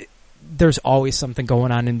 but there's always something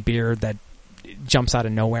going on in beer that jumps out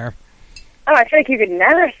of nowhere. Oh, I feel like you could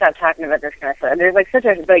never stop talking about this kind of stuff. There's like such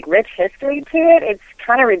a rich history to it. It's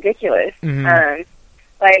kind of ridiculous. Mm-hmm.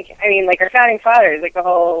 Our founding fathers, like the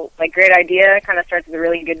whole great idea kind of starts with a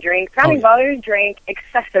really good drink. Founding fathers drank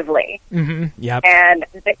excessively. Mm-hmm. Yep. And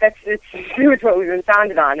it's what we've been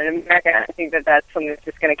founded on in America. I think that's something that's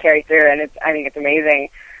just going to carry through, and I think it's amazing.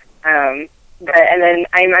 And then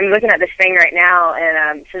I'm looking at this thing right now,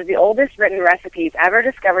 and it says the oldest written recipes ever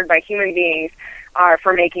discovered by human beings are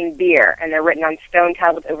for making beer, and they're written on stone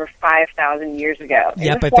tablets over 5,000 years ago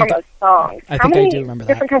in the form of songs. I think I do remember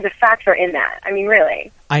that. Different kinds of facts are in that? I mean,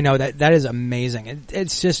 really. I know that is amazing.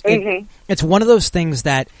 It's just it's one of those things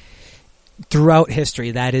that throughout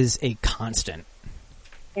history that is a constant.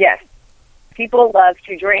 Yes, people love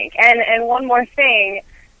to drink, and one more thing,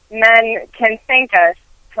 men can thank us.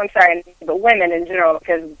 I'm sorry, but women in general,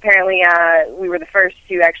 because apparently we were the first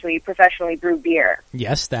to actually professionally brew beer.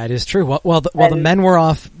 Yes, that is true. While the men were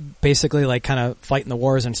off basically like kind of fighting the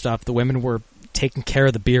wars and stuff, the women were taking care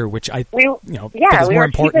of the beer, which think is more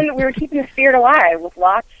important. We were keeping the spirit alive with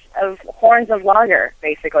lots of horns of lager,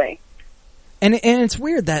 basically. And it's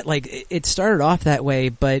weird that like it started off that way,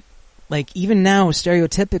 but like even now,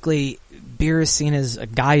 stereotypically, beer is seen as a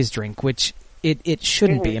guy's drink, which it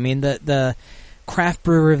shouldn't be. I mean, the Craft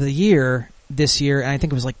Brewer of the Year this year, and I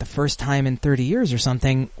think it was like the first time in 30 years or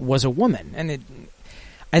something, was a woman. And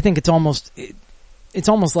I think it's almost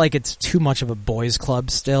like it's too much of a boys'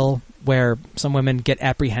 club still, where some women get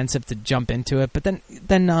apprehensive to jump into it. But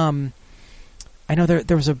then I know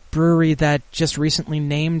there was a brewery that just recently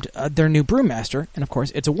named their new brewmaster, and of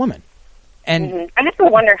course it's a woman. And I just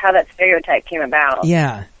wonder how that stereotype came about.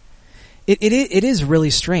 Yeah, it is really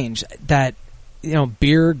strange that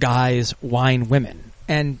beer guys, wine women,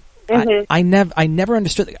 and I never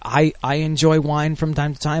understood. I enjoy wine from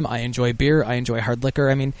time to time. I enjoy beer. I enjoy hard liquor.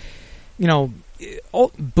 I mean,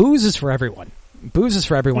 booze is for everyone. Booze is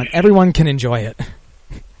for everyone. Everyone can enjoy it.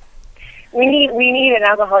 We need an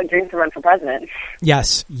alcoholic drink to run for president.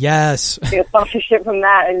 Yes. Get sponsorship from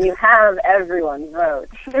that, and you have everyone's vote.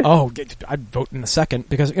 I'd vote in a second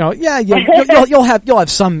because you'll have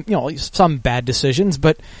some bad decisions,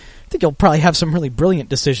 but I think you'll probably have some really brilliant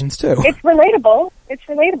decisions too. It's relatable.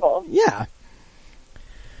 Yeah.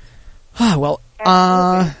 Well,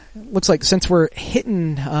 looks like since we're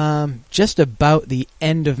hitting just about the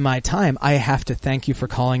end of my time, I have to thank you for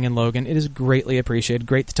calling in, Logan. It is greatly appreciated.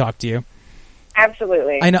 Great to talk to you.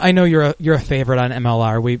 Absolutely. I know you're a favorite on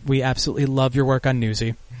MLR. We absolutely love your work on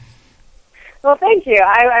Newsy. Well, thank you.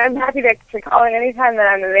 I'm happy to call in anytime that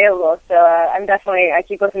I'm available. So I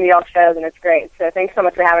keep listening to y'all's shows, and it's great. So thanks so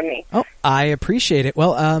much for having me. Oh, I appreciate it.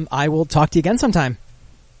 Well, I will talk to you again sometime.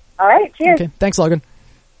 All right. Cheers. Okay. Thanks, Logan.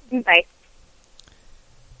 Bye.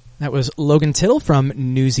 That was Logan Tittle from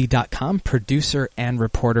Newsy.com, producer and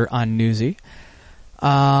reporter on Newsy.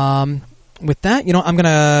 With that, I'm going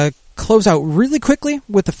to close out really quickly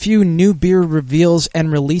with a few new beer reveals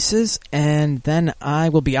and releases, and then I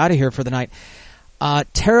will be out of here for the night.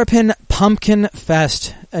 Terrapin Pumpkin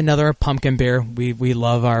Fest, another pumpkin beer. We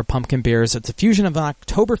love our pumpkin beers. It's a fusion of an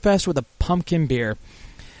Oktoberfest with a pumpkin beer.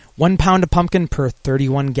 1 pound of pumpkin per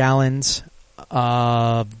 31 gallons.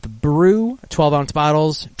 The brew, 12-ounce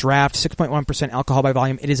bottles, draft, 6.1% alcohol by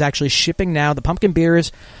volume. It is actually shipping now. The pumpkin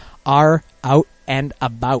beers are out and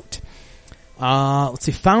about. Let's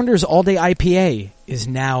see. Founders All Day IPA is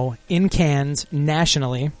now in cans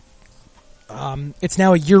nationally. It's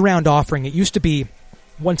now a year-round offering. It used to be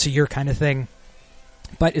once a year kind of thing,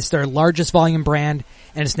 but it's their largest volume brand,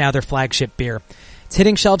 and it's now their flagship beer. It's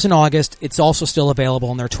hitting shelves in August. It's also still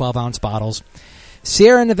available in their 12-ounce bottles.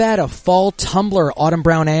 Sierra Nevada Fall Tumbler Autumn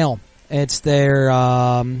Brown Ale. It's their,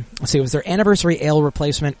 it was their anniversary ale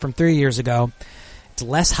replacement from 3 years ago. It's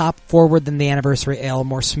less hop forward than the anniversary ale,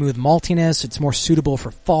 more smooth maltiness. It's more suitable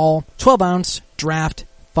for fall. 12-ounce draft,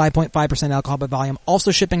 5.5% alcohol by volume.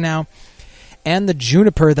 Also shipping now. And the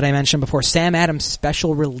Juniper that I mentioned before, Sam Adams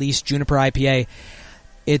Special Release Juniper IPA.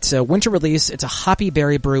 It's a winter release. It's a hoppy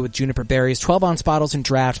berry brew with juniper berries. 12-ounce bottles in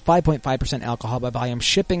draft, 5.5% alcohol by volume.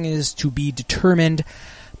 Shipping is to be determined,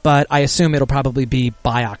 but I assume it'll probably be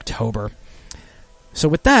by October. So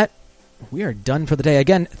with that, we are done for the day.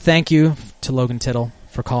 Again, thank you to Logan Tittle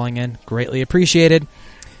for calling in. Greatly appreciated.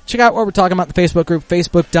 Check out what we're talking about in the Facebook group,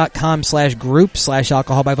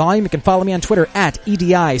 facebook.com/group/alcohol by volume. You can follow me on Twitter at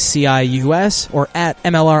EDICIUS or at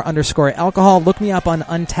MLR_alcohol. Look me up on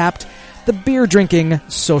Untapped, the beer drinking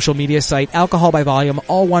social media site, alcohol by volume,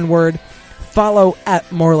 all one word. Follow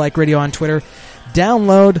at More Like Radio on Twitter.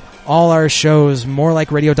 Download all our shows,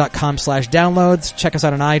 morelikeradio.com/downloads. Check us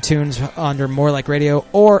out on iTunes under More Like Radio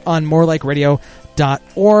or on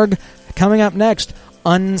morelikeradio.org. Coming up next,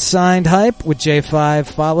 Unsigned Hype with J5,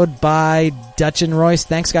 followed by Dutch and Royce.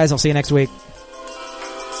 Thanks, guys. I'll see you next week.